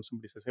every time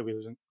somebody says, "Hey,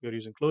 we're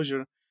using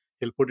Closure,"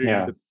 he'll put it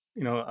into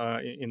the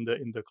in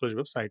the Closure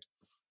website.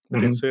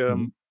 But it's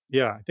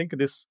I think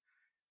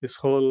this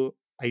whole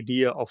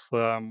idea of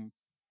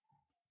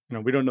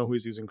we don't know who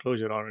is using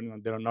Closure, or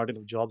there are not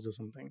enough jobs or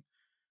something,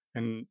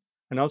 and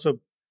also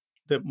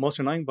the most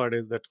annoying part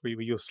is that we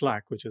use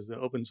Slack, which is the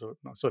open source,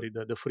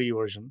 the free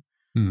version.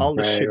 All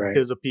the shit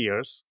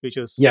disappears, which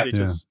is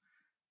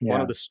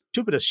one of the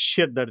stupidest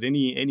shit that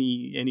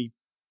any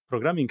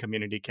programming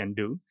community can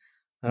do.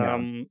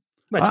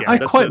 But I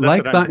quite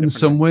like that in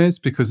some ways,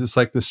 because it's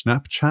like the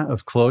Snapchat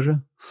of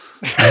Closure.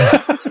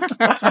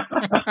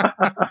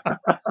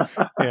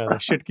 The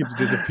shit keeps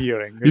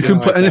disappearing. You can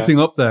put anything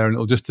up there and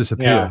it'll just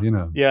disappear.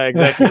 Yeah,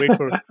 exactly. Wait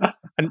for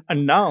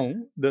and now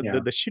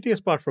the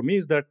shittiest part for me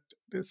is that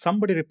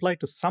somebody replied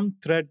to some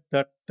thread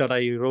that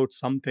I wrote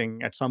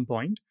something at some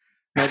point.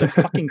 Now that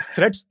fucking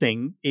threads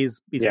thing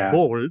is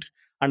bold,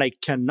 and I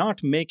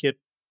cannot make it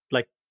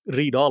like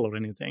read all or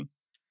anything.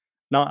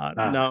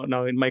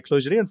 Now in my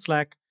Closure and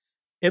Slack,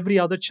 every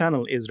other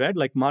channel is red,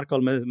 like mark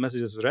all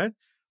messages red,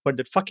 but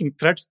the fucking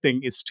threads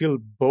thing is still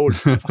bold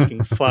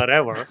fucking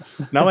forever.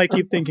 Now I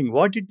keep thinking,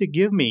 what did they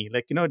give me?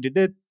 Like, did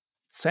they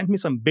send me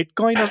some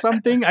Bitcoin or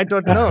something? I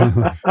don't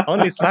know.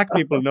 Only Slack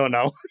people know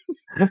now.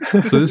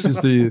 So this is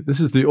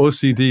the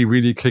OCD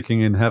really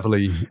kicking in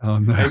heavily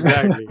on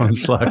on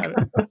Slack.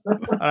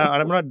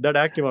 I'm not that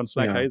active on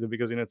Slack either,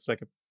 because it's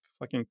like a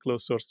fucking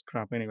closed source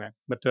crap anyway.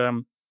 But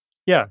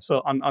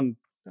so on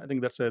I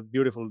think that's a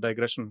beautiful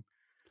digression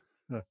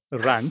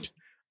rant.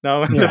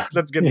 Now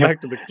let's get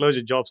back to the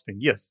closure jobs thing.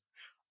 Yes,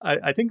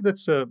 I think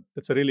that's a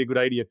really good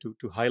idea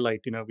to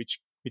highlight which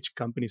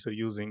companies are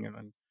using,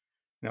 and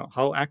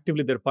how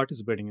actively they're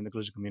participating in the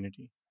closure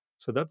community.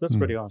 So that's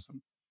pretty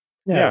awesome.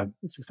 Yeah,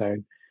 it's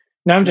exciting.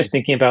 Now I'm just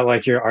thinking about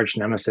like your arch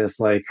nemesis,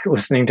 like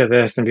listening to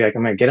this and be like,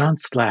 I'm gonna get on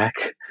Slack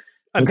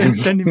and then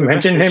send him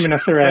mention him in a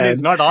thread. And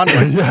he's not on.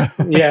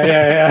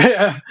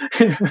 Yeah.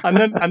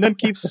 and then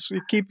keep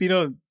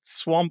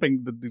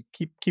swamping,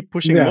 keep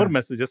pushing more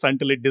messages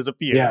until it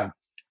disappears.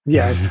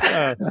 Yes.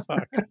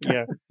 Fuck.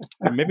 Yeah.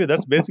 Maybe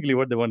that's basically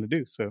what they want to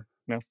do. So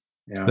no.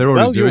 Yeah. They're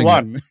already doing you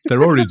won. it.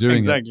 They're already doing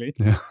exactly.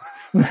 it.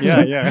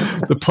 Yeah. Yeah.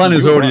 The plan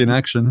is already in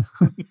action.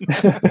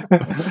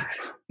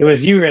 It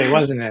was you, Ray,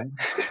 wasn't it?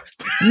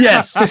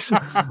 Yes.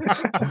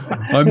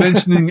 I'm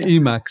mentioning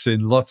Emacs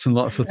in lots and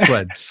lots of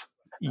threads.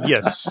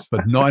 Yes.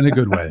 But not in a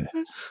good way.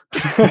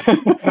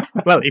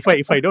 Well,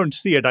 if I don't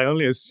see it, I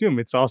only assume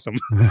it's awesome.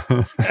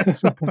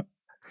 So,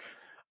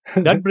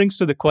 that brings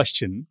to the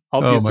question.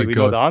 Obviously, we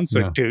know the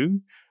answer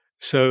to.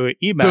 So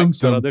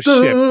Emacs or other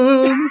shit.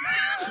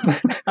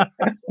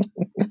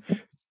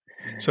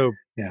 So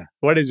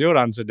what is your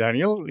answer,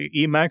 Daniel?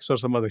 Emacs or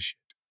some other shit?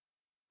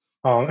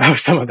 Oh,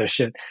 some other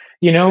shit.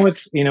 You know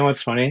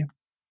what's funny?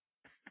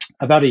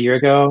 About a year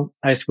ago,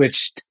 I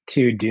switched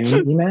to Doom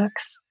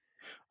Emacs.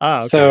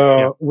 Okay.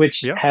 So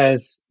which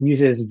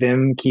uses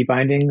Vim key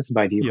bindings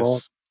by default.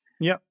 Yes.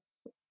 Yeah.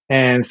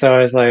 And so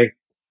I was like,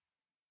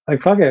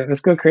 fuck it,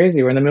 let's go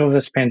crazy. We're in the middle of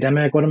this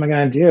pandemic. What am I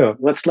gonna do?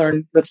 Let's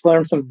learn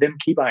some Vim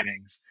key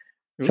bindings.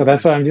 So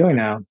that's what I'm doing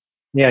now.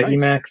 Yeah, nice.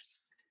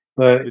 Emacs,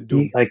 but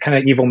like kind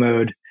of evil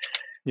mode.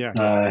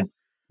 Yeah.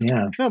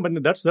 Yeah. No,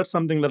 but that's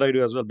something that I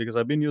do as well, because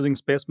I've been using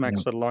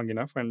Spacemacs for long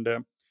enough, and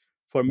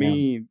for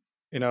me,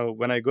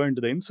 when I go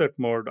into the insert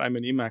mode, I'm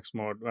in Emacs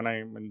mode. When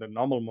I'm in the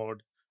normal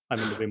mode, I'm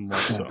in the Vim mode.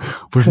 So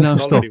we've now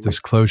stopped this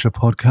Clojure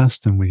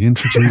podcast, and we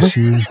introduce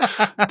you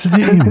to the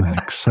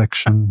Emacs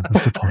section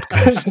of the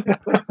podcast.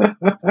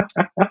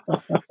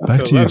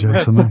 Back to you,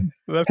 gentlemen.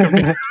 Welcome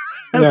to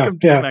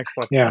Emacs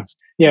podcast.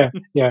 Yeah.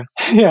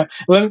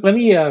 Let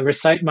me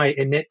recite my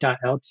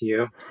init.l to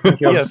you.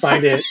 You'll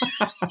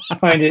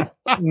find it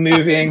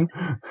moving,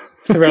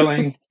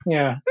 thrilling.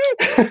 Yeah.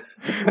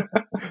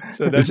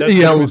 So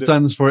EL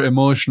stands for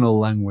emotional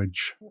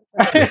language.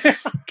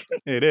 Yes,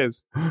 it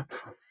is.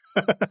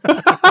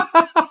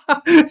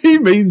 He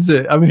means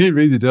it. I mean, he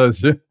really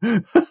does.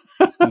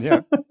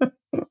 Yeah.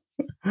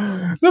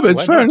 No, but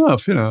it's fair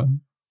enough,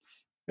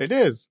 It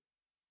is.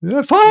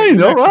 Yeah,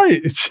 fine. All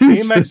right.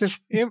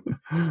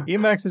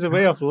 Emacs is a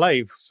way of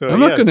life. So I'm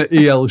not going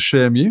to EL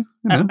shame you.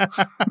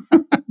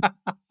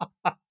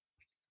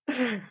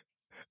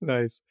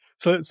 Nice.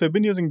 So I've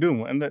been using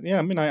Doom, and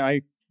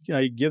I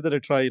give that a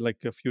try like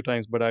a few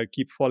times, but I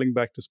keep falling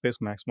back to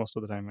Spacemacs most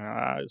of the time.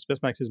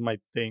 Spacemacs is my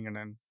thing, and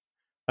then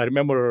I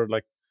remember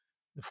like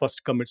the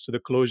first commits to the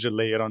Clojure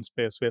layer on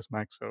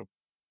Spacemacs, so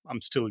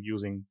I'm still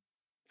using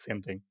the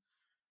same thing.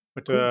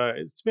 But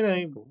it's been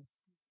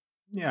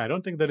I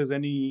don't think there is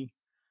any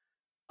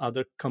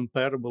other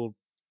comparable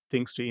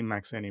things to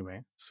Emacs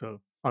anyway.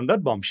 So on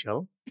that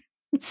bombshell.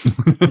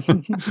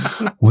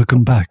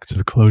 Welcome back to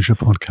the Clojure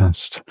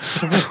podcast.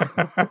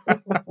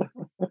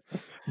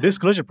 This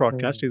Clojure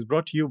podcast is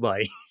brought to you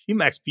by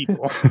Emacs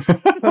people.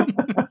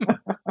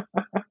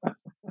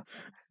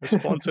 We're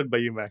sponsored by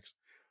Emacs.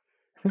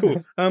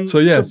 Cool.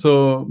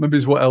 So maybe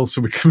what else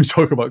can we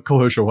talk about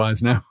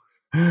Clojure-wise now?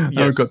 Yes.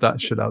 I've got that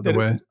shit out of the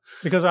way.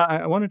 Because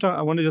I want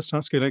to just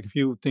ask you like a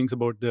few things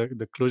about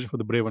the Clojure for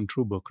the Brave and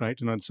True book, right?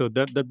 So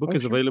that book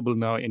is available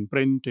now in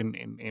print,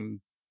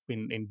 in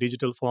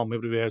digital form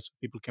everywhere, so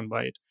people can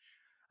buy it.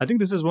 I think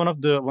this is one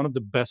of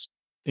the best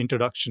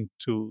introductory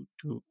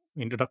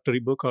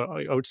book,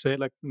 or I would say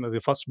like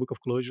the first book of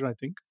Clojure, I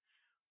think.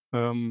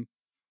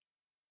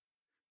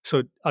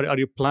 So are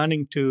you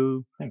planning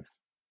to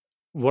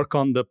work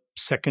on the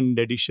second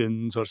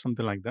editions or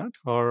something like that,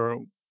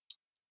 or?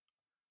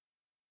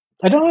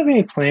 I don't have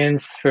any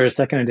plans for a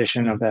second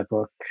edition of that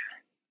book,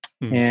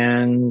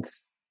 and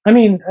I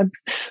mean,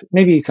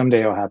 maybe someday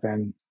it'll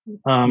happen.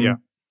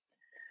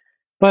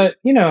 But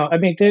I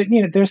mean,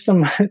 there's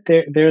some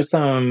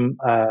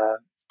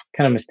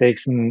kind of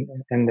mistakes in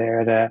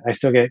there that I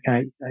still get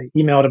kind of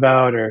emailed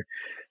about or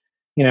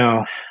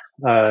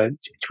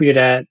tweeted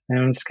at, and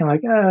I'm just kind of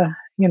like,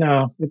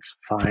 it's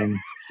fine.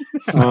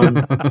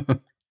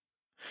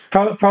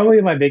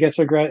 Probably my biggest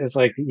regret is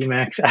like the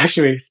Emacs.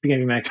 Actually,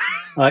 speaking of Emacs,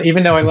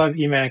 even though I love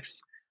Emacs,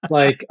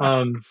 like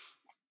I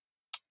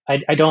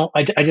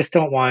just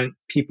don't want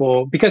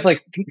people, because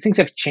like things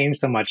have changed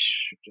so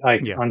much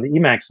like on the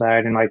Emacs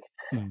side, and like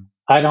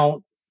I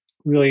don't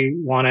really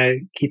want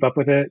to keep up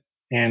with it,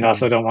 and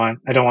also I don't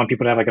want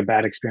people to have like a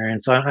bad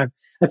experience. So I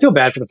feel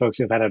bad for the folks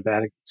who have had a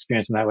bad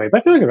experience in that way,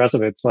 but I feel like the rest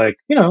of it's like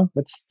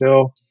it's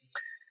still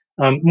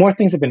more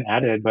things have been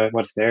added, but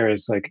what's there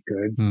is like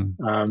good.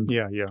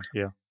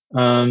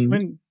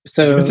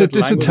 So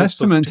it's a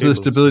testament to the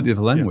stability of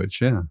the language.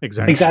 Yeah.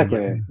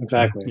 Exactly.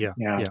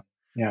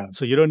 Yeah.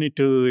 So you don't need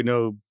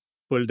to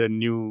build a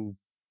new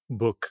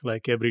book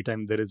like every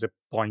time there is a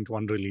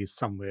 0.1 release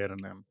somewhere, and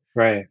then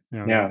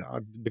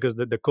because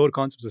the core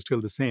concepts are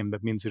still the same.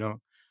 That means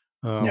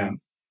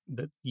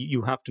that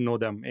you have to know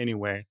them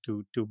anyway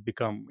to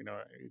become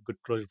a good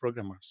Clojure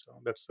programmer. So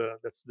that's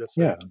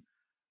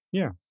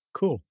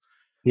cool.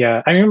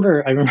 Yeah, I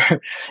remember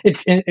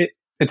it's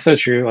so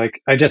true.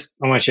 Like I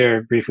want to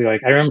share briefly.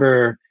 Like I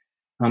remember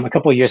a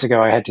couple of years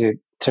ago, I had to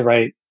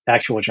write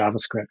actual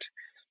JavaScript,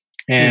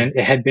 and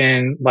it had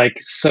been like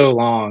so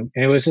long,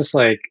 and it was just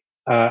like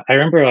I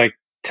remember like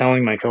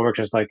telling my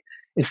coworkers like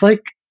it's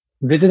like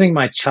visiting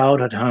my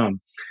childhood home,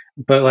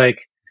 but like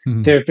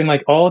there have been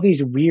like all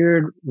these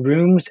weird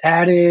rooms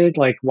added.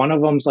 Like one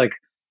of them's like,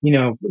 you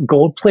know,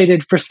 gold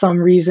plated for some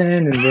reason,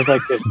 and there's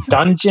like this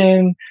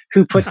dungeon.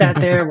 Who put that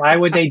there? Why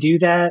would they do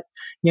that?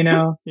 You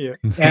know? Yeah.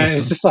 And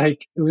it's just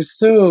like it was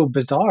so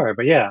bizarre.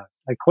 But yeah,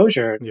 like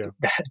Clojure,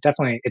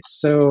 definitely. It's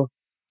so.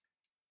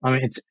 I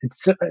mean, it's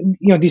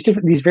you know,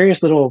 these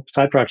various little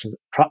side projects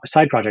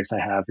I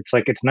have. It's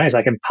like it's nice.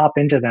 I can pop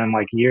into them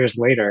like years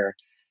later,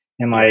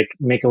 and like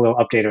make a little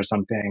update or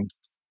something,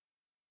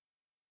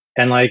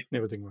 and like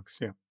everything works.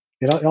 Yeah,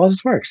 it all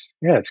just works.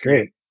 Yeah, it's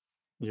great.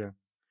 Yeah,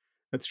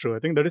 that's true. I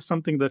think that is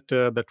something that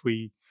that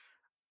we,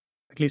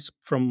 at least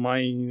from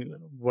my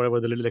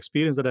whatever the little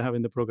experience that I have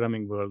in the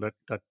programming world,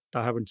 that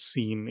I haven't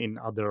seen in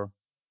other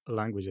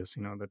languages.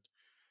 You know, that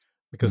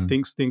because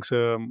things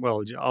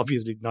well,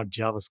 obviously not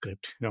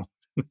JavaScript. You know,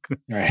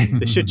 right.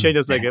 They should change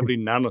us like every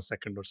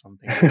nanosecond or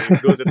something.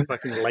 It goes at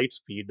fucking light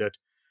speed. That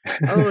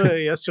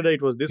yesterday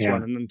it was this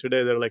one, and then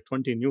today there are like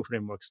 20 new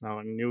frameworks now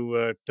and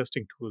new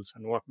testing tools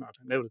and whatnot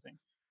and everything.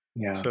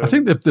 Yeah, so I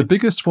think the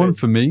biggest one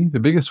for me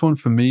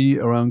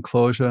around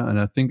Clojure, and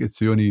I think it's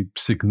the only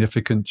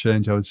significant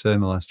change I would say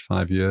in the last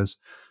 5 years,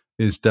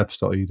 is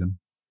deps.eden.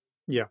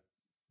 Yeah.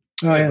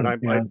 Oh, yeah, but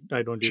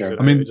I don't use it.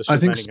 I mean, I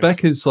think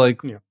spec is like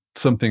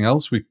something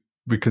else. We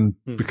can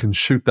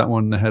shoot that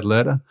one in the head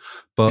later,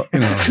 but you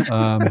know,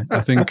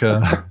 I think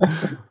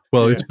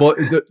it's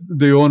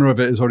the owner of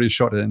it has already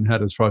shot it in the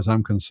head as far as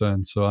I'm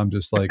concerned. So I'm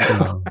just like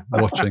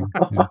watching.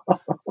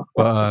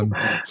 But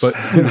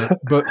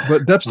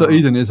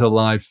deps.eden is a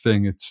live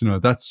thing. It's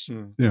that's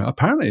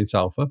apparently it's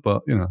alpha,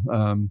 but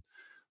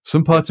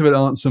some parts of it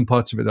aren't, some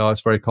parts of it are. It's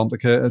very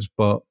complicated,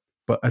 but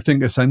I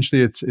think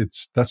essentially it's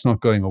that's not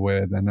going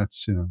away. Then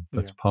that's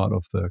that's part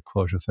of the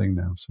Clojure thing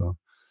now. So.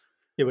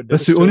 Yeah,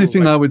 that's the only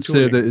thing I would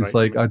say that is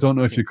like, I don't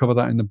know if you cover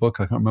that in the book.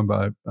 I can't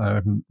remember. I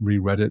haven't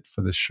reread it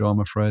for this show,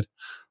 I'm afraid.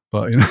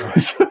 But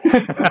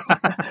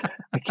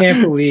I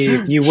can't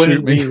believe you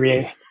wouldn't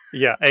reread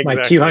exactly. my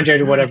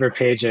 200 whatever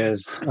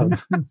pages.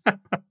 Let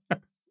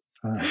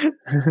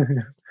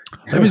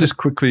me just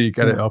quickly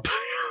get it up.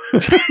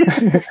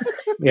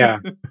 Yeah.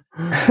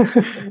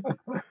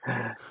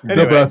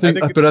 Anyway,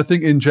 but I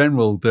think in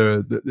general,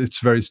 it's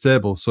very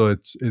stable. So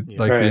it's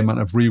the amount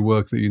of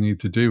rework that you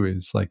need to do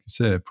is, like you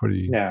say,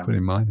 pretty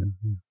minor.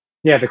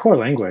 Yeah, the core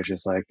language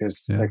is like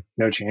there's like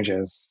no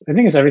changes. I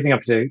think it's everything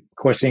up to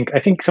CoreSync. I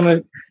think some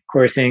of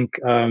CoreSync.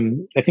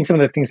 I think some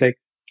of the things that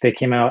they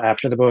came out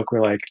after the book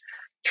were like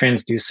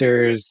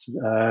transducers.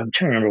 I'm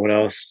trying to remember what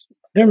else.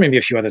 There may be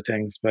a few other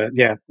things, but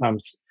yeah,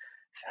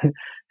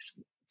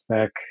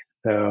 spec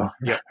though.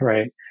 Yeah.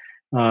 Right.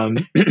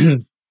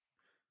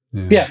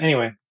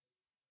 Anyway.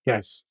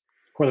 Yes.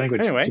 Core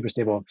language, super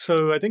stable.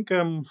 So I think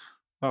we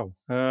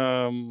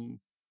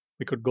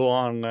could go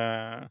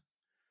on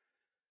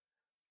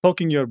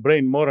poking your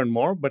brain more and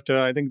more, but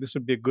I think this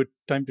would be a good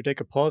time to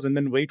take a pause and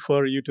then wait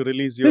for you to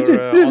release your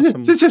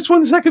awesome. Just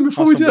 1 second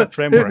before we do it,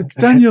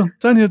 Daniel.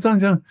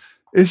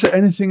 Is there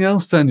anything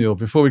else, Daniel,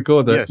 before we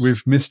go that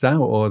we've missed out,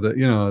 or that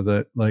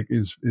that like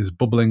is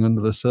bubbling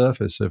under the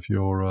surface of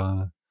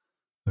your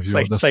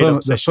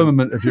the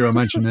firmament of your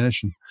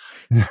imagination?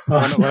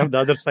 one of the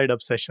other side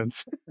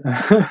obsessions.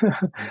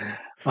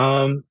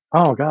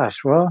 Oh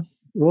gosh, well,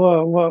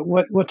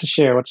 what to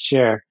share?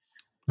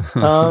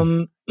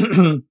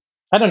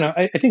 I don't know.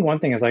 I think one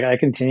thing is like I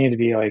continue to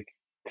be like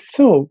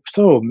so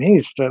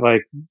amazed that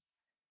like,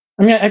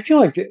 I mean, I feel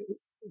like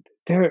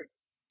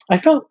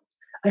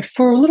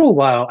for a little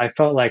while I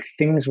felt like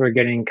things were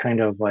getting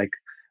kind of like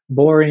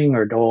boring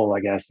or dull,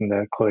 I guess, in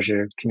the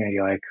Clojure community.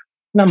 Like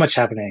not much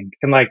happening,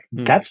 and like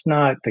that's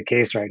not the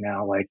case right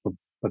now. Like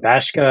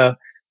Babashka,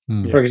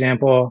 for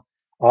example,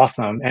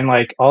 awesome, and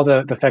like all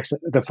the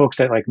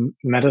folks at like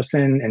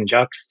Medicine and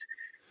Juxt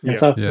and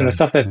stuff, and the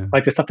stuff that's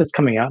like the stuff that's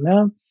coming out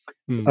now.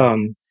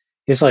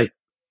 It's like,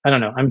 I don't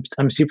know.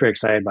 I'm super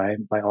excited by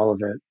all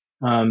of it.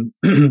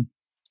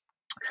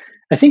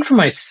 I think for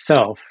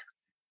myself,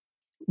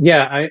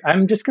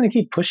 I'm just going to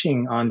keep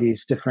pushing on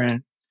these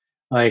different,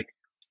 like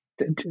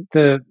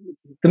the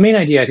main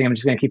idea I think I'm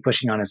just going to keep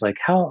pushing on is like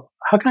how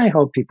can I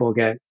help people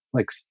get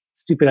like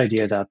stupid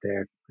ideas out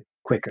there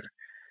quicker,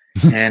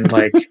 and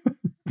like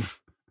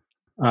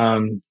I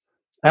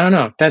don't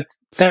know that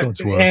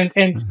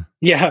and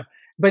yeah,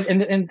 but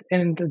and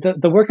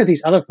the work that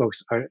these other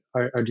folks are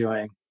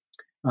doing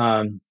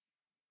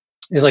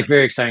is like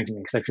very exciting to me,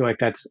 because I feel like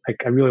that's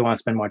like I really want to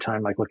spend more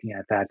time like looking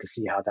at that to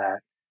see how that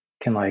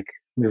can like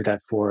move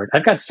that forward.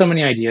 I've got so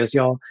many ideas,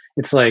 y'all.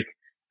 It's like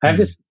I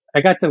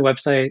got the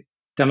website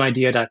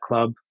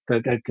dumbidea.club,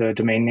 the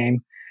domain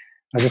name.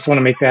 I just want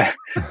to make that.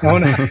 I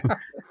want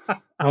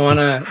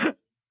to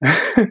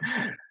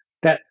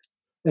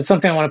that's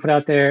something I want to put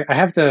out there. I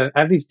have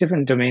these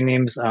different domain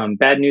names.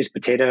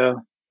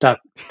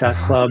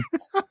 badnewspotato.club.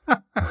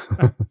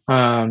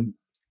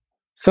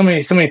 So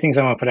many things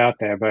I want to put out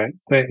there, but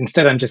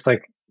instead I'm just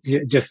like,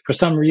 just for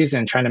some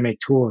reason trying to make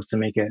tools to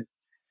make it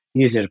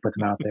easier to put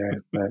them out there.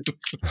 But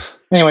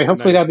anyway,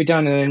 hopefully that'll be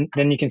done, and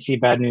then you can see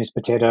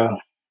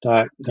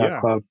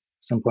badnewspotato.club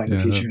some point in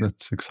the future.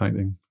 That's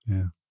exciting.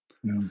 Yeah.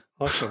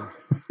 Awesome.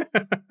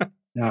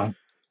 Yeah.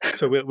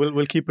 So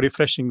we'll keep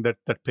refreshing that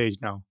page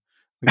now.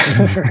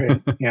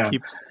 Yeah.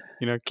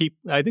 Keep.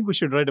 I think we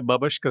should write a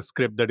Babushka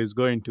script that is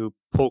going to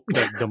poke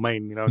that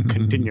domain,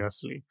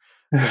 continuously.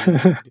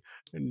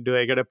 Do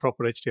I get a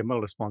proper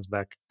HTML response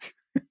back?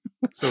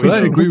 So I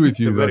agree with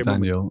you,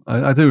 Daniel.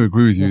 I do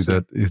agree with you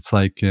that it's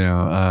like,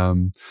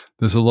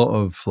 there's a lot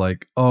of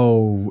like,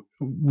 oh,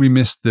 we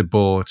missed the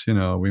boat,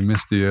 we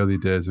missed the early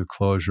days of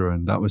Clojure,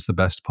 and that was the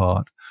best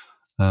part.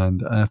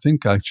 And I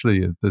think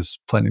actually there's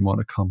plenty more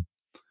to come.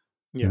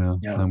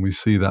 And we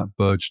see that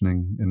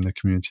burgeoning in the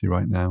community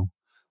right now.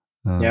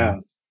 Yeah.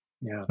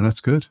 And that's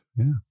good.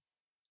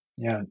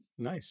 Yeah.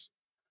 Nice.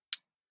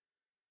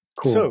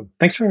 Cool. So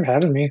thanks for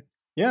having me.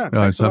 Yeah,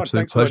 thanks a lot.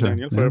 Thanks a lot,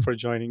 Daniel, for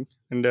joining.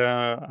 And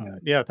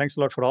thanks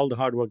a lot for all the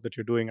hard work that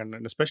you're doing,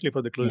 and especially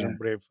for the Clojure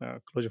for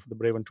the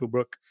Brave and True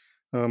book.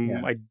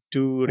 I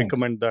do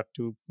recommend that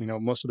to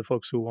most of the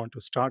folks who want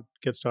to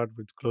get started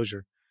with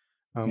Clojure,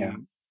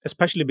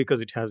 especially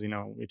because it has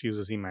it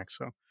uses Emacs.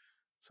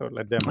 So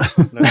let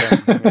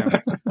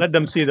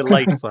them see the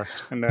light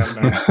first, and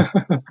then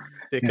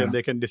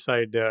they can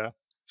decide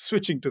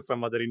switching to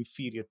some other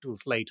inferior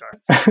tools later.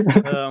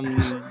 I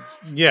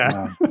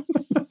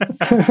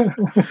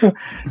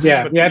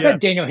bet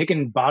Daniel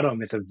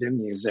Higginbotham is a Vim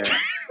user.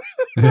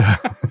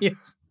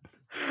 Yes.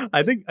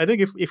 I think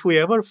if we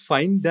ever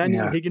find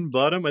Daniel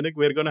Higginbotham, I think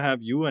we're gonna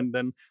have you and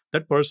then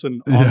that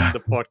person on the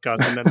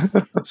podcast, and then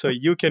so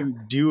you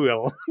can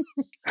duel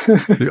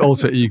the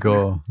alter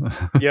ego.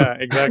 Yeah,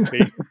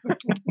 exactly.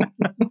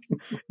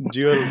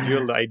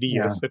 duel the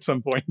ideas at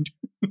some point.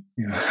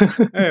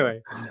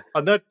 Anyway,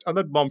 on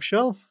that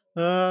bombshell,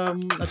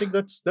 I think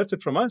that's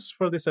it from us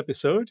for this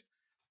episode.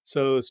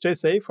 So stay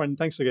safe, and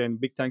thanks again.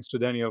 Big thanks to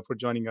Daniel for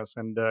joining us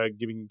and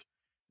giving a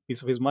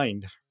piece of his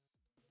mind.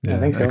 Yeah,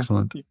 thanks.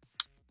 Excellent.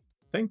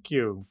 Thank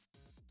you.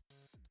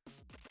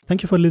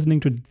 Thank you for listening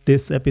to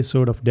this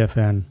episode of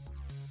DefN.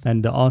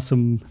 And the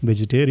awesome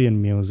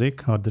vegetarian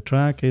music or the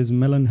track is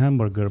Melon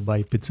Hamburger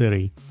by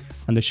Pizzeri.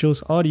 And the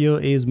show's audio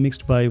is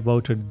mixed by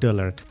Wouter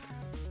Dullert.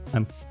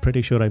 I'm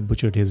pretty sure I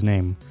butchered his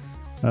name.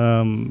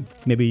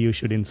 Maybe you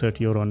should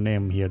insert your own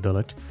name here,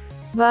 Dullert.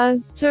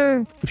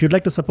 Wouter. If you'd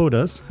like to support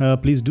us,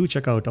 please do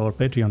check out our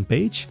Patreon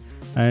page,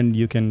 and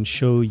you can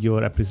show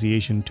your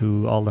appreciation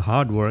to all the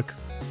hard work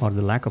or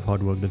the lack of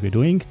hard work that we're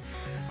doing.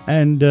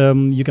 And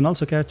you can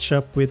also catch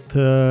up with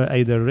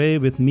either Ray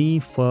with me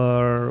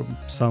for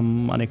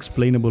some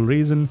unexplainable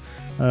reason.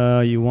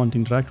 You want to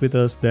interact with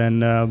us,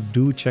 then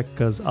do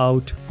check us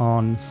out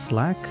on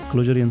Slack,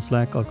 Clojurian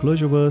Slack or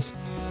Clojureverse,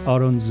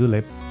 or on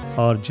Zulip,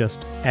 or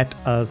just at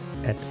us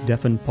at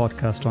DefN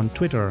Podcast on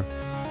Twitter.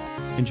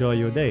 Enjoy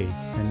your day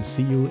and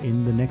see you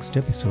in the next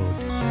episode.